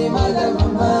 unani madam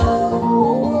mama.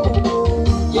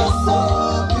 You're so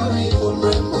beautiful,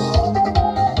 rainbow.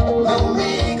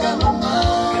 Omega mama.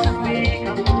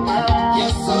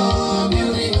 You're so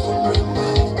beautiful,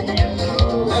 rainbow.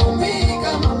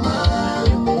 Omega mama.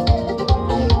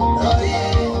 Oh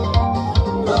yeah,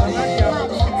 oh yeah.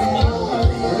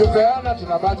 Ukipeana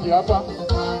tunabaki hapa.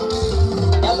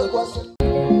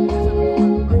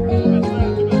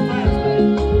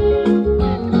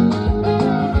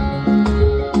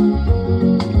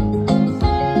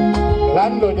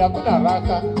 Landlord hakuna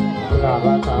haraka. Kuna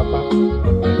haraka hapa.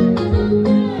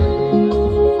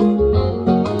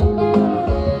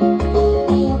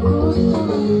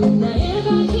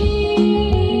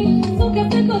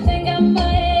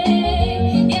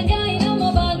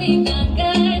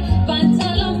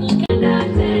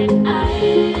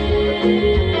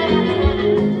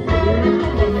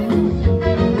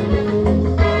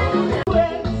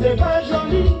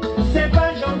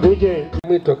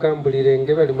 Mwito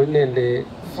kambulirenge bali munende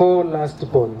 4 last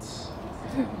bonds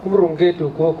kumurungetu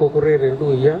kwoko kurere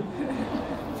nduya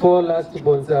 4 last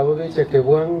bonds abo bechake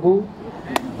bwangu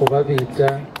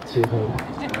ubabita chiho.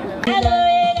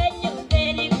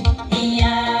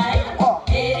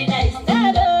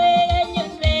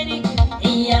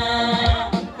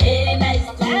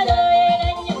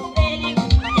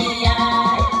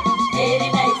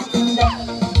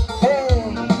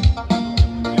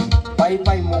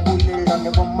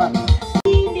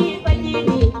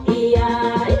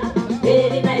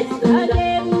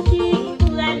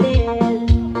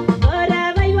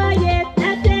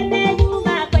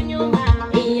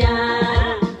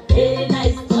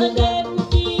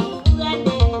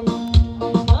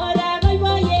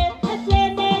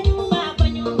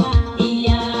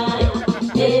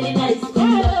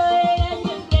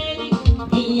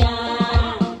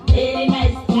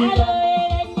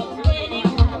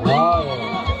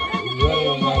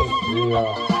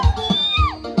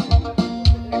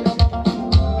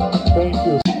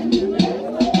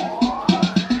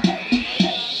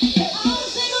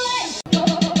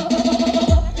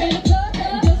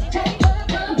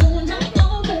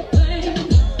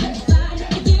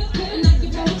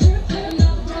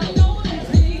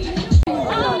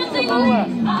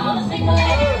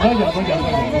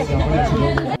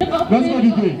 Let's go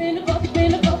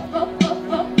DJ.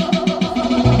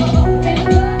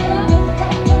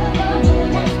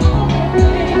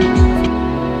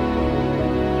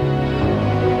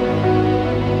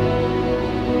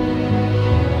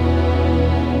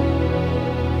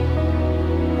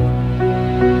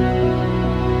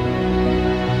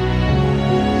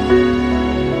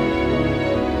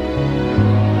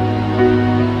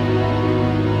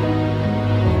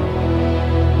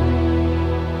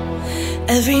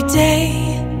 Every day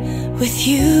with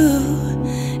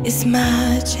you is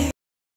magic.